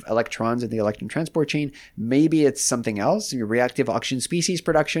flux of electrons in the electron transport chain. Maybe it's something else, your reactive oxygen species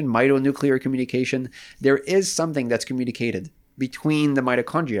production, mitonuclear communication. There is something that's communicated between the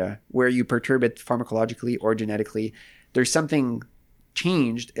mitochondria where you perturb it pharmacologically or genetically. There's something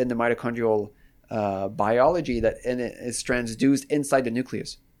changed in the mitochondrial biology that is transduced inside the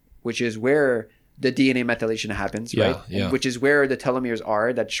nucleus, which is where the DNA methylation happens, right? Yeah. And which is where the telomeres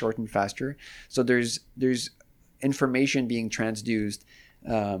are that shorten faster. So there's information being transduced.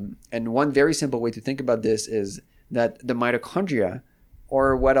 And one very simple way to think about this is that the mitochondria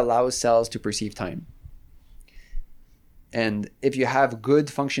are what allows cells to perceive time. And if you have good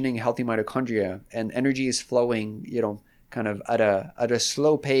functioning, healthy mitochondria and energy is flowing, kind of at a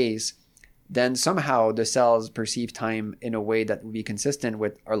slow pace, then somehow the cells perceive time in a way that would be consistent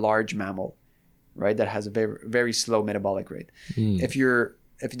with a large mammal, right? That has a very, very slow metabolic rate. If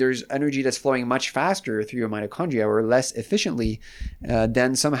there's energy that's flowing much faster through your mitochondria or less efficiently,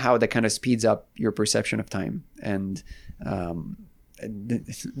 then somehow that kind of speeds up your perception of time. And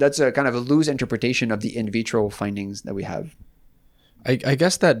that's a kind of a loose interpretation of the in vitro findings that we have. I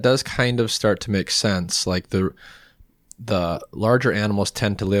guess that does kind of start to make sense. Like the larger animals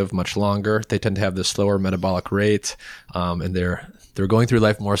tend to live much longer. They tend to have this slower metabolic rate, and they're going through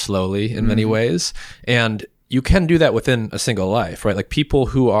life more slowly in many ways. And you can do that within a single life, right? Like people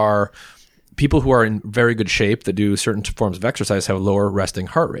who are in very good shape that do certain forms of exercise have lower resting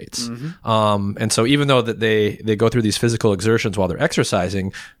heart rates. And so even though that they go through these physical exertions while they're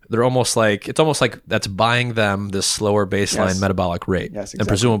exercising, it's almost like that's buying them this slower baseline metabolic rate. Yes, exactly. And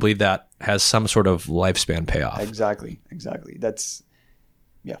presumably that has some sort of lifespan payoff. Exactly. That's,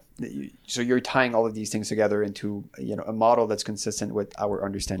 yeah. So you're tying all of these things together into, a model that's consistent with our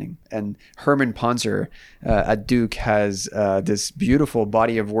understanding. And Herman Ponzer at Duke has this beautiful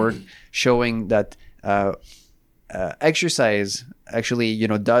body of work showing that exercise actually,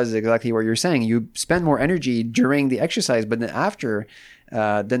 does exactly what you're saying. You spend more energy during the exercise, but then after,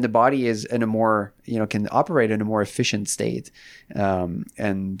 then the body is in a more, can operate in a more efficient state.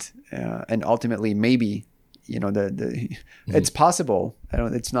 And ultimately maybe, it's possible.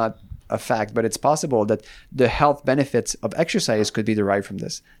 It's not a fact, but it's possible that the health benefits of exercise could be derived from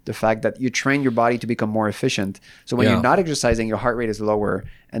this. The fact that you train your body to become more efficient. So when you're not exercising, your heart rate is lower,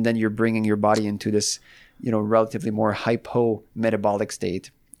 and then you're bringing your body into this, relatively more hypo-metabolic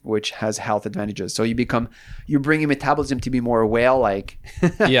state, which has health advantages. So you're bringing metabolism to be more whale-like.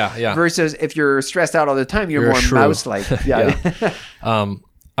 Yeah. Versus if you're stressed out all the time, you're more mouse-like. Yeah.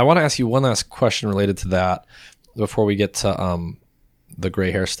 I want to ask you one last question related to that before we get to the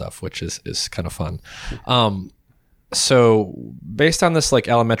gray hair stuff, which is kind of fun. So based on this like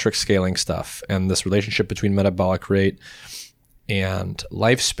allometric scaling stuff and this relationship between metabolic rate and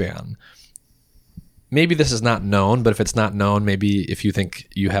lifespan. Maybe this is not known, but if it's not known, maybe if you think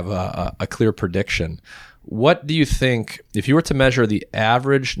you have a clear prediction, what do you think, if you were to measure the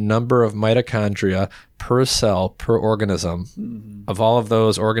average number of mitochondria per cell, per organism, of all of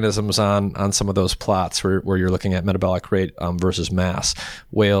those organisms on some of those plots where you're looking at metabolic rate versus mass,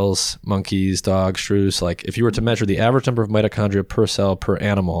 whales, monkeys, dogs, shrews, like if you were to measure the average number of mitochondria per cell, per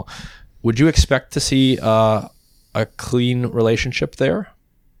animal, would you expect to see a clean relationship there?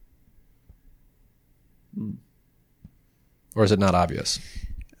 Or is it not obvious?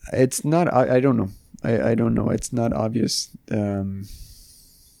 It's not, I don't know. I don't know. It's not obvious.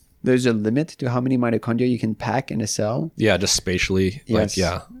 There's a limit to how many mitochondria you can pack in a cell. Yeah, just spatially. Yes.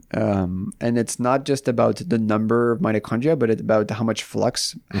 And it's not just about the number of mitochondria, but it's about how much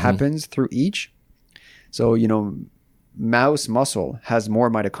flux happens through each. So, mouse muscle has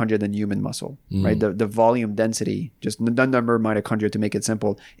more mitochondria than human muscle, right? The volume density, just the number of mitochondria, to make it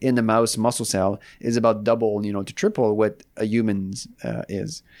simple, in the mouse muscle cell is about double, to triple what a human's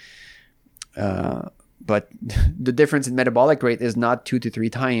is. But the difference in metabolic rate is not 2 to 3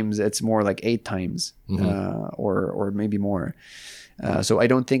 times; it's more like 8 times, or maybe more. So I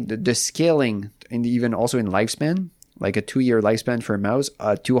don't think the scaling, and even also in lifespan, like a 2-year lifespan for a mouse,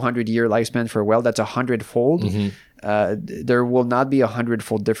 a 200-year lifespan for a whale, that's 100-fold. There will not be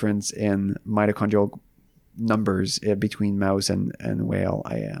 100-fold difference in mitochondrial numbers between mouse and whale.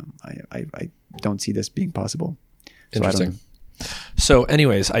 I don't see this being possible. Interesting. So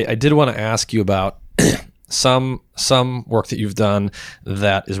anyways, I did want to ask you about some work that you've done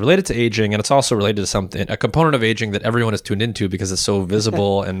that is related to aging, and it's also related to a component of aging that everyone is tuned into because it's so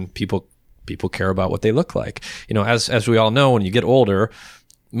visible and people care about what they look like. As we all know, when you get older,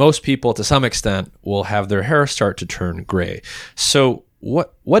 most people to some extent will have their hair start to turn gray. So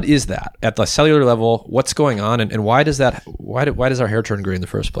what is that at the cellular level? What's going on, and why does our hair turn gray in the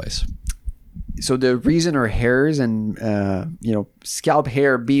first place? So the reason our hairs and scalp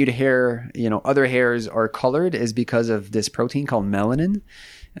hair, beard hair, other hairs are colored is because of this protein called melanin.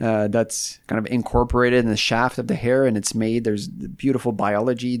 That's kind of incorporated in the shaft of the hair, and there's beautiful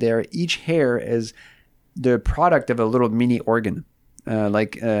biology there. Each hair is the product of a little mini organ.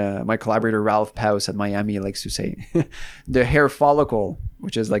 Like my collaborator Ralph Paus at Miami likes to say, the hair follicle,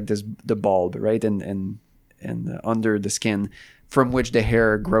 which is like the bulb, right, and under the skin, from which the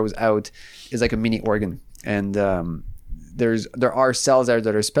hair grows out, is like a mini organ. And there are cells there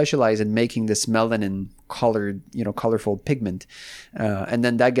that are specialized in making this melanin colored, colorful pigment, and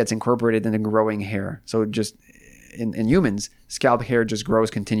then that gets incorporated in the growing hair. So just in humans, scalp hair just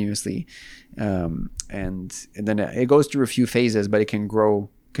grows continuously, and then it goes through a few phases, but it can grow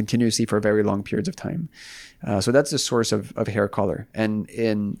continuously for very long periods of time. So that's the source of hair color. And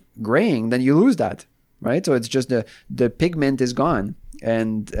in graying, then you lose that, right? So it's just the pigment is gone,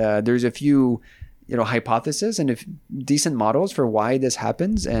 and there's a few hypotheses and decent models for why this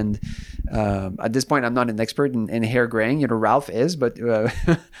happens. And at this point, I'm not an expert in hair graying. Ralph is, but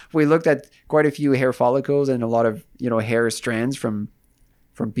we looked at quite a few hair follicles and a lot of hair strands from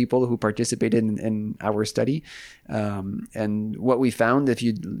people who participated in our study. And what we found, if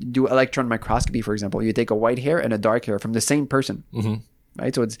you do electron microscopy, for example, you take a white hair and a dark hair from the same person,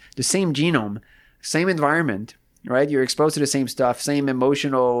 right? So it's the same genome, same environment, right? You're exposed to the same stuff, same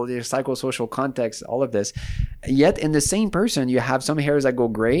emotional, psychosocial context, all of this. Yet in the same person, you have some hairs that go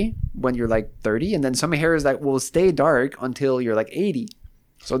gray when you're like 30, and then some hairs that will stay dark until you're like 80.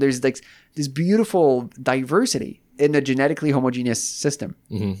 So there's like this beautiful diversity in a genetically homogeneous system,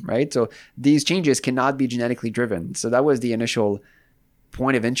 right? So these changes cannot be genetically driven. So that was the initial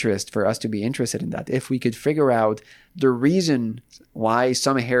point of interest for us to be interested in that. If we could figure out the reason why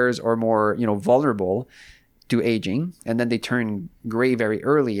some hairs are more, vulnerable to aging, and then they turn gray very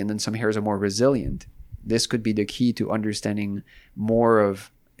early, and then some hairs are more resilient, this could be the key to understanding more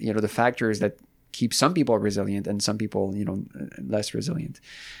of, the factors that keep some people resilient and some people, less resilient.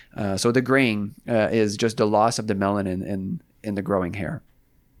 So the graying is just the loss of the melanin in the growing hair.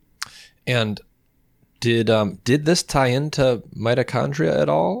 And did this tie into mitochondria at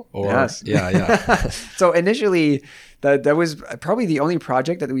all? Or? Yes. Yeah. So initially, that was probably the only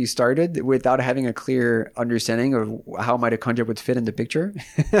project that we started without having a clear understanding of how mitochondria would fit in the picture.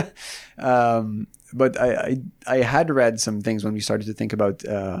 But I had read some things when we started to think about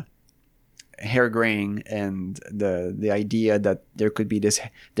hair graying and the idea that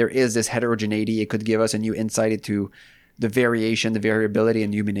there is this heterogeneity. It could give us a new insight into the variability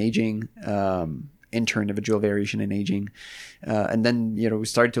in human aging. inter-individual variation in aging. And then, we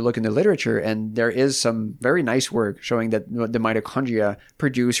started to look in the literature, and there is some very nice work showing that the mitochondria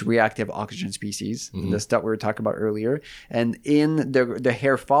produce reactive oxygen species, the stuff we were talking about earlier. And in the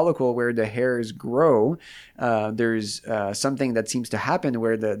hair follicle where the hairs grow, there's something that seems to happen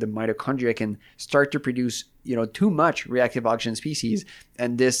where the mitochondria can start to produce, too much reactive oxygen species.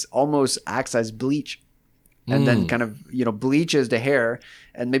 And this almost acts as bleach. And then kind of, bleaches the hair,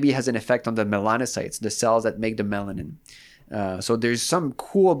 and maybe has an effect on the melanocytes, the cells that make the melanin. So there's some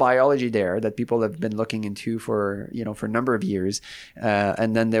cool biology there that people have been looking into for a number of years.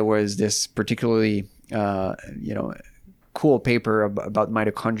 And then there was this particularly, cool paper about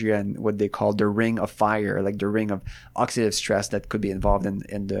mitochondria and what they call the ring of fire, like the ring of oxidative stress that could be involved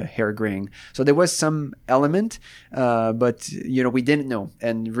in the hair graying. So there was some element, but, we didn't know.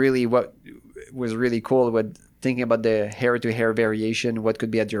 And really what was really cool with thinking about the hair to hair variation, what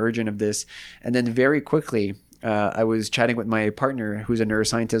could be at the origin of this. And then very quickly, I was chatting with my partner who's a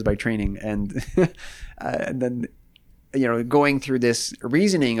neuroscientist by training, and then going through this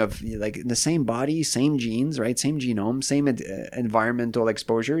reasoning of like the same body, same genes, right, same genome, same environmental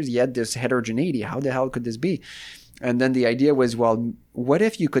exposures, yet this heterogeneity, how the hell could this be? And then the idea was, well, what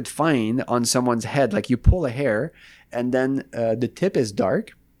if you could find on someone's head, like you pull a hair and then the tip is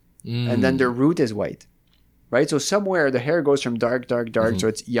dark and then the root is white, right? So somewhere the hair goes from dark, so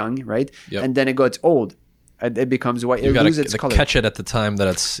it's young, right? Yep. And then it gets old. It becomes white. It loses its color. Catch it at the time that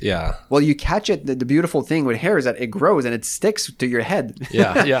it's, yeah. Well, you catch it. The beautiful thing with hair is that it grows and it sticks to your head.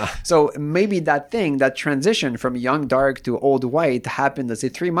 Yeah. So maybe that transition from young dark to old white happened, let's say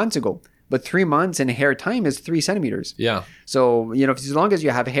 3 months ago. But 3 months in hair time is 3 centimeters. Yeah. So, as long as you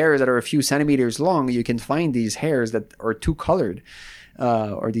have hairs that are a few centimeters long, you can find these hairs that are two colored,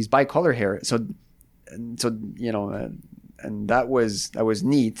 or these bicolor hair. So and that was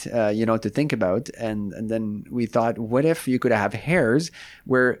neat, to think about. And then we thought, what if you could have hairs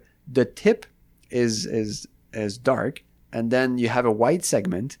where the tip is dark, and then you have a white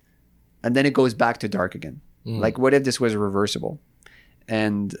segment, and then it goes back to dark again. Like, what if this was reversible?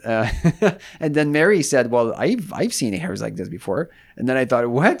 And and then Mary said, well, I've seen hairs like this before. And then I thought,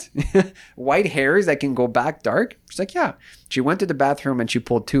 what? White hairs that can go back dark? She's like, yeah. She went to the bathroom and she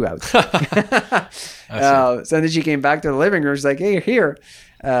pulled 2 out. So then she came back to the living room. She's like, hey, here.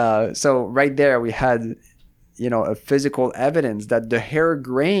 So right there we had, a physical evidence that the hair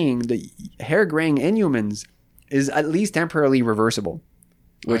graying in humans is at least temporarily reversible.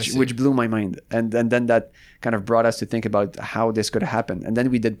 Which blew my mind. And then that kind of brought us to think about how this could happen. And then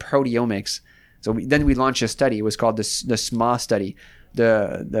we did proteomics. So then we launched a study. It was called the SMA study,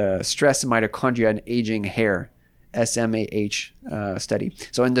 the Stress Mitochondria and Aging Hair, SMAH study.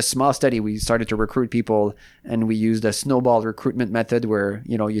 So in the SMA study, we started to recruit people, and we used a snowball recruitment method where,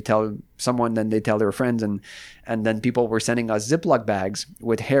 you tell someone, then they tell their friends, and then people were sending us Ziploc bags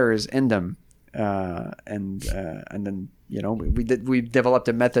with hairs in them. And then we developed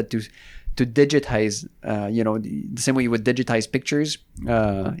a method to digitize, the same way you would digitize pictures,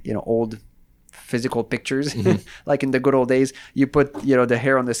 old physical pictures, like in the good old days. You put the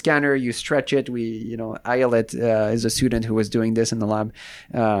hair on the scanner, you stretch it. Ayelet is a student who was doing this in the lab.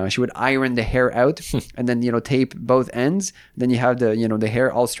 She would iron the hair out and then tape both ends. Then you have the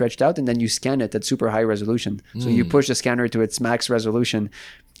hair all stretched out, and then you scan it at super high resolution. So you push the scanner to its max resolution,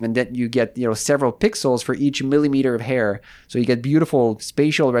 and then you get several pixels for each millimeter of hair. So you get beautiful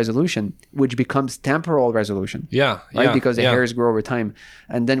spatial resolution, which becomes temporal resolution. Yeah, right. Yeah, because the hairs grow over time,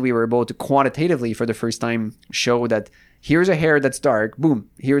 and then we were able to quantitatively, for the first time, show that here's a hair that's dark. Boom.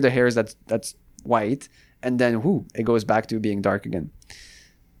 Here are the hairs that's white, and then it goes back to being dark again.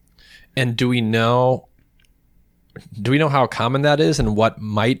 And do we know how common that is, and what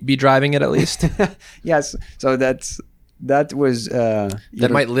might be driving it at least? Yes. So that was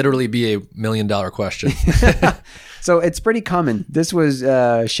that might literally be $1 million question. So it's pretty common. This was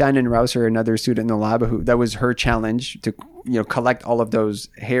Shannon Rouser, another student in the lab, that was her challenge to collect all of those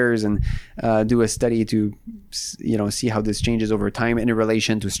hairs and do a study to see how this changes over time in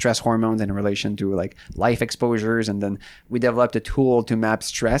relation to stress hormones and in relation to like life exposures. And then we developed a tool to map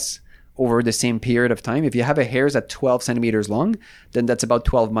stress over the same period of time. If you have a hairs at 12 centimeters long, then that's about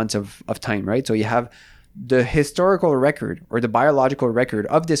 12 months of time, right? So you have the historical record or the biological record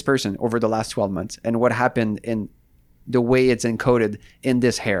of this person over the last 12 months and what happened in the way it's encoded in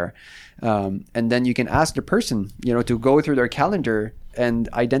this hair. And then you can ask the person, to go through their calendar and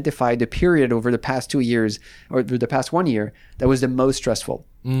identify the period over the past 2 years or the past 1 year that was the most stressful.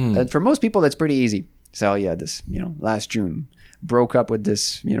 And for most people, that's pretty easy. So yeah, this, last June. broke up with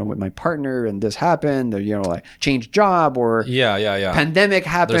this, with my partner, and this happened, or like changed job, or pandemic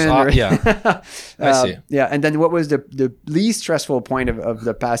happened. I see. Yeah, and then what was the least stressful point of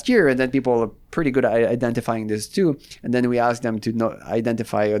the past year? And then people are pretty good at identifying this too. And then we ask them to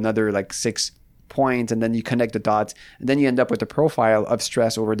identify another like 6 points, and then you connect the dots, and then you end up with a profile of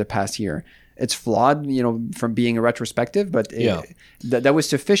stress over the past year. It's flawed, from being a retrospective, but that was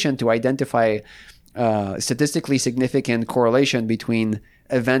sufficient to identify statistically significant correlation between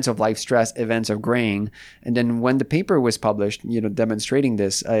events of life stress, events of graying. And then when the paper was published, demonstrating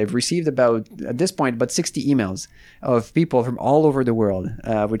this, I've received at this point, about 60 emails of people from all over the world,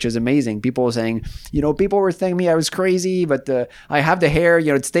 which is amazing. People saying, people were saying me I was crazy, but I have the hair,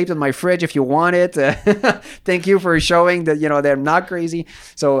 it's taped on my fridge if you want it. Thank you for showing that, they're not crazy.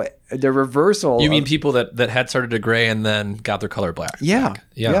 So the reversal. You mean people that had started to gray and then got their color back? Yeah.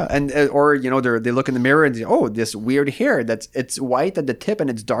 And or they look in the mirror and say, oh, this weird hair it's white at the tip and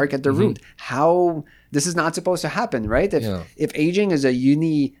it's dark at the root. How this is not supposed to happen, right? If aging is a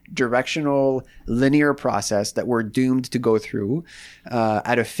unidirectional linear process that we're doomed to go through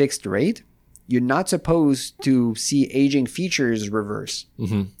at a fixed rate, you're not supposed to see aging features reverse.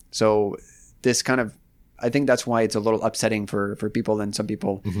 So this kind of, I think that's why it's a little upsetting for people, and some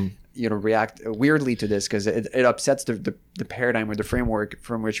people, react weirdly to this, because it upsets the paradigm or the framework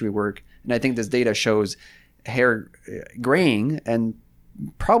from which we work. And I think this data shows hair graying and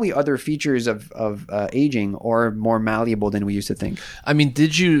probably other features of aging are more malleable than we used to think. I mean,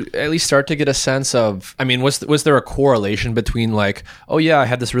 did you at least start to get a sense of, was there a correlation between like, oh yeah, I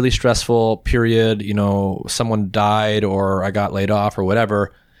had this really stressful period, someone died or I got laid off or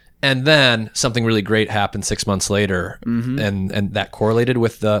whatever, and then something really great happened 6 months later, and that correlated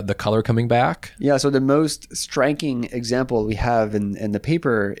with the color coming back? Yeah, so the most striking example we have in the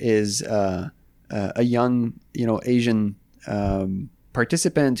paper is a young, Asian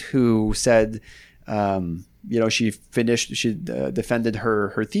participant who said, she defended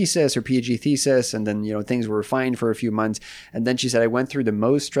her thesis, her PhD thesis, and then, things were fine for a few months. And then she said, I went through the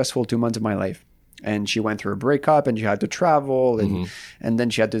most stressful 2 months of my life. And she went through a breakup, and she had to travel, and then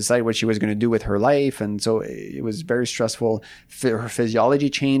she had to decide what she was going to do with her life. And so it was very stressful. Her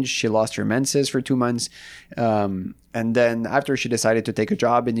physiology changed. She lost her menses for 2 months. And then after, she decided to take a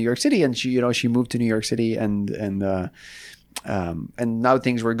job in New York City, and she moved to New York City, and now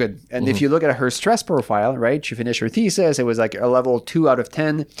things were good. And if you look at her stress profile, right, she finished her thesis. It was like a level 2 out of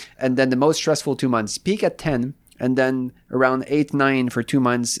 10. And then the most stressful 2 months, peak at 10. And then around 8, 9 for 2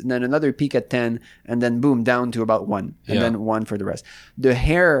 months, and then another peak at 10, and then boom, down to about 1, and then 1 for the rest. The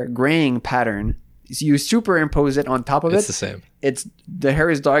hair graying pattern, you superimpose it on top of it. It's the same. The hair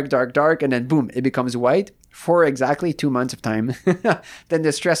is dark, dark, dark, and then boom, it becomes white for exactly 2 months of time. Then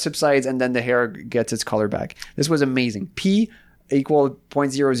the stress subsides, and then the hair gets its color back. This was amazing. P equal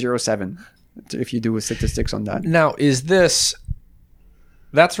 0.007, if you do statistics on that. Now,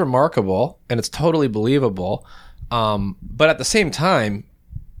 that's remarkable, and it's totally believable. But at the same time,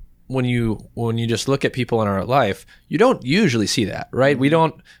 when you just look at people in our life, you don't usually see that, right? We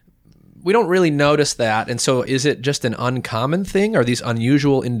don't really notice that. And so is it just an uncommon thing? Are these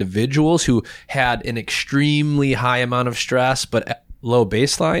unusual individuals who had an extremely high amount of stress but low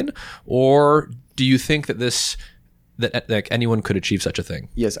baseline? Or do you think that like anyone could achieve such a thing?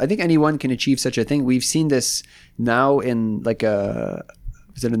 Yes, I think anyone can achieve such a thing. We've seen this now in like a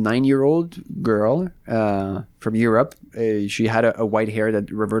 9-year-old girl from Europe. She had a white hair that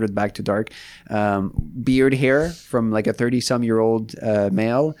reverted back to dark. Beard hair from like a 30-some-year-old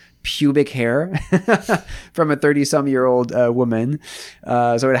male. Pubic hair from a 30-some-year-old woman.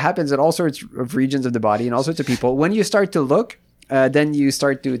 So it happens in all sorts of regions of the body and all sorts of people. When you start to look, then you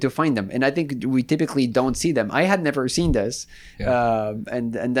start to find them. And I think we typically don't see them. I had never seen this. Yeah.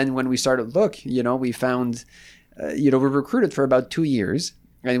 And then when we started to look, we found, we recruited for about 2 years.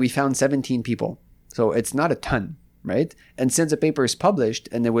 And we found 17 people. So it's not a ton, right? And since the paper is published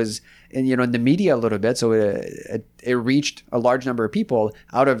and it was in the media a little bit, so it reached a large number of people.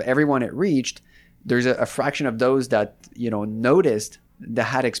 Out of everyone it reached, there's a fraction of those that noticed, that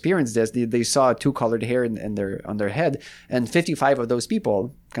had experienced this. They saw 2-colored hair on their head, and 55 of those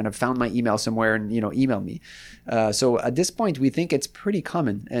people kind of found my email somewhere and emailed me. So at this point, we think it's pretty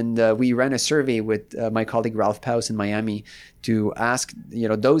common, and we ran a survey with my colleague Ralph Paus in Miami to ask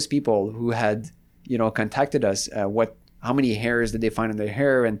those people who had contacted us how many hairs did they find in their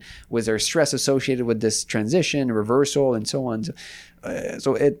hair, and was there stress associated with this transition, reversal, and so on.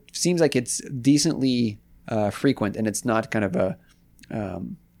 So it seems like it's decently frequent, and it's not kind of a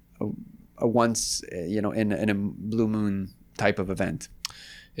once in a blue moon type of event.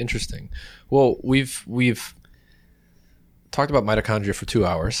 Interesting. Well, we've talked about mitochondria for 2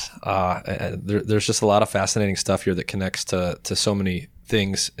 hours. There's just a lot of fascinating stuff here that connects to so many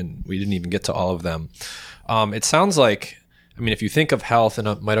things, and we didn't even get to all of them. It sounds like, I mean, if you think of health in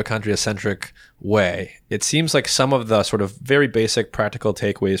a mitochondria-centric way, it seems like some of the sort of very basic practical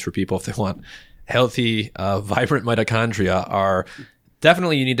takeaways for people if they want healthy, vibrant mitochondria are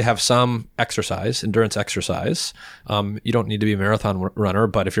definitely you need to have some exercise, endurance exercise. You don't need to be a marathon runner,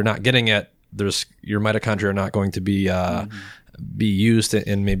 but if you're not getting it, your mitochondria are not going to be used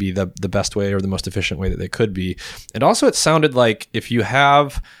in maybe the best way or the most efficient way that they could be. And also it sounded like if you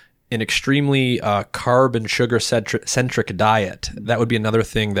have an extremely carb and sugar centric diet, that would be another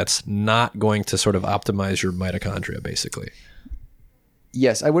thing that's not going to sort of optimize your mitochondria, basically.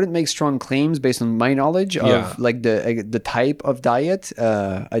 Yes, I wouldn't make strong claims based on my knowledge of like the type of diet.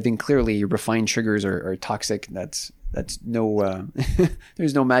 I think clearly refined sugars are toxic. That's no,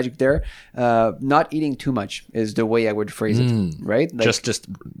 there's no magic there. Not eating too much is the way I would phrase it, right? Like, just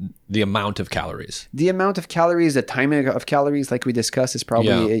the amount of calories. The amount of calories, the timing of calories, like we discussed, is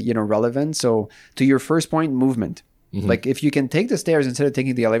probably relevant. So to your first point, movement. Mm-hmm. Like if you can take the stairs instead of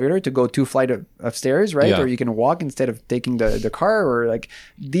taking the elevator to go 2 flights of stairs, right? Or you can walk instead of taking the car, or like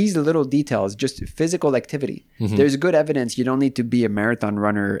these little details, just physical activity. Mm-hmm. There's good evidence you don't need to be a marathon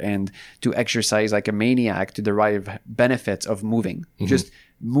runner and to exercise like a maniac to derive benefits of moving. Mm-hmm. Just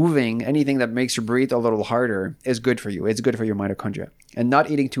moving, anything that makes you breathe a little harder is good for you. It's good for your mitochondria. And not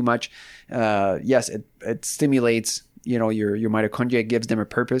eating too much, yes, it stimulates your mitochondria, gives them a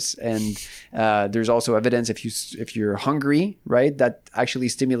purpose, and there's also evidence if you're hungry, right, that actually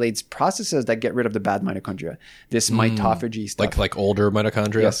stimulates processes that get rid of the bad mitochondria. This mitophagy stuff, like older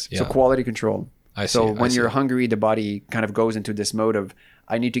mitochondria. Yes, so quality control. I see. So when you're hungry, the body kind of goes into this mode of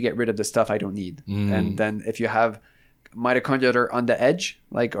I need to get rid of the stuff I don't need, and then if you have mitochondria that are on the edge,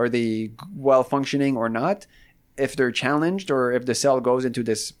 like are they well functioning or not? If they're challenged or if the cell goes into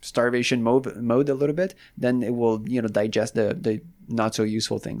this starvation mode a little bit, then it will digest the not so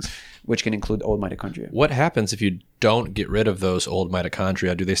useful things, which can include old mitochondria. What happens if you don't get rid of those old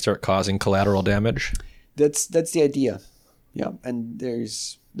mitochondria? Do they start causing collateral damage? That's the idea. Yeah, and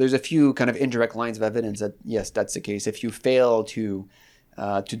there's a few kind of indirect lines of evidence that yes, that's the case. If you fail to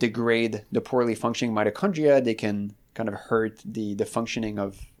degrade the poorly functioning mitochondria, they can kind of hurt the functioning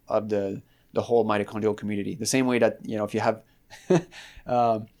of the whole mitochondrial community. The same way that, if you have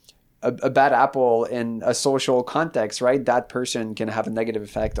a bad apple in a social context, right, that person can have a negative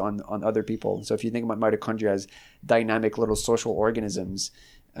effect on other people. So if you think about mitochondria as dynamic little social organisms,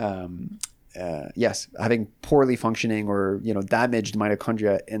 yes, having poorly functioning or, damaged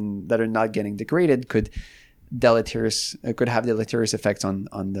mitochondria that are not getting degraded could have deleterious effects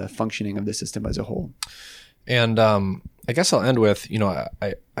on the functioning of the system as a whole. And I guess I'll end with,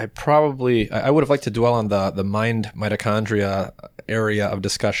 I would have liked to dwell on the mind mitochondria area of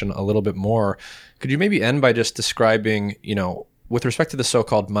discussion a little bit more. Could you maybe end by just describing, with respect to the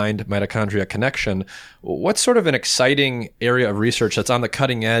so-called mind mitochondria connection, what's sort of an exciting area of research that's on the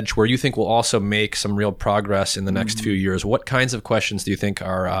cutting edge where you think will also make some real progress in the next few years? What kinds of questions do you think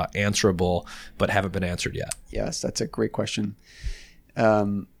are answerable but haven't been answered yet? Yes, that's a great question.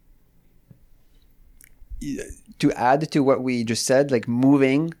 To add to what we just said, like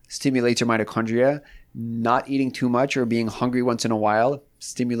moving stimulates your mitochondria, not eating too much or being hungry once in a while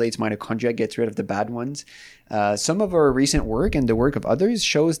stimulates mitochondria, gets rid of the bad ones. Some of our recent work and the work of others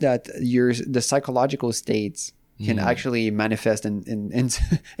shows that the psychological states can actually manifest in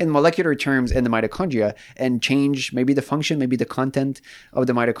molecular terms in the mitochondria and change maybe the function, maybe the content of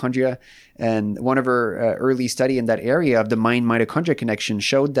the mitochondria. And one of our early study in that area of the mind mitochondria connection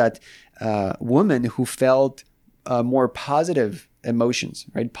showed that women who felt more positive emotions,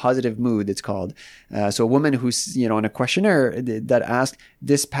 right? Positive mood, it's called. So a woman who's, in a questionnaire that asked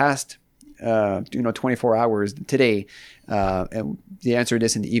this past, 24 hours today, and they answer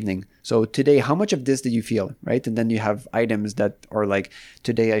this in the evening. So today, how much of this did you feel, right? And then you have items that are like,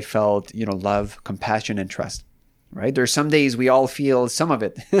 today I felt, love, compassion, and trust. Right? There's some days we all feel some of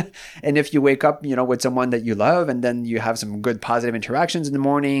it. And if you wake up, with someone that you love and then you have some good positive interactions in the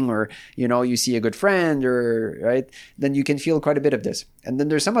morning or, you see a good friend or, right, then you can feel quite a bit of this. And then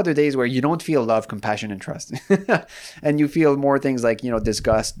there's some other days where you don't feel love, compassion, and trust. And you feel more things like,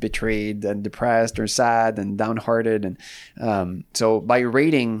 disgust, betrayed, and depressed or sad and downhearted. And so by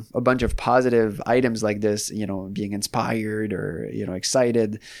rating a bunch of positive items like this, being inspired or,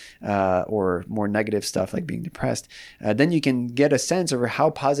 excited, or more negative stuff like being depressed, then you can get a sense of how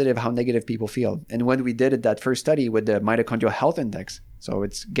positive, how negative people feel. And when we did that first study with the mitochondrial health index, so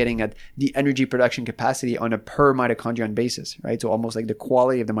it's getting at the energy production capacity on a per mitochondrion basis, right? So almost like the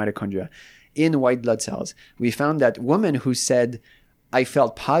quality of the mitochondria. in white blood cells. We found that women who said, I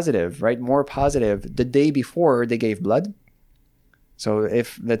felt positive, right, more positive the day before they gave blood. So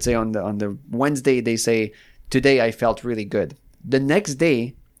if, let's say on the Wednesday, they say, today I felt really good. The next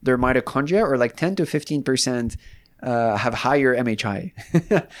day, their mitochondria are like 10 to 15% have higher MHI.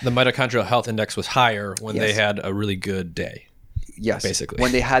 The mitochondrial health index was higher when they had a really good day. Yes, basically.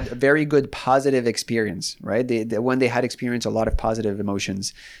 When they had a very good positive experience, right? When they had experienced a lot of positive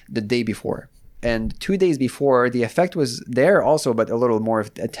emotions the day before. And 2 days before, the effect was there also, but a little more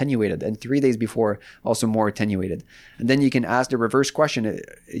attenuated. And 3 days before, also more attenuated. And then you can ask the reverse question,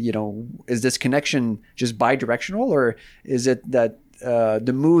 is this connection just bidirectional, or is it that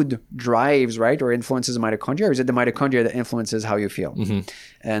the mood drives, right, or influences the mitochondria, or is it the mitochondria that influences how you feel? Mm-hmm.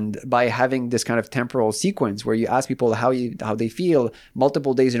 And by having this kind of temporal sequence where you ask people how they feel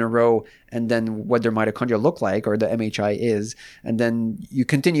multiple days in a row, and then what their mitochondria look like, or the MHI is, and then you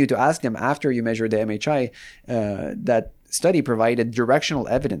continue to ask them after you measure the MHI, that study provided directional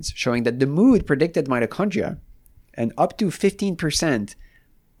evidence showing that the mood predicted mitochondria, and up to 15%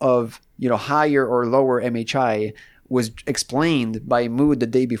 of higher or lower MHI was explained by mood the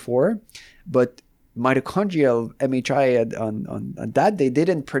day before, but mitochondrial MHI on that day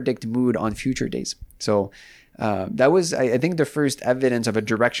didn't predict mood on future days. So that was, I think, the first evidence of a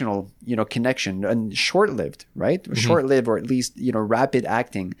directional, connection, and short-lived, right? Mm-hmm. Short-lived, or at least, rapid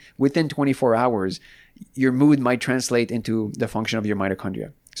acting. Within 24 hours, your mood might translate into the function of your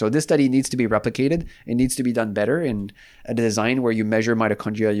mitochondria. So this study needs to be replicated. It needs to be done better in a design where you measure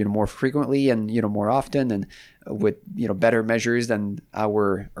mitochondria, more frequently and, more often, and with, better measures than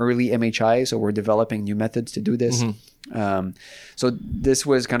our early MHI. So we're developing new methods to do this. Mm-hmm. So this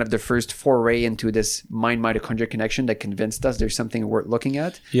was kind of the first foray into this mind-mitochondria connection that convinced us there's something worth looking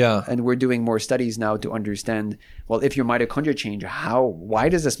at. Yeah. And we're doing more studies now to understand, well, if your mitochondria change, why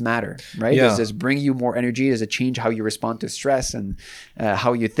does this matter, right? Yeah. Does this bring you more energy? Does it change how you respond to stress and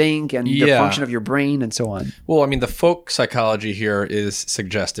how you think and the function of your brain and so on? Well, I mean, the folk psychology here is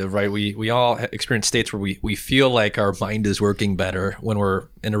suggestive, right? We all experience states where we feel like our mind is working better when we're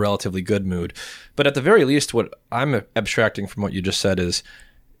in a relatively good mood. But at the very least, what I'm abstracting from what you just said is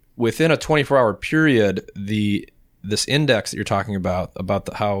within a 24-hour period, this index that you're talking about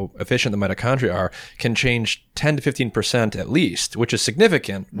how efficient the mitochondria are, can change 10 to 15% at least, which is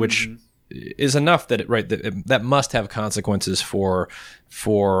significant, which is enough that that must have consequences for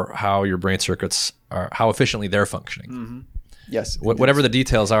how your brain circuits are, how efficiently they're functioning. Mm-hmm. Yes. Whatever the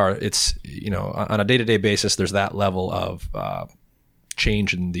details are, it's, on a day-to-day basis, there's that level of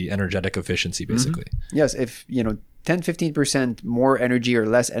change in the energetic efficiency, basically. Mm-hmm. Yes. If, 10-15% more energy or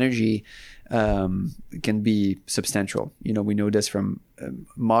less energy can be substantial. We know this from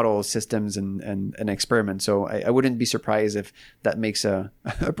model systems and experiments. So I wouldn't be surprised if that makes a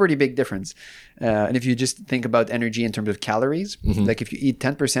pretty big difference. And if you just think about energy in terms of calories, mm-hmm. like if you eat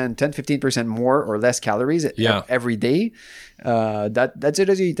 10-15% more or less calories every day,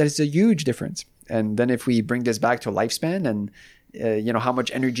 that is a huge difference. And then if we bring this back to lifespan and how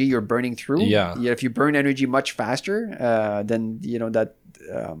much energy you're burning through. Yeah. If you burn energy much faster, then that.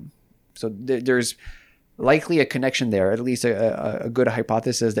 So there's likely a connection there. At least a good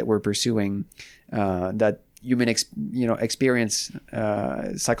hypothesis that we're pursuing, that human experience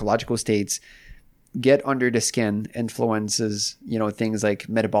psychological states get under the skin, influences things like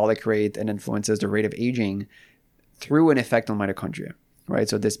metabolic rate, and influences the rate of aging through an effect on mitochondria. Right.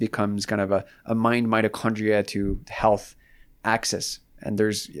 So this becomes kind of a mind mitochondria to health axis, and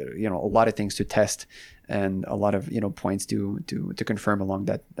there's a lot of things to test and a lot of points to confirm along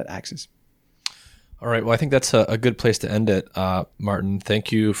that axis. All right, well, I think that's a good place to end it. Martin,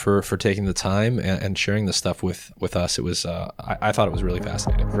 thank you for taking the time and sharing this stuff with us. It was I thought it was really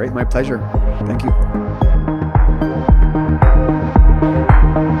fascinating. Great, my pleasure. Thank you.